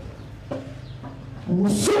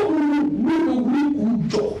muso minnu bɛ wuli k'u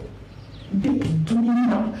jɔ depuis dumuni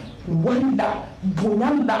na wari la bonya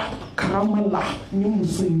la karama la ni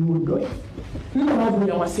muso in y'o dɔ ye n nana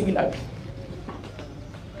bonya ma segi la bi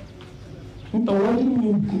n tɛ wari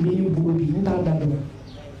min tun bɛ ne bolo bi n t'a da dɔn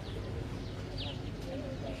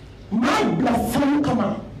maa bila sanu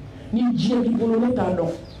kama ni diɲɛ b'i bolo ne t'a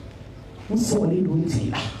dɔn n sɔgɔlen don n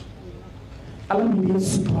tile la Ala min bɛ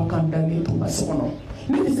sutura kan dalen to n ka so kɔnɔ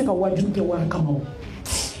ne tɛ se ka wajibi kɛ wari kama o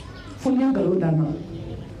fo n ye nkalon da n na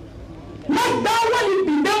dawali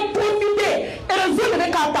binde profite réseau de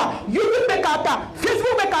kata YouTube be kata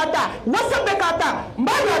Facebook be kata WhatsApp be kata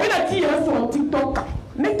mbana bena ti yera sur TikTok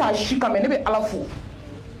ne ta shika me ne be ala fo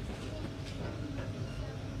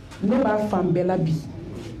ne ba fam bela bi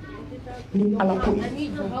ni ala ko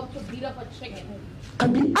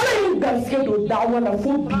kabi ala ni gaske do dawa la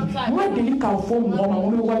fo bi mo deli ka fo mo ma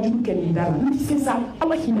mo waju ken dara ni c'est ça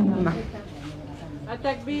ala hinana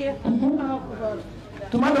atakbir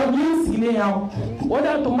tuma dɔ min sigilen yan o de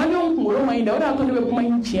y'a to maliyɛnw kunkolo ma ɲi dɛ o de y'a to ne bɛ kuma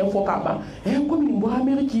in tiɲɛ fɔ k'a ban komi nin bɔra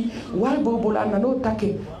Amérique wari b'o bolo a nan'o ta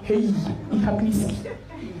kɛ heyi i hakili sigi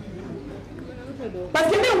parce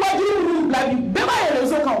que ne ye wajibi minnu bila bi bɛɛ b'a ye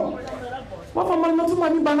réseau kan o b'a fɔ Malmatou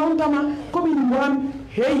Mamy banna anw ta ma komi nin bɔra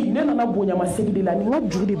heyi ne nana bonyamasegin de la nin ka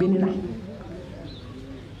juru de bɛ ne na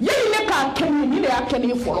yanni ne k'a kɛ ne ye ni de y'a kɛ ne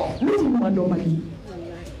ye fɔlɔ ne tɛ ɲuman dɔn Mali ye.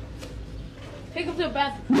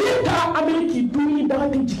 Ni taara Amérique dumuni daga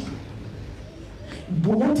tɛ jigin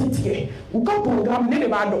bonya tɛ tigɛ u ka programme ne de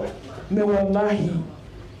b'a dɔn mais wallahi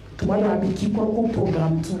tuma dɔ a bɛ k'i kɔrɔ ko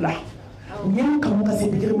programme t'u la u ye n kanu ka se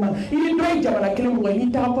degré ma i ni dɔ ye jamana kelen mɔgɔ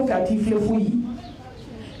n'i taara kɔfɛ a t'i filɛ foyi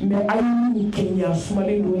mais a ye min kɛ ɲɛ a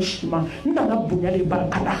sumalen don si ma n nana bonya de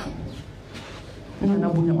barikada n nana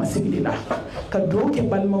bonyamasegin de la ka dugawu kɛ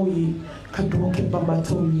balimaw ye ka dugawu kɛ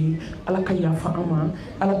banbaatɔw ye ala ka yafa an ma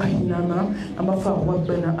ala ka hinɛ an na an b'a fɔ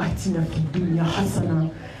rabbana atina fid dunya hasana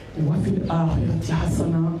wa fil akhirati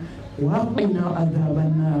hasana wa qina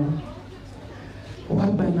adhaban nar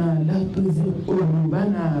ربنا لا تزغ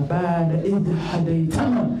قلوبنا بعد إذ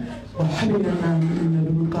هديتنا وهب لنا من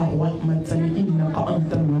لدنك رحمة إنك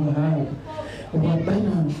أنت الوهاب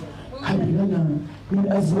ربنا هب لنا من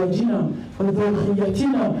أزواجنا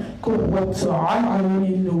وذريتنا قرة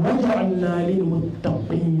أعين واجعلنا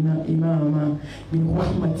للمتقين إماما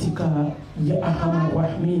برحمتك يا أرحم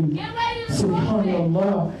الراحمين سبحان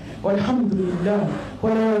الله والحمد لله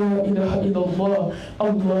ولا إله إلا الله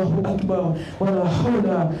الله أكبر ولا حول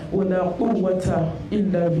ولا قوة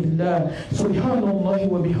إلا بالله سبحان الله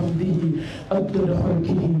وبحمده أقدر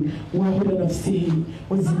خلقه وعلى نفسه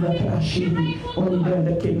وزنة عرشه ومداد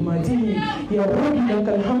كلماته يا رب لك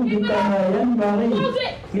الحمد كما ينبغي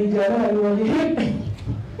لجلال وجهك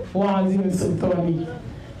وعظيم سلطانك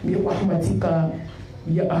برحمتك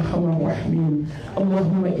يا أرحم الراحمين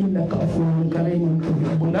اللهم إنك عفو كريم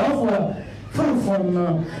تحب العفو فاعف عنا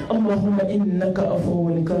اللهم إنك عفو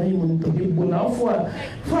كريم تحب العفو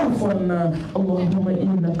فاعف عنا اللهم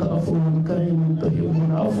إنك عفو كريم تحب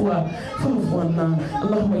العفو فاعف عنا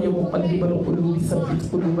اللهم يا مقلب القلوب ثبت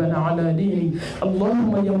قلوبنا على دينك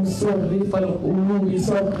اللهم يا مصرف القلوب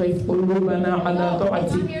صرف قلوبنا على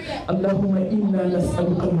طاعتك اللهم إنا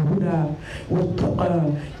نسألك الهدى والتقى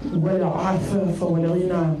والعفاف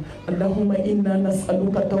والغنى اللهم إنا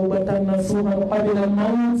نسألك توبة نصوحا قبل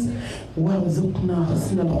الموت وارزقنا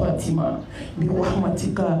حسن الخاتمة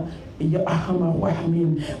برحمتك يا أرحم الراحمين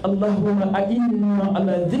اللهم أعنا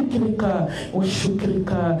على ذكرك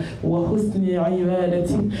وشكرك وحسن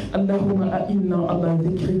عبادتك اللهم أعنا على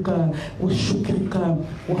ذكرك وشكرك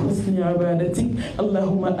وحسن عبادتك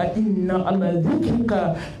اللهم أعنا على ذكرك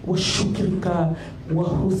وشكرك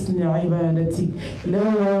وحسن عبادتك لا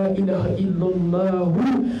إله إلا الله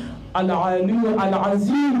العلي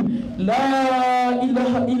العظيم لا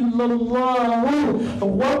إله إلا الله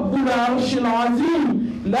رب العرش العظيم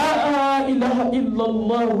لا إله إلا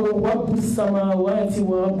الله رب السماوات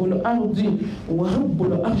ورب الأرض ورب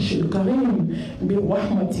العرش الكريم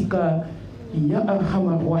برحمتك يا أرحم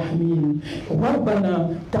الراحمين ربنا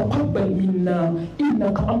تقبل منا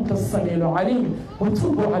إنك أنت السميع العليم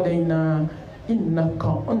وتب علينا إنك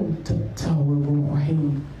أنت التواب الرحيم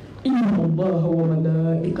إن الله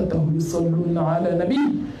وملائكته يصلون على النبي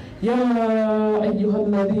يا أيها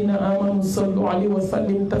الذين آمنوا صلوا عليه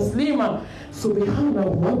وسلموا تسليما سبحان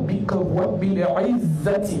ربك رب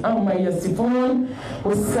العزة عما يصفون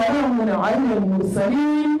والسلام على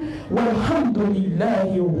المرسلين والحمد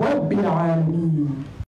لله رب العالمين.